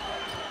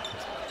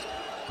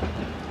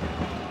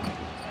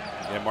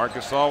 Yeah, Marc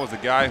Gasol was the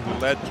guy who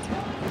led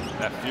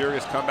that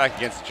furious comeback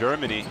against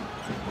Germany.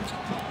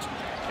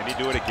 Can he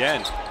do it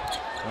again?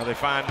 Well, they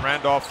find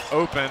Randolph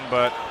open,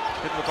 but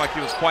didn't look like he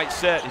was quite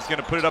set. He's going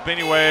to put it up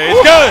anyway.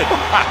 It's good!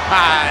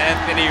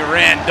 Anthony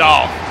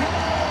Randolph.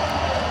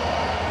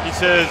 He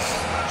says,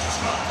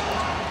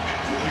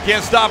 "You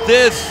can't stop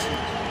this."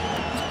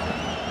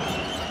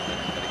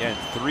 And again,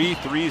 3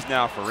 threes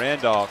now for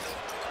Randolph.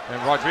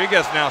 And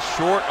Rodriguez now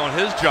short on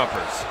his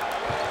jumpers.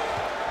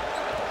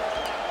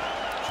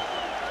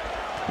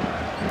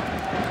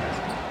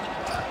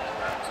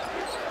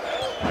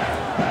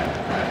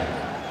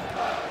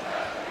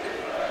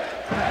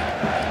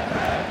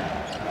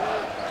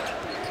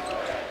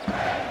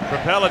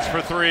 Prepelic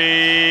for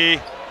 3.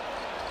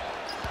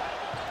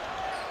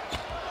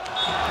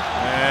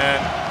 And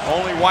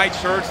only white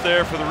shirts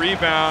there for the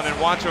rebound, and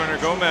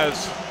Juancho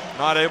Gomez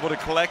not able to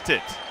collect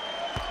it.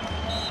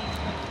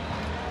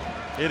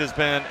 It has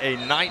been a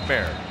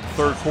nightmare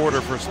third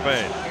quarter for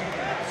Spain.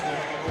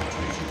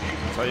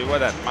 Tell you what,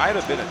 that might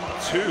have been a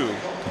 2.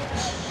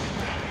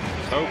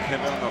 Toke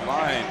him on the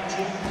line.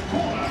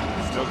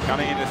 Still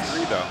counting in his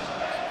 3 though.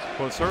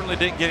 Well, it certainly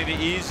didn't get any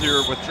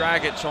easier with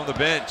Dragic on the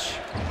bench.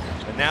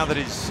 And now that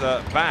he's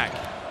back,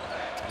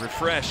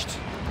 refreshed,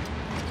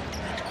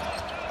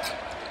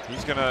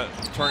 he's going to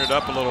turn it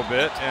up a little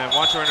bit. And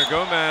Juancho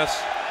Gomez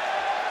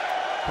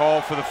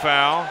called for the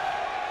foul.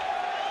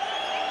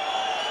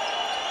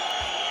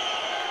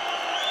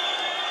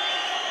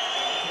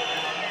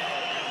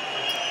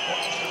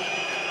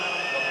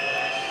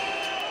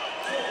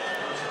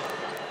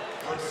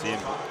 See him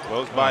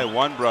blows by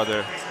one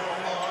brother.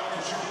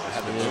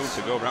 Had the move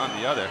to go around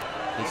the other.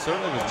 He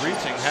certainly was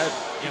reaching, had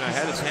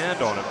his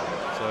hand on him.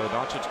 So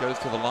Doncic goes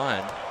to the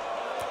line.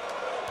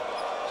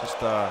 Just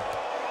the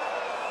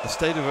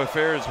state of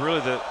affairs really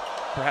that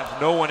perhaps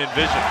no one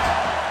envisioned.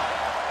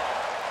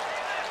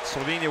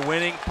 Slovenia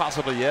winning,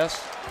 possibly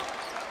yes.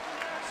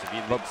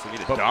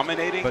 Slovenia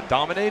dominating? But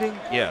dominating?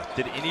 Yeah.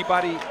 Did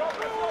anybody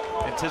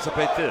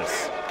anticipate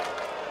this?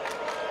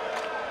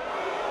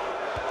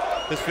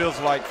 This feels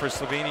like for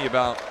Slovenia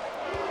about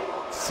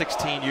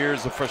 16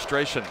 years of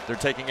frustration they're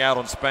taking out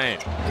on Spain.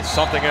 It's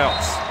something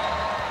else.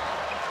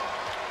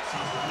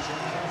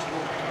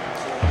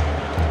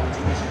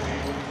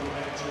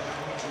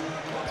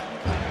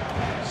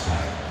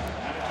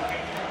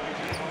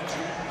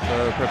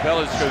 So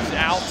Prepelic goes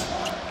out.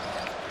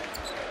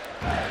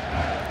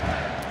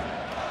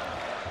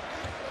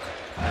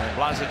 And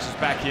Blažić is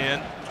back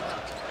in.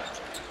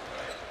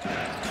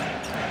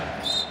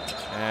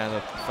 And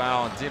the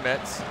foul on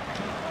Dimets.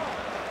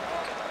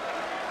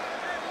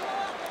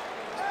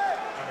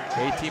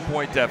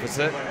 18-point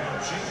deficit.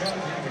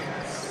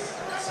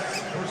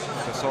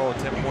 Gasol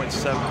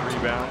 10.7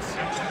 rebounds.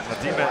 Now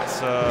Dimets,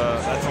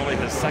 that's only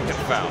his second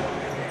foul.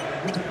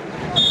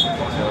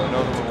 So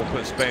another one will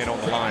put Spain on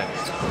the line.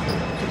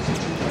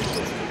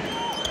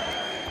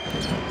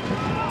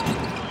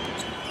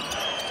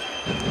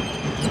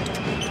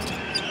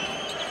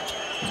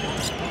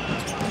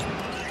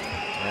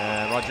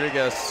 And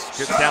Rodriguez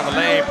gets down the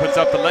lane, puts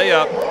up the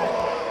layup.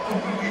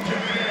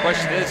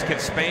 Question is, can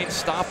Spain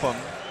stop him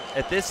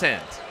at this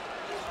end?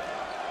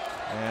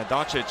 And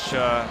Doncic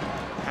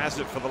has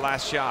it for the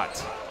last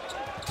shot,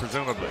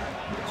 presumably.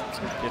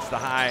 Gets the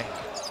high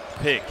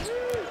pick.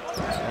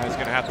 And he's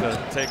going to have to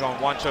take on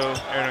Juancho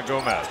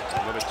Gomez.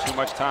 A little bit too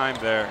much time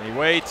there. He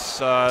waits.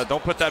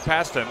 Don't put that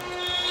past him.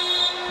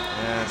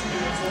 And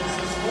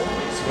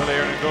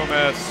Willie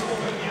Gomez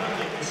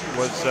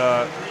was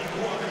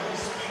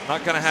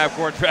not going to have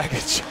Goran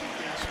Dragic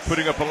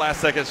putting up a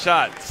last-second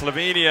shot.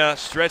 Slovenia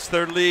stretched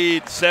their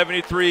lead,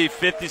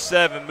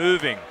 73-57,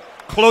 moving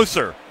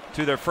closer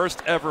to their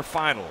first ever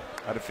final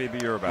at a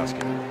FIBA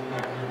EuroBasket.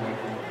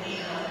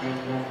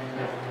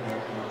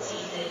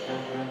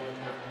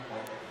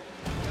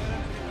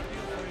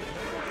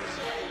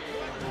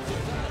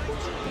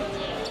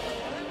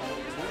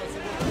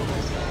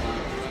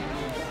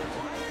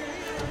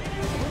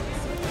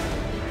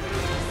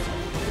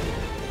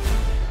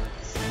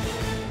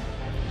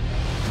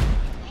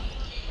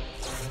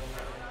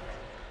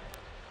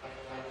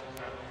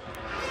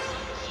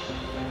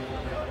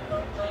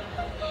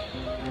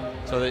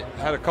 So they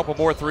had a couple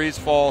more threes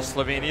fall,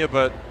 Slovenia,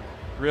 but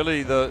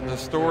really the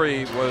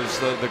story was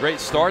the great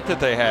start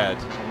that they had.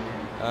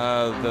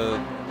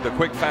 The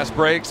quick fast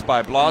breaks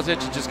by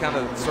Blažić just kind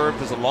of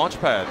served as a launch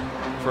pad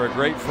for a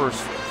great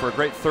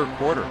third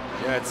quarter.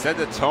 Yeah, it set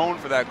the tone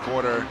for that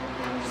quarter.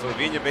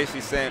 Slovenia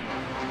basically saying,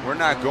 we're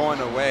not going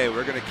away.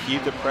 We're going to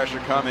keep the pressure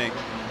coming.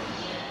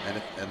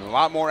 And a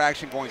lot more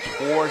action going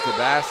towards the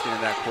basket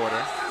in that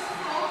quarter.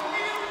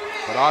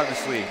 But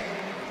obviously,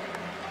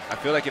 I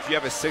feel like if you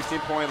have a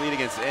 16-point lead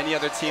against any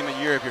other team in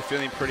Europe, you're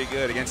feeling pretty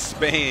good. Against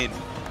Spain,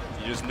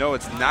 you just know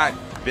it's not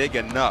big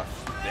enough.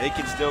 They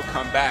can still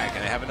come back,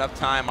 and they have enough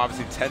time,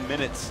 obviously 10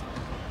 minutes.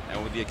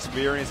 And with the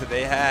experience that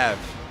they have,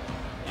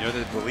 you know,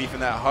 the belief in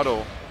that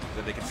huddle,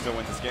 that they can still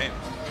win this game.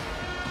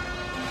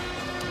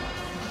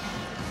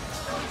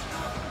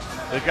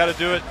 They've got to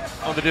do it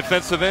on the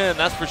defensive end,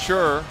 that's for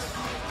sure.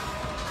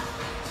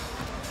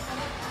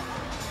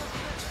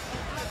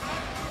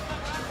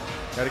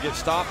 Got to get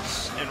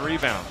stops and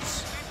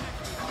rebounds.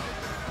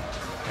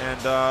 And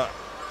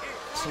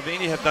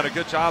Slovenia have done a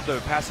good job, though,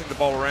 passing the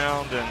ball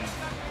around. And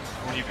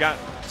when you've got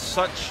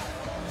such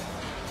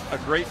a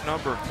great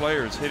number of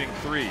players hitting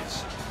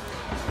threes,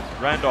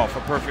 Randolph,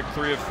 a perfect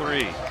 3 of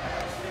 3.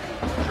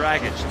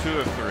 Dragic, 2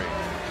 of 3.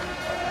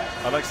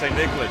 Alexei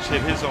Nikolic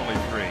hit his only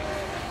 3.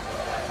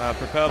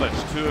 Prepelic,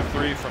 2 of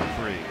 3 from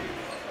 3.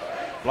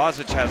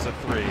 Blažić has a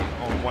 3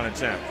 on 1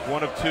 attempt.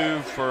 1 of 2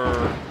 for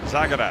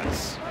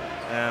Zagorac.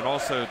 And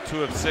also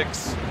 2 of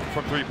 6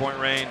 from 3-point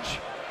range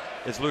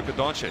is Luka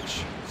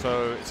Doncic.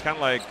 So it's kind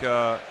of like,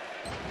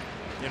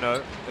 you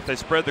know, if they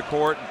spread the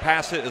court and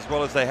pass it as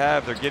well as they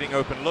have, they're getting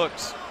open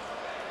looks.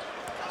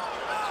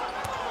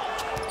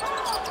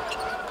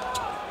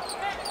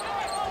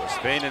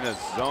 Spain in a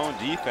zone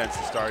defense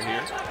to start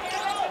here.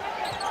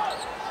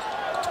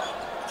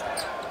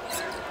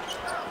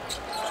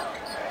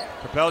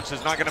 Prepelic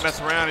is not going to mess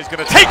around. He's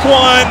going to take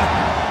one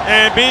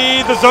and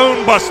be the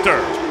zone buster.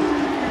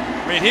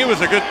 I mean, he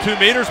was a good 2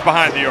 meters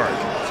behind the arc.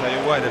 I'll tell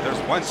you what, if there's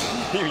one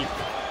team you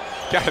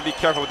got to be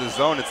careful with the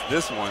zone, it's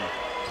this one.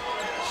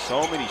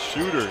 So many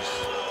shooters.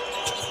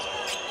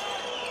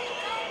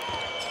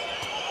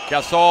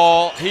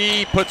 Gasol,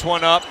 he puts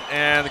one up,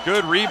 and a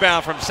good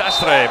rebound from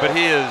Sastre, but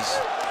he is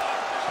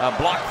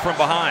blocked from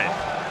behind.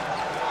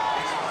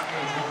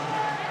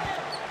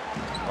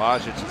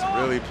 Blažić has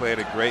really played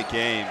a great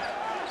game.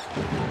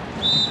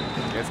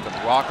 Gets the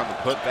block on the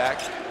putback.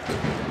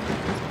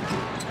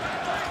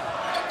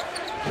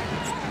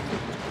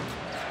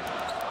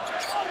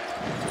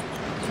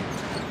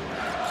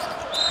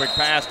 Quick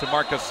pass to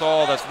Marc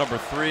Gasol. That's number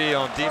 3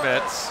 on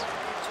Dimets.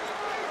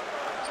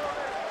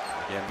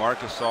 Yeah, Marc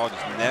Gasol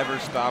just never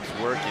stops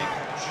working.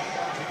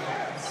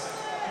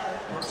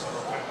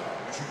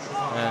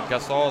 And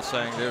Gasol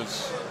saying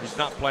he's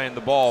not playing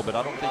the ball, but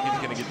I don't think he's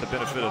going to get the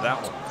benefit of that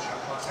one.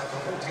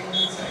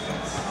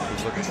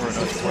 He's looking for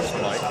another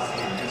sportsmanlike.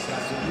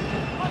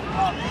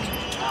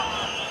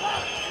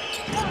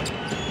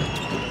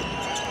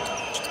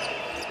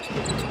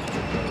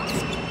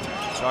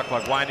 Shot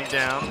clock winding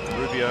down.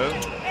 Rubio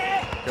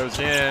goes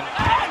in,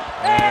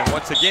 and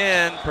once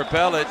again,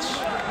 Prepelic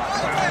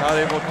not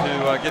able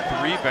to get the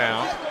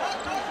rebound,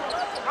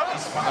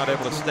 not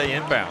able to stay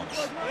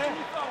inbounds.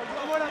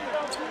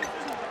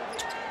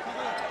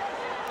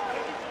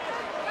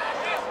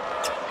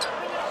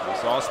 We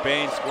saw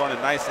Spain scoring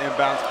a nice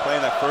inbounds play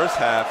in that first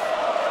half.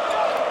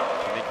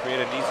 And they create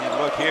an easy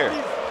look here.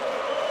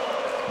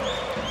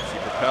 See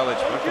Prepelic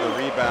went for the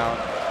rebound.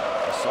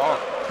 Gasol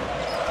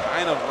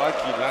kind of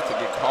lucky not to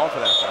get called for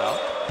that foul.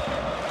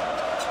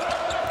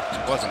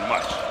 It wasn't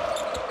much.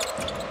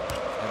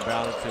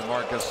 Inbounded to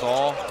Marc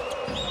Gasol.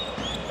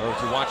 Over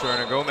to Juancho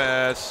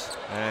Hernangomez.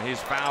 And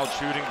he's fouled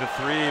shooting the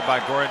 3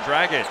 by Goran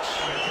Dragic.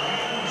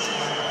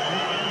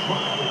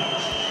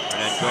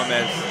 And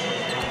Gomez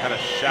kind of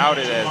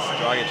shouted as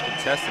Dragic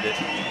contested it.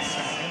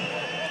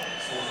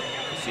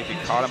 Let's see if he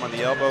caught him on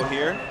the elbow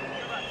here.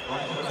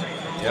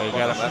 Yeah, he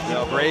got him, he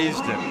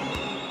grazed him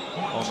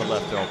on the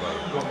left elbow.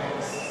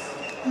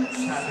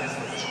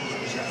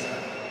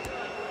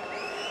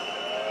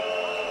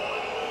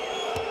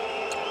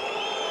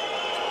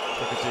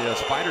 Look at the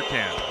spider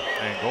cam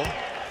angle.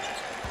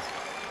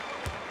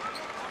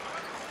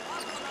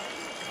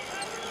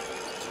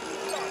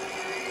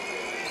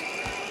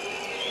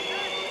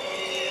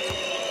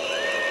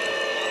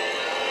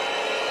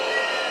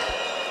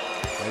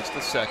 Makes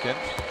the second.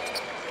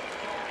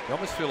 You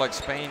almost feel like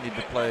Spain need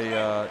to play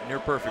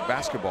near-perfect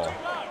basketball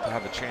to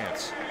have a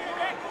chance.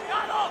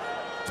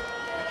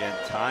 Again,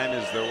 time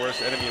is their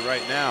worst enemy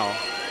right now.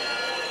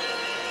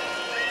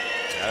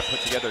 Got to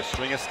put together a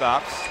string of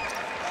stops.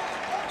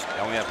 They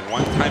only have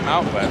 1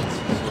 timeout left.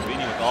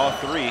 Slovenia with all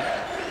 3.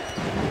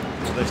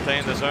 Will they stay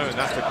in the zone?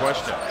 That's the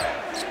question.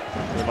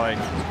 They're like,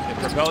 if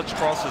Prepelic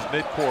crosses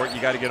midcourt,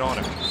 you got to get on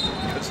him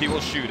because he will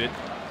shoot it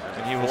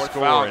and he will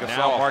score. And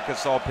now Marc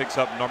Gasol picks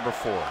up number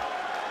 4.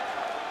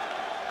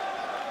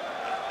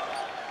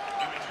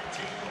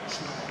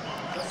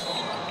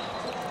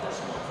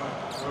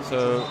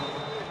 So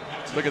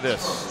look at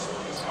this.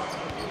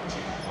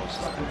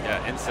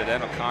 Yeah,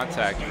 incidental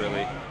contact,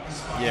 really.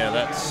 Yeah,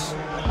 that's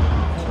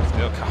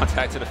still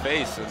contact to the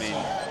face. I mean,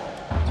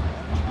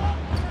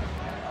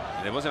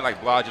 and it wasn't like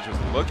Blažić was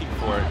looking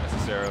for it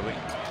necessarily.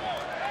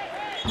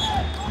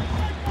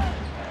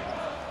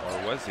 Or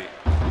was he?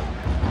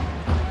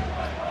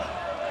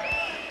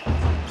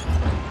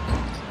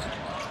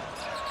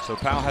 So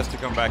Powell has to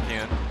come back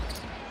in.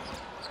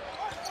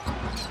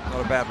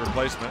 Not a bad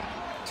replacement.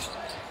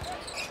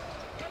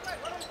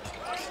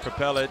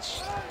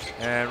 Prepelic,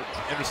 and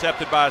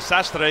intercepted by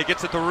Sastre,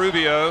 gets it to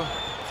Rubio,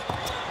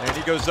 and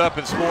he goes up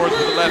and scores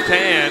with the left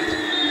hand,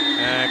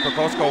 and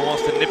Kokosko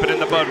wants to nip it in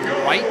the bud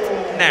right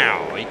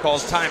now. He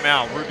calls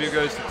timeout. Rubio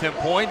goes to 10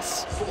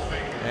 points,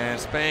 and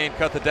Spain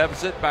cut the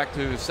deficit back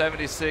to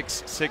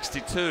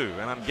 76-62,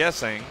 and I'm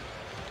guessing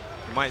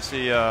you might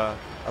see a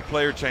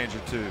player change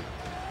or two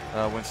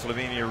when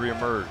Slovenia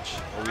reemerge.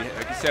 Well,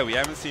 like you said, we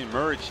haven't seen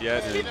Muric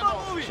yet, and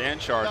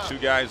Chanchar, 2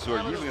 guys who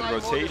are usually in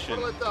rotation,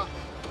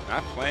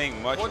 not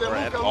playing much or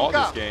at all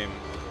this game.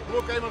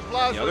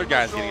 The other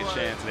guys getting a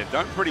chance, and they've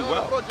done pretty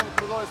well.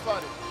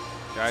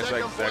 Guys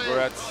like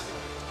Zagorac,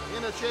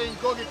 Inače,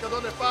 Gogi kad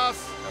ode pas,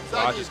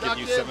 Raj is giving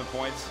you 7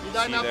 points. You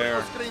see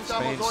there, Spain's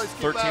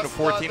 13 of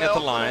 14 at the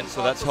line,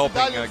 so that's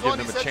helping give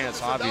them a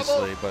chance,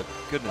 obviously. But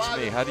goodness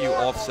me, how do you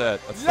offset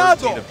a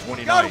 13 of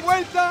 29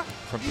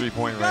 from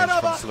three-point range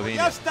from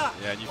Slovenia?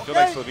 Yeah, and you feel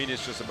like Slovenia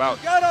is just about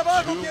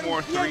 2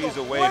 more threes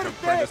away from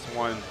putting this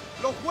one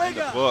in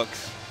the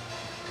books.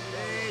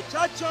 It's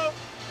not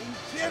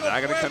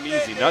going to come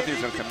easy. Nothing's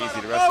going to come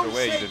easy the rest of the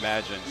way, you'd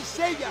imagine. The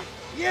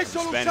Spanish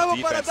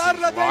defense is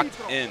locked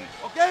in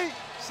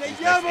these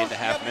next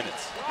 8.5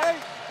 minutes.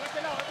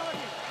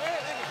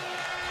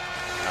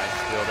 Nice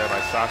steal there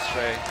by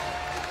Sastre.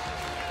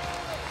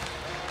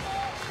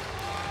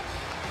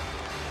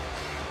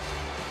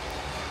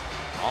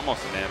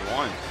 Almost an and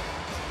one.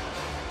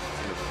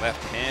 In the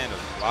left hand of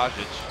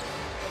Blažić.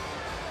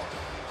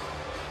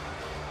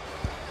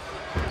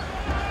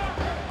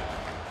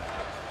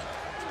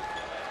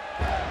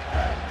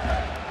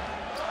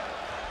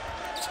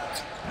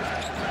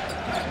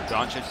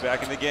 Doncic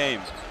back in the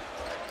game.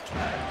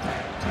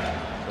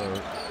 So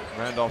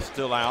Randolph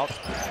still out.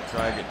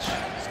 Dragic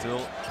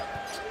still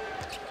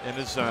in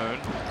his zone.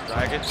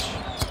 Dragic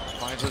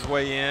finds his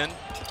way in.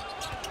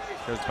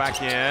 Goes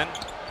back in.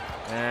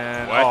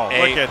 And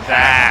look at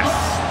that.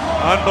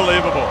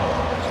 Unbelievable.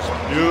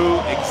 Knew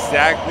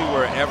exactly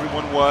where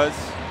everyone was.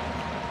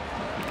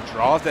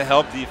 Draws the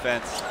help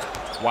defense.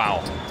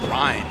 Wow.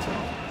 Blind.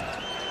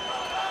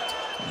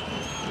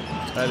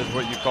 That is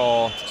what you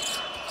call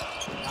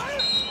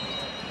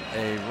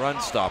a run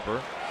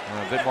stopper.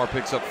 Vidmar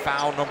picks up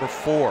foul number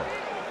 4.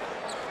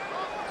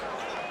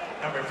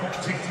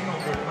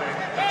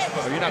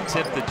 So you're not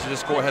tempted to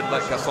just go ahead and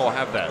let Gasol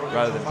have that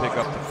rather than pick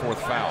up the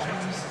 4th foul.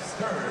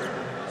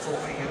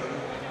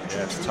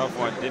 Yeah, it's a tough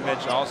one.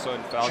 Dimich also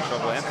in foul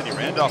trouble. Anthony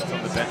Randolph's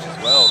on the bench as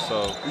well,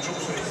 so you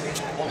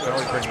can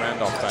always bring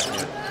Randolph back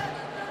in.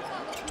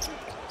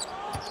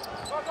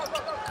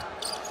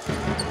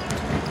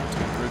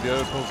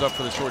 Rubio pulls up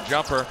for the short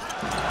jumper.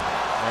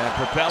 And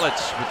Prepelic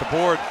with the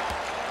board.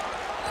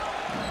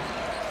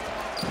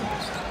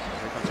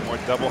 Here comes more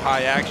double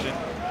high action.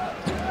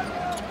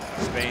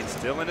 Spain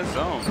still in his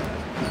zone.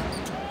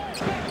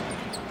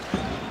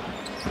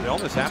 They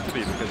almost have to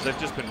be because they've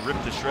just been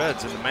ripped to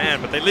shreds in the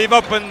man, but they leave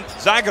open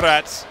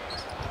Zagrats.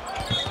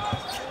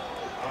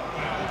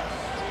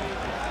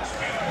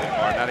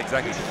 Vidmar not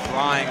exactly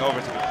flying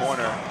over to the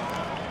corner.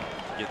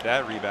 Get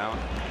that rebound.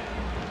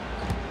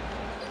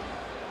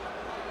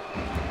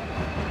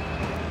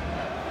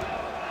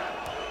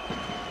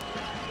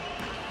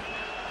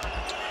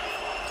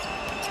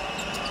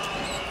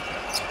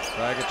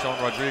 Dragic on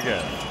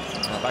Rodriguez.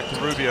 Now back to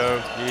Rubio.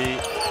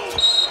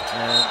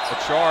 And a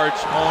charge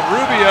on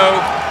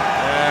Rubio.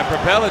 And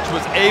Prepelic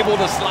was able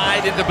to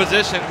slide into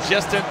position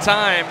just in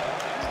time.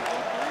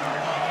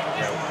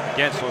 Yeah,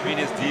 again,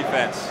 Slovenia's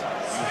defense,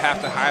 you have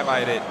to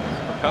highlight it.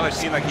 Prepelic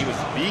seemed like he was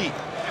beat.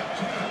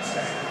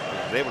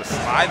 He was able to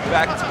slide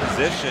back into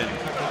position.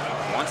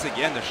 Once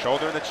again, the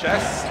shoulder and the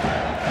chest.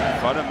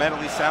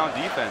 Fundamentally sound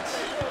defense.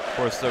 Of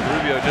course,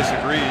 Rubio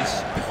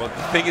disagrees. Well,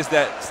 the thing is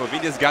that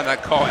Slovenia's got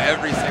that call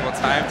every single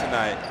time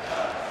tonight.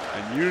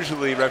 And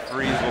usually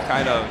referees will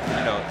kind of,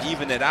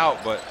 even it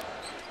out, but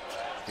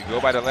if you go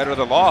by the letter of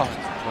the law,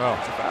 well,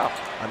 it's a foul.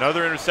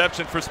 Another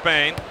interception for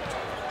Spain.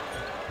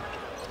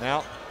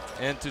 Now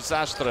into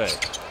Sastre.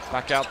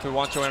 Back out to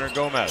Juancho Hernan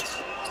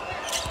Gomez.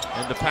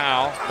 Into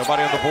Pau.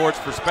 Nobody on the boards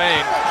for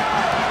Spain.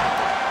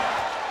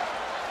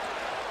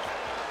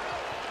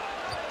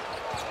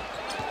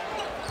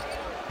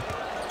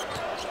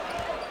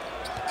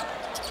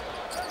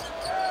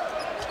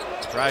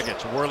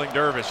 Dragic, a whirling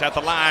dervish at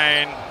the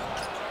line.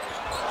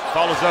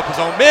 Follows up his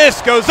own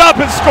miss, goes up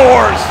and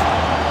scores.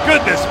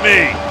 Goodness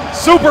me,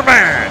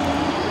 Superman.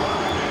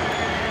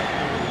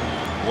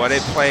 What a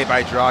play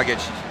by Dragic.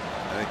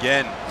 And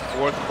again,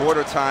 4th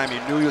quarter time,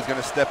 you knew he was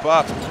going to step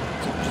up.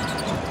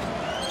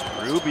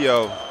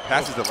 Rubio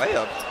passes the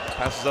layup.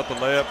 Passes up the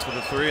layup for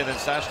the 3, and then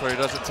Sastre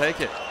doesn't take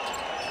it.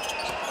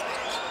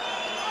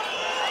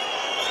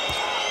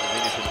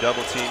 Slovenia should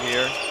double team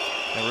here.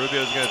 And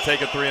Rubio's going to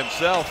take a 3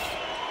 himself.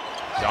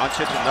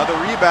 Doncic, another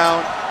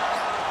rebound.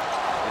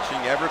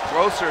 Inching ever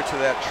closer to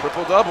that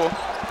triple-double.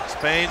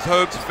 Spain's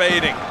hopes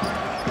fading.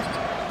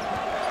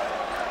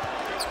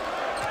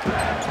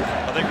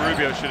 I think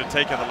Rubio should have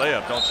taken the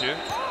layup, don't you?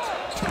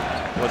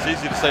 Well, it's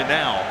easy to say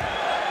now.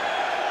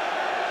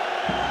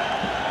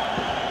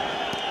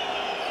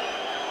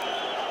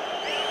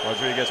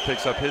 Rodriguez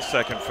picks up his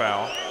 2nd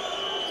foul.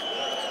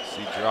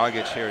 See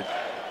Dragic here.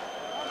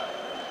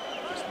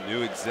 Just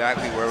knew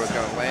exactly where it was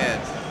going to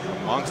land.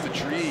 Amongst the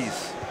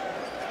trees.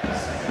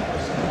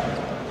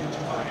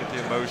 Look at the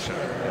emotion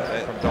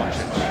from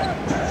Doncic.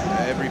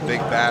 Every big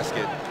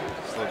basket,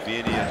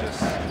 Slovenia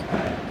just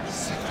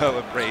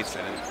celebrates,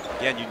 and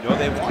again, you know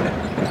they want it.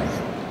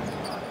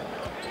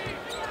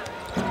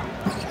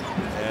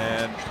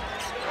 And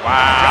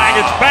wow,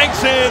 Dragic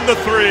banks in the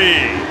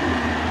 3.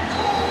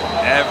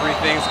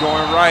 Everything's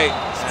going right.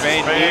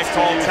 Spain needs to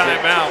use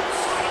timeout.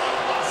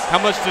 How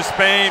much does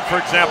Spain, for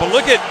example,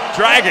 look at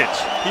Dragic.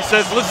 He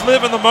says, let's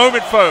live in the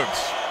moment,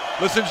 folks.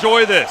 Let's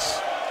enjoy this.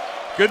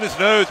 Goodness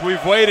knows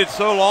we've waited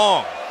so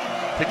long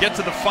to get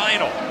to the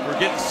final. We're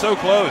getting so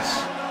close.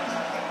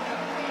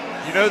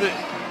 You know that,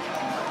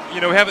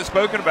 we haven't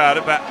spoken about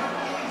it, but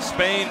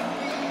Spain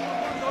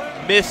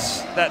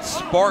miss that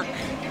spark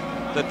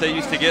that they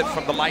used to get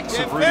from the likes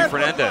of Rudy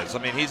Fernandez. I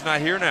mean, he's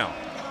not here now.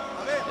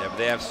 Yeah, but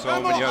they have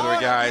so many other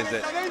guys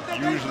that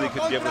usually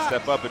could be able to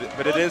step up.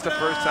 But it is the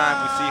first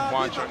time we see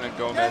Juan Hernan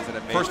Gomez in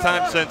a major. First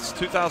time since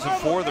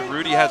 2004 that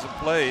Rudy hasn't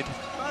played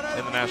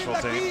in the national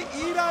team.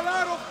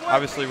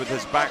 Obviously with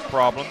his back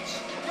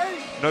problems.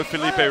 No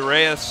Felipe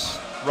Reyes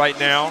right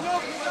now.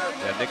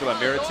 Yeah, Nikola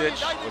Mirotic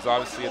was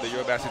obviously at the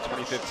EuroBasket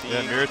 2015.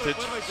 Yeah, Mirotic.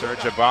 Serge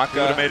Ibaka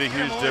would have made a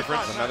huge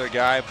difference. Another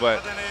guy,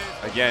 but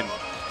again,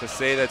 to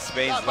say that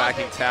Spain's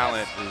lacking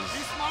talent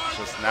is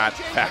just not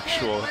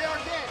factual.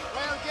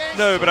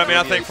 No, but I mean,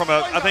 I think from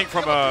a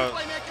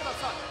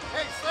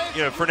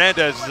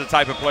Fernandez is the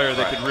type of player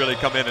that could really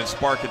come in and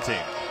spark a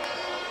team.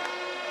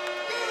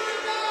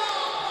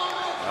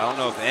 I don't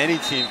know if any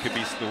team could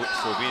beat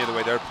Slovenia the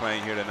way they're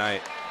playing here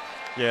tonight.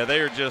 Yeah, they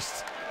are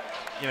just,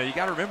 you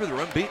got to remember they're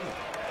unbeaten.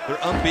 They're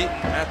unbeaten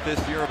at this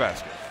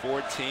EuroBasket.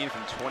 14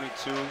 from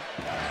 22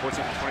 from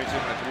the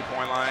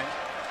three-point line.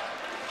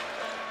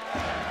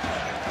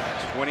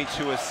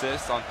 22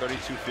 assists on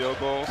 32 field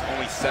goals,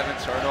 only 7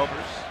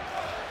 turnovers.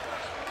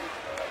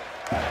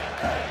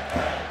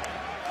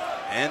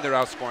 And they're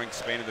outscoring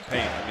Spain in the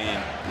paint. I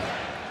mean,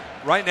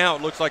 right now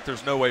it looks like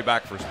there's no way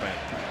back for Spain.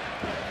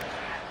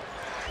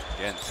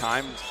 Again,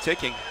 time's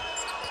ticking.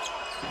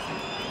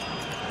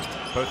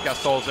 Both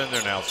Gasol's in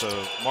there now,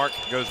 so Mark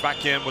goes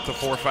back in with the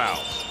 4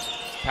 fouls.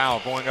 Powell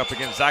going up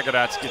against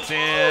Zagorats, gets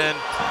in,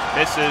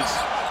 misses.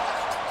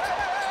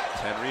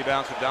 10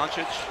 rebounds for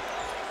Doncic.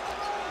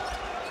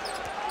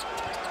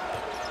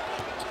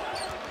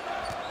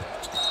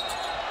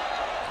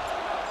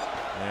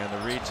 And the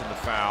reach and the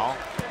foul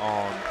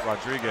on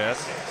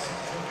Rodriguez.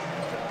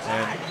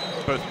 And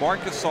both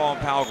Marc Gasol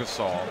and Pau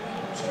Gasol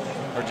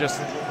are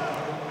just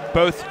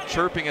both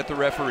chirping at the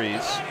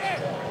referees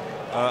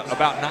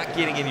about not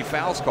getting any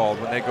fouls called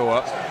when they go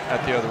up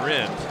at the other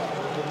end.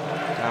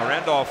 Now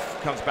Randolph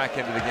comes back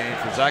into the game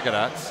for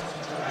Zagorats.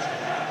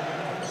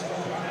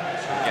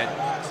 Again,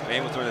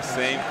 Spain was doing the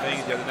same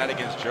thing the other night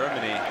against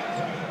Germany.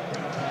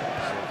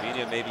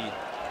 Slovenia maybe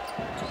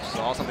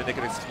saw something they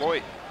could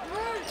exploit.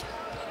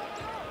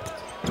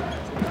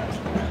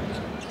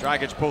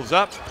 Dragic pulls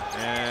up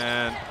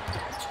and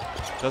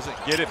doesn't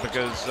get it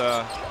because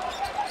doesn't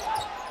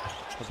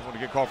want to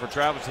get called for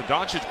travel. So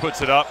Doncic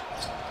puts it up,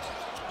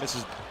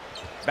 misses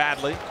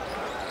badly.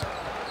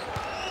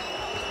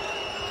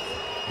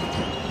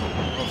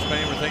 Well,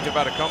 Spain were thinking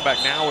about a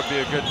comeback. Now would be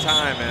a good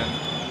time, and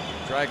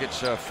Dragic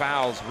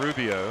fouls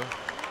Rubio.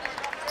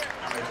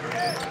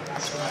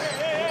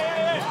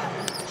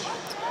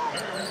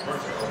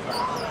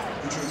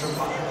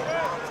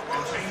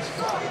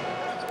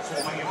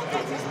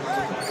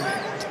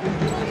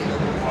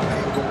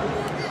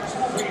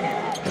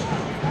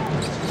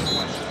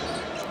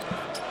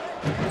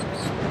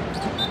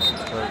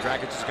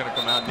 Dragic is going to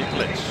come out.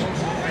 Nikolic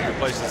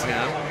replaces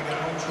him.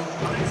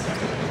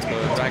 So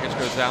Dragic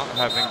goes out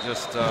having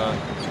just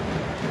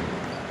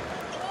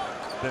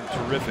been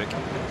terrific,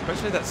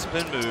 especially that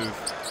spin move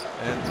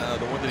and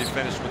the one that he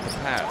finished with the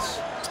pass.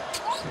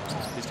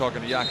 He's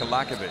talking to Jaka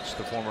Lakovic,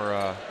 the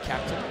former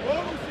captain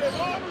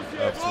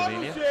of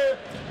Slovenia,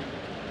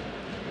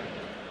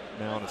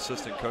 now an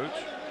assistant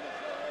coach.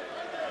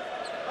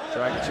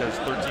 Dragic has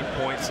 13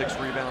 points, 6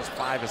 rebounds,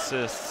 5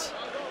 assists.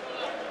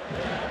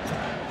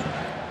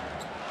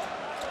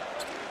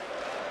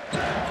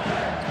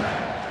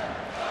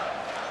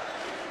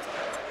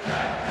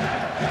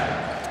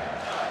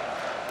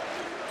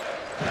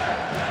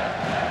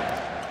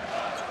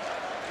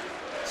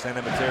 San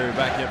Emeterio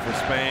back in for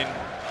Spain.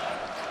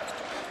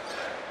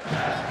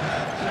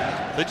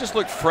 They just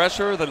look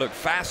fresher, they look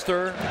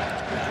faster,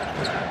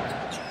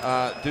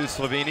 do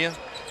Slovenia.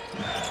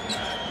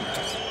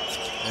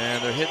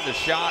 And they're hitting the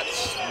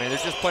shots. I mean, they're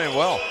just playing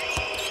well.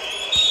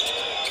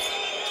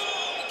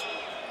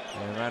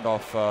 And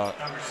Randolph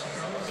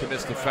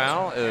commits the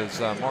foul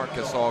as Marc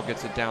Gasol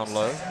gets it down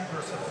low.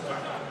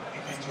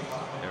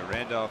 Yeah,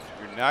 Randolph,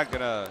 you're not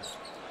gonna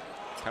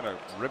kind of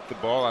rip the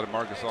ball out of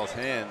Marc Gasol's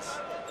hands.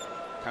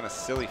 Kind of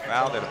silly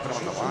foul there to put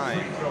him on the line.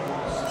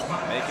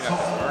 Making up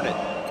to earn it.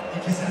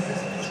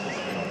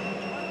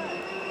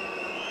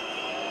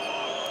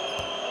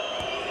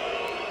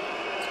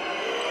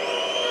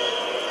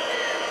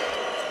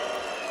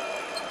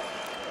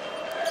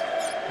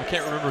 I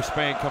can't remember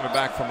Spain coming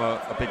back from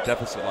a big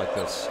deficit like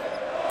this.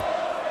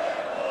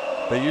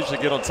 They usually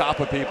get on top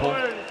of people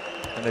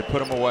and they put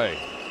them away.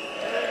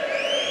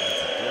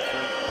 It's a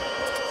different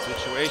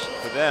situation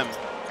for them.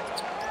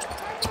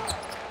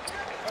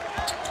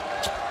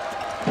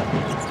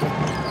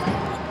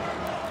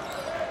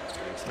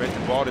 Expect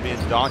the ball to be in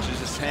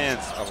Doncic's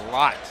hands a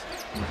lot.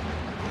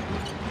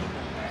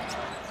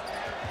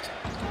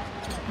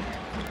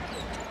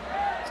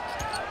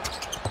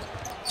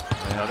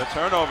 Another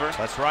turnover.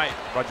 That's right.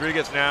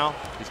 Rodriguez now.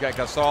 He's got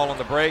Gasol on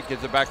the break.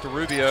 Gives it back to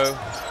Rubio.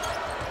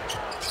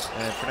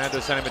 And Fernando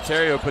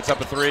Santimaterio puts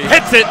up a three,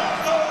 hits it!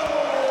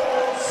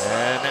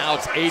 And now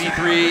it's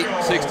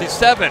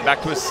 83-67,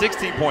 back to a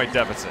 16-point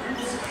deficit.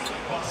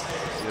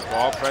 The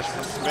ball pressure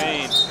from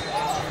Spain.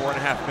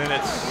 4.5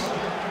 minutes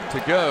to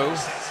go,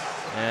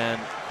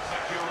 and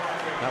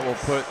that will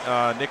put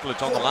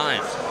Nikolic on the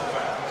line.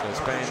 So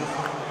Spain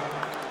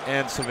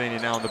and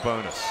Slovenia now in the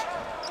bonus.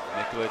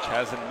 Nikolic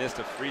hasn't missed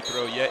a free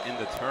throw yet in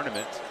the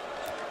tournament.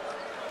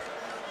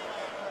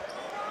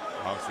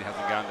 Obviously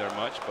hasn't gotten there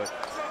much, but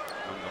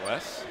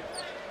nonetheless.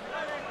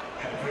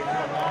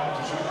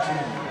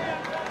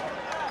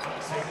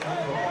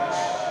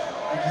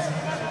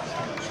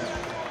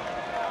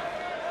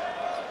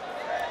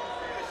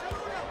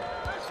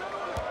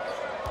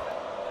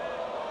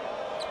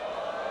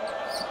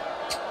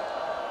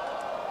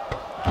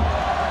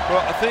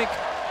 Well, I think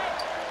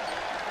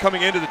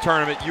coming into the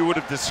tournament, you would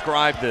have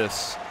described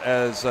this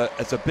as a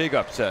big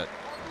upset,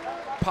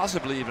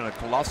 possibly even a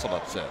colossal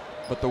upset.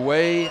 But the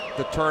way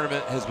the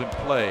tournament has been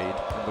played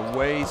and the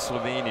way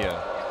Slovenia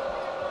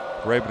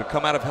were able to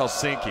come out of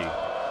Helsinki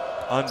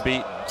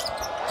unbeaten,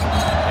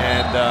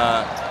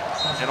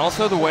 and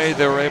also the way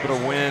they were able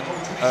to win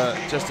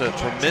just a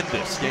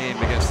tremendous game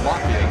against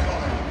Latvia.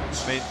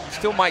 I mean,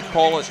 still might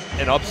call it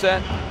an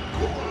upset,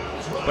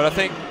 but I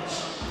think,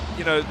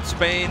 you know,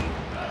 Spain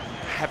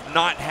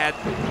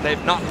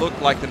they've not looked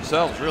like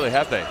themselves, really,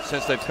 have they,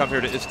 since they've come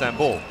here to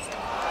Istanbul.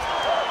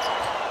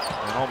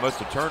 And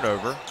almost a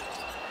turnover.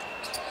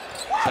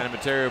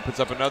 Santimaterio puts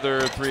up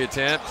another three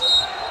attempt.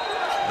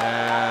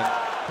 And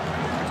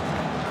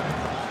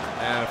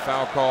a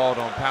foul called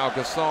on Pau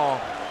Gasol.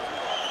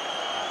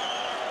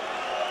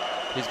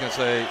 He's going to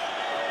say,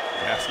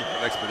 asking for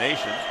an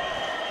explanation.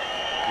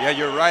 Yeah,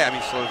 you're right. I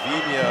mean,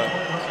 Slovenia,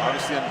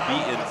 obviously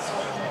unbeaten.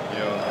 You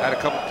know, had a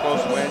couple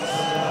close wins.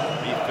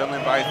 Beat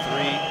Finland by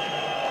 3,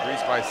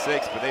 Greece by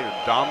 6, but they were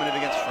dominant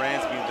against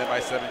France, beating them by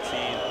 17.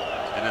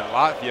 And then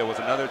Latvia was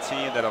another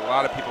team that a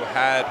lot of people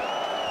had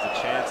as a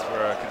chance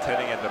for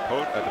contending at the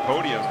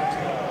podium.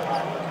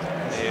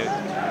 They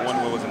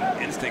won what was an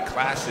instant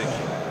classic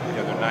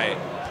the other night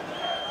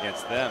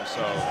against them.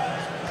 So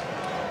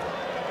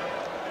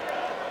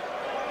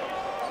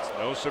it's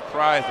no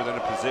surprise that they're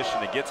in a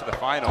position to get to the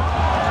final.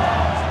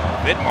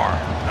 Vidmar.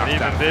 And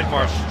even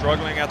Vidmar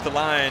struggling at the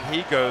line,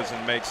 he goes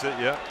and makes it,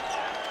 yep.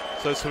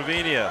 So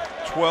Slovenia,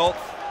 12th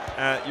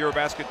at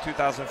EuroBasket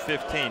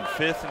 2015,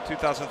 5th in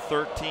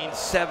 2013,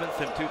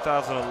 7th in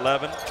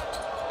 2011,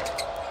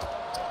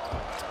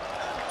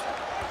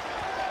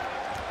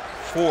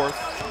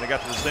 4th, and they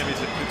got to the semis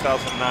in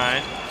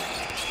 2009,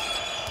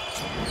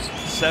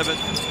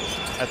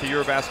 7th at the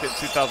EuroBasket in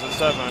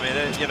 2007. I mean,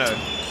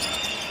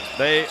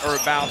 they are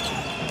about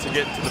to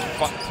get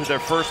to their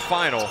first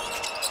final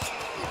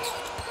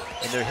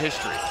in their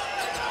history.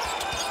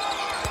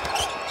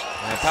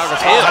 And Pau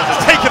Gasol has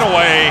it taken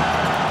away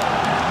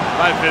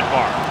by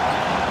Vidmar.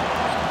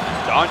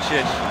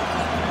 Doncic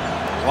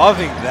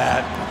loving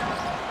that.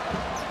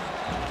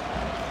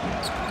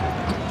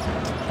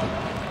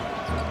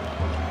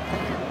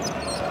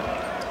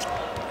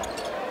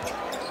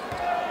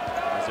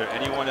 Is there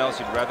anyone else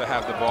you'd rather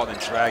have the ball than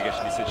Dragic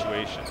in these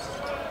situations?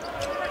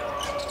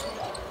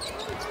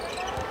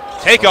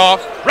 Take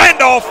off.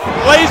 Randolph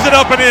lays it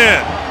up and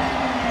in.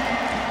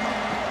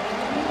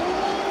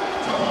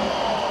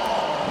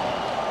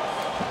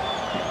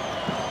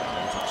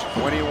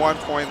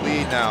 21-point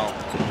lead now.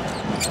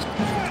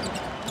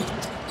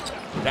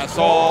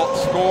 Gasol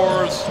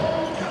scores,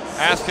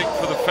 asking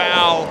for the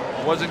foul,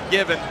 wasn't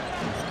given,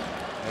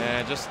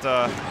 and just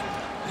stares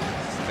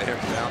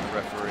down the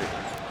referee.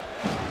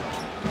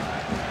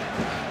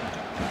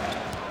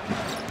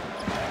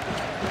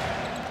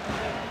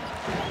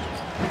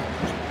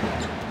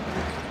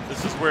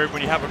 This is where,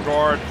 when you have a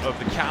guard of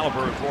the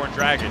caliber of Goran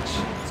Dragic,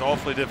 it's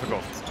awfully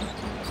difficult.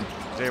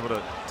 He's able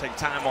to take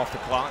time off the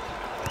clock.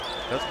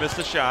 Does miss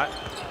the shot.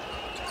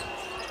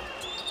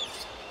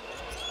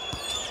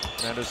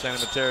 Fernando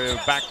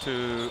Santimaterio back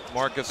to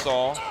Marc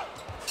Gasol,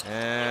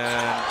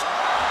 and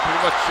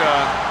pretty much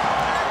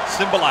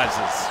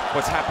symbolizes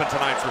what's happened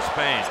tonight for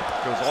Spain.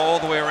 Goes all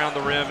the way around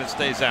the rim and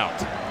stays out.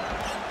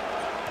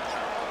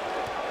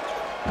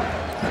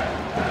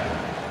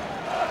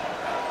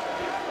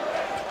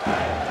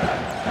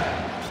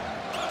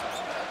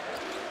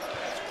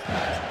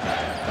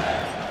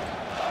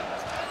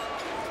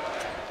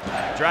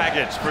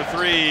 Dragic for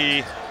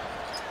three.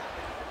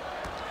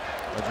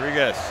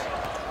 Rodriguez,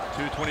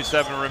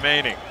 2:27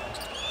 remaining.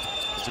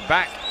 Puts it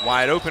back,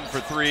 wide open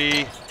for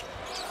three.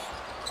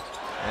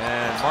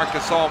 And Marc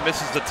Gasol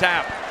misses the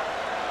tap.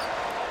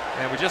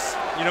 And we just,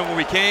 when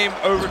we came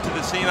over to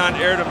the Sinan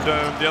Erdem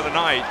Dome the other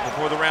night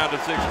before the round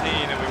of 16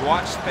 and we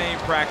watched Spain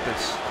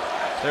practice,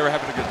 they were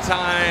having a good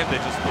time. They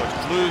just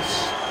looked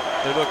loose.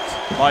 They looked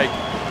like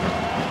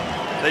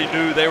they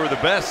knew they were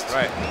the best.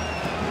 Right.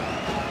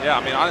 Yeah,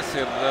 I mean,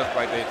 honestly, it looked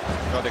like they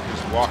felt they could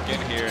just walk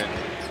in here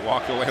and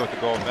walk away with the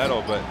gold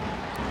medal, but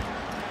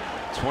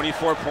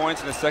 24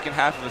 points in the second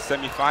half of the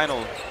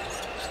semifinal,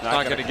 just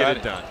not going to get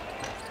it done.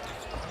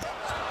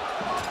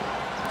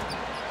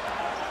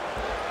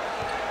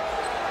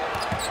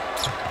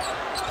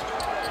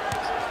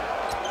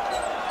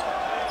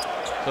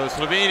 So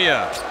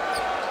Slovenia,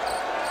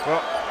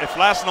 well, if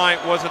last night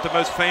wasn't the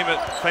most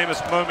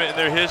famous moment in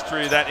their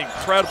history, that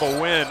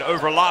incredible win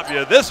over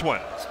Latvia, this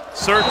one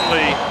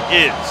certainly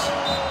is.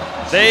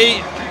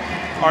 They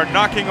are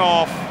knocking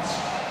off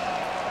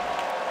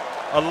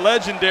a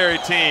legendary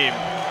team,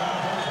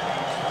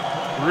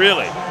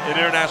 really, in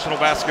international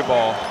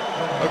basketball.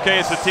 Okay,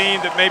 it's a team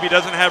that maybe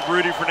doesn't have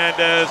Rudy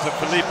Fernandez and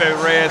Felipe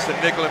Reyes and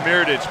Nikola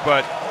Mirotic,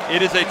 but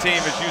it is a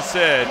team, as you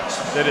said,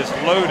 that is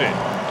loaded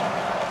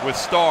with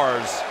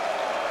stars.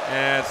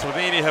 And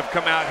Slovenia have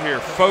come out here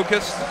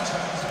focused,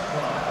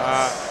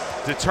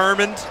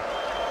 determined,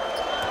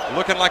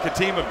 looking like a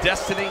team of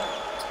destiny.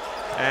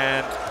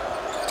 And,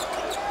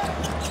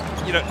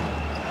 you know,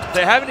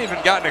 they haven't even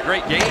gotten a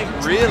great game,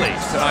 really,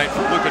 tonight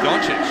from Luka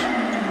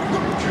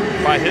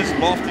Doncic by his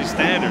lofty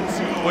standards.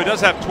 Well, he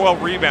does have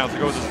 12 rebounds to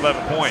go with his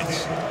 11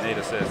 points. 8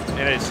 assists.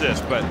 And 8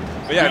 assists, but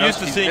yeah, we're used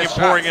to seeing him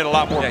pouring in a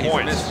lot more points.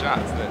 He's missed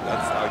shots.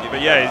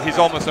 But yeah, he's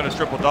almost done a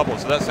triple-double,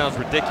 so that sounds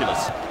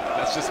ridiculous.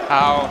 That's just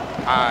how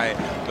high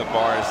the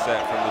bar is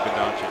set for Luka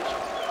Doncic.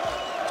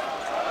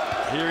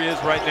 Here he is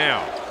right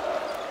now.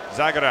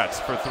 Zagorac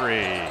for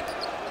 3.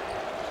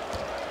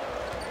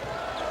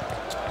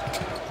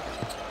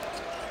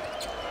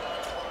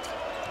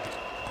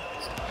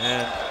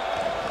 And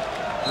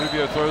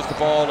Rubio throws the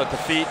ball at the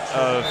feet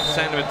of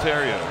San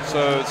Materio.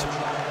 So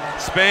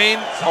Spain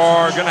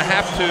are going to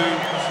have to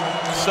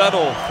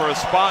settle for a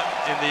spot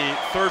in the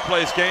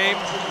third-place game.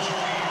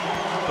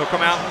 They'll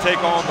come out and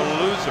take on the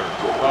loser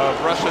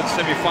of Russia's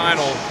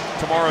semifinal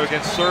tomorrow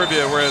against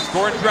Serbia, whereas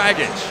Goran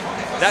Dragic,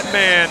 that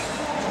man,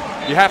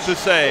 you have to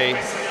say,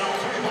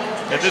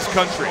 in this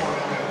country,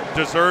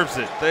 deserves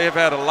it. They have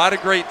had a lot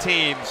of great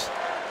teams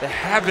that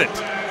haven't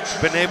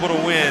been able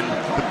to win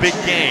the big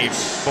game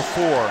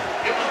before,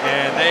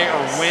 and they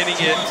are winning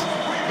it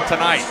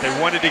tonight. They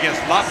won it against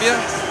Latvia.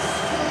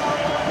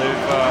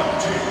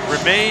 They've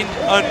remained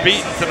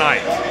unbeaten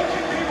tonight.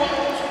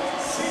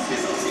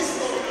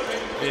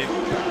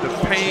 The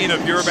pain of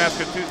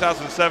EuroBasket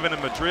 2007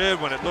 in Madrid,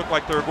 when it looked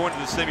like they were going to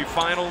the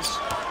semifinals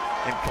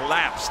and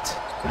collapsed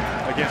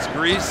against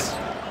Greece.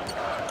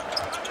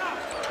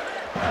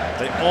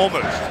 They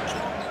almost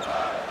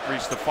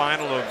reached the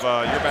final of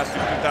EuroBasket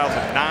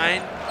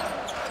 2009,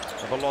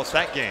 but lost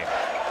that game.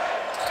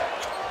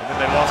 And then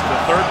they lost the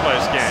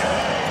third-place game.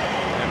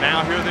 And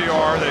now here they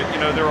are.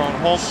 They were on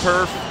home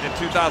turf in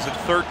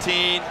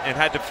 2013 and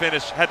had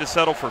to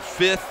settle for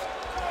 5th.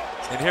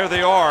 And here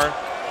they are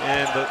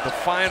in the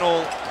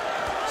final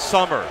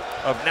summer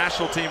of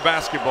national team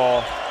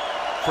basketball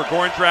for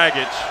Goran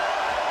Dragic,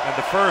 and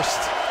the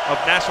first of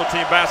national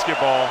team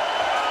basketball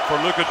for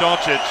Luka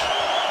Doncic,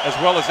 as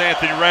well as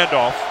Anthony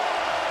Randolph.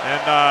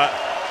 And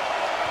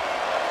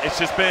it's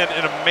just been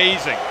an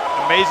amazing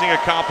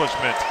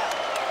accomplishment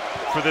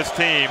for this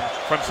team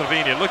from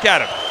Slovenia. Look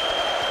at him.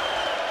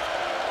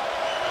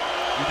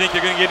 You think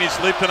you're going to get any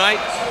sleep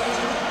tonight?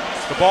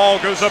 The ball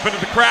goes up into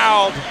the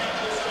crowd,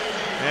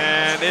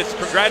 and it's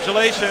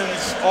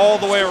congratulations all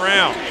the way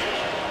around.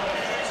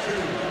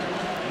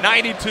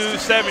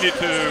 92-72.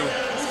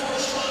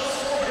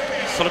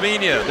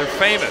 Slovenia,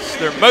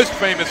 their most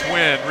famous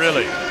win,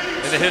 really,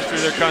 in the history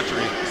of their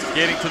country,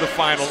 getting to the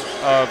final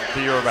of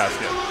the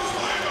EuroBasket.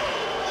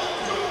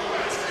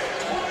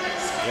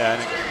 Yeah,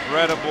 an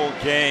incredible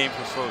game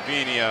for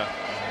Slovenia.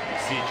 You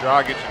see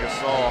Dragic and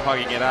Gasol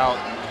hugging it out.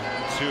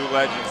 2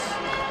 legends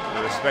in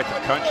their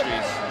respective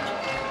countries.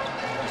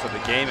 Just of the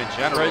game in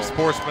general. Great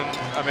sportsman.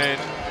 I mean,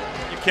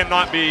 you can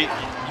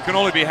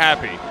only be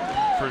happy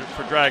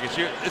for Dragic.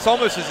 It's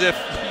almost as if,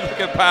 look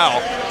at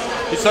Powell.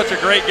 He's such a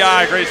great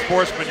guy, great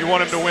sportsman. You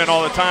want him to win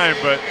all the time,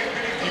 but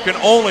you can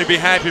only be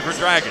happy for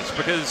Dragic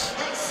because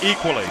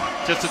equally,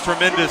 just a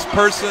tremendous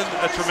person,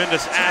 a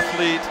tremendous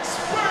athlete,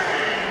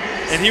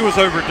 and he was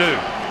overdue.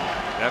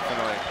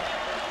 Definitely.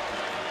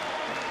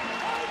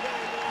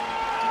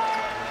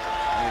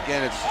 And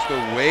again, it's just the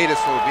way that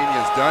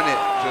Slovenia's done it.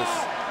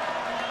 Just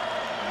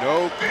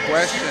no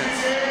questions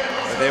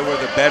that they were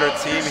the better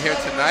team here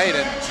tonight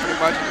and pretty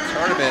much in the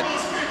tournament.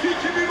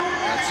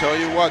 And I tell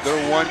you what, they're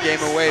 1 game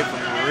away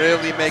from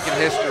really making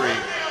history.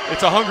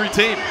 It's a hungry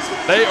team.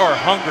 They are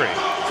hungry.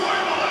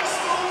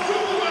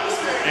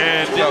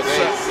 And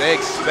they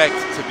expect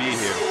to be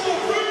here.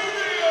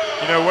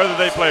 You know, whether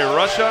they play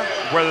Russia,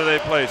 whether they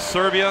play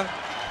Serbia,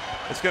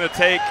 it's going to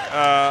take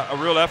a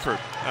real effort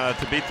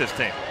to beat this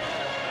team.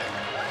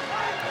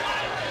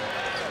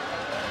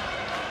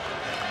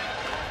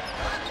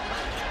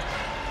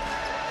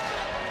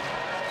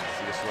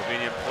 See the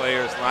Slovenian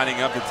players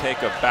lining up to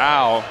take a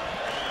bow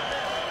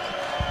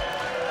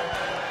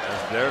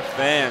as their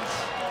fans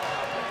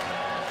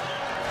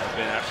have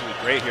been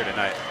absolutely great here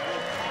tonight.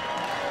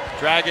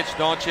 Dragic,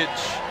 Doncic,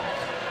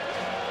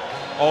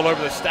 all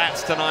over the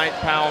stats tonight.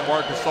 Powell,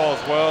 Marc Gasol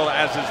as well,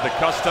 as is the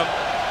custom.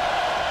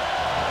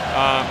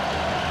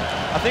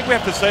 I think we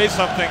have to say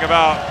something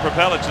about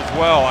Prepelic as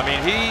well. I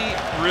mean, he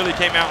really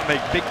came out and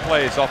made big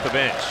plays off the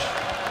bench.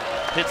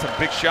 Hit some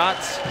big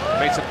shots,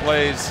 made some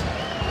plays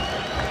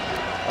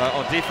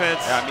on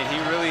defense. Yeah, I mean,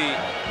 he's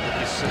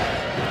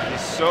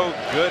so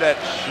good at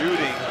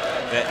shooting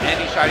that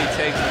any shot he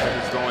takes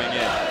is going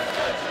in.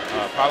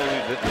 Probably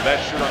the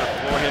best shooter on the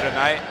floor here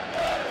tonight.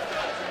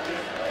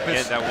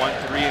 And that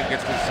 1-3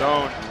 against the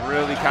zone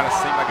really kind of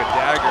seemed like a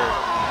dagger.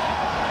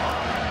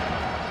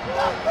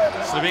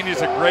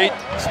 Slovenia's a great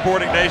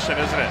sporting nation,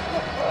 isn't it?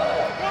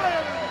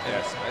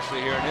 Yeah,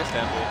 especially here in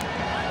Istanbul.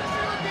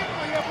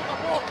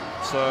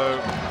 So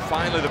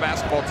finally the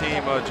basketball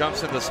team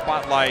jumps in the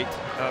spotlight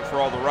for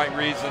all the right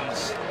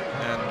reasons.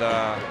 And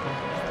the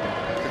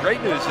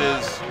great news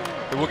is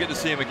that we'll get to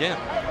see him again.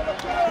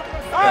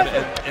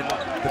 In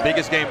the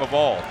biggest game of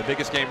all, the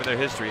biggest game in their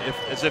history,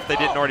 as if they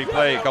didn't already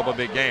play a couple of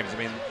big games. I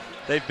mean,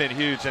 they've been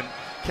huge. And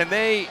can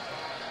they,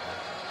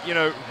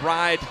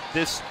 ride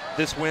this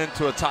win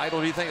to a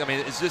title, do you think? I mean,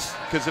 is this,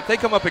 because if they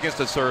come up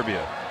against a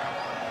Serbia,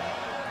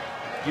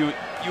 you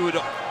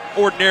would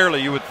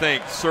ordinarily you would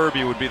think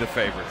Serbia would be the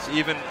favorites,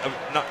 even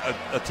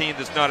a team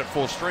that's not at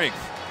full strength.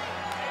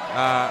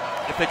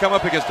 If they come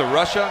up against a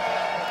Russia,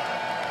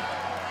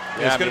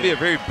 it's going to be a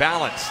very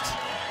balanced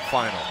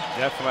final.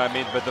 Definitely, I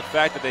mean, but the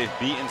fact that they've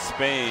beaten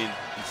Spain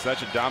in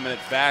such a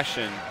dominant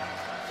fashion,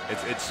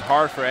 it's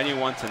hard for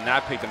anyone to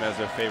not pick them as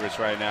their favorites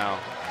right now.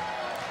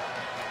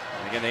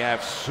 And again, they have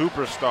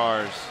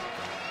superstars,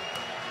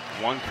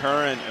 one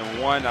current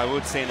and one I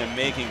would say in the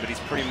making, but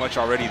he's pretty much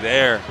already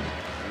there,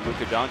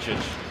 Luka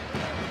Doncic.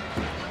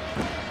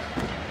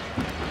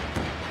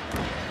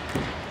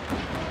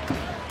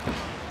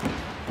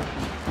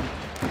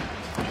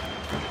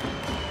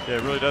 Yeah,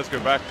 it really does go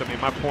back to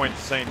my point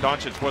saying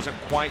Doncic wasn't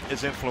quite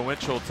as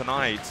influential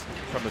tonight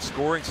from a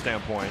scoring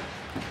standpoint.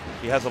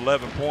 He has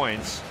 11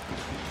 points.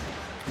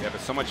 Yeah,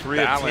 but so much 3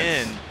 of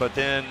balance. 10, but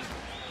then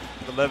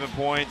 11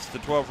 points, the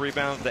 12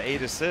 rebounds, the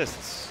 8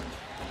 assists.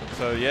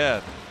 So,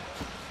 yeah.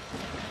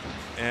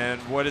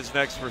 And what is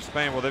next for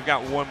Spain? Well, they've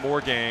got one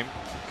more game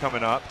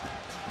coming up.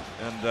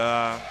 And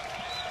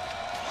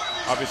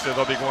obviously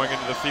they'll be going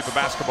into the FIBA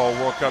Basketball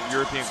World Cup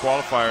European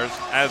qualifiers,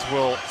 as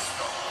will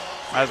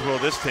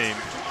this team.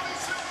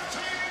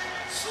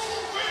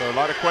 So a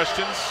lot of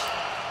questions.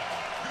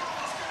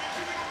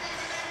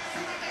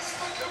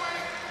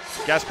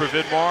 Gasper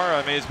Vidmar,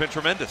 I mean, he's been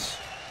tremendous.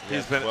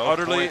 He's been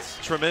utterly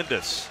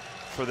tremendous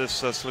for this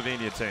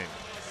Slovenia team.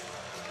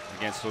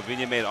 Again,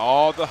 Slovenia made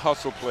all the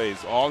hustle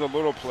plays, all the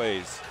little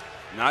plays,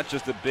 not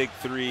just the big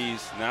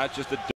threes, not just the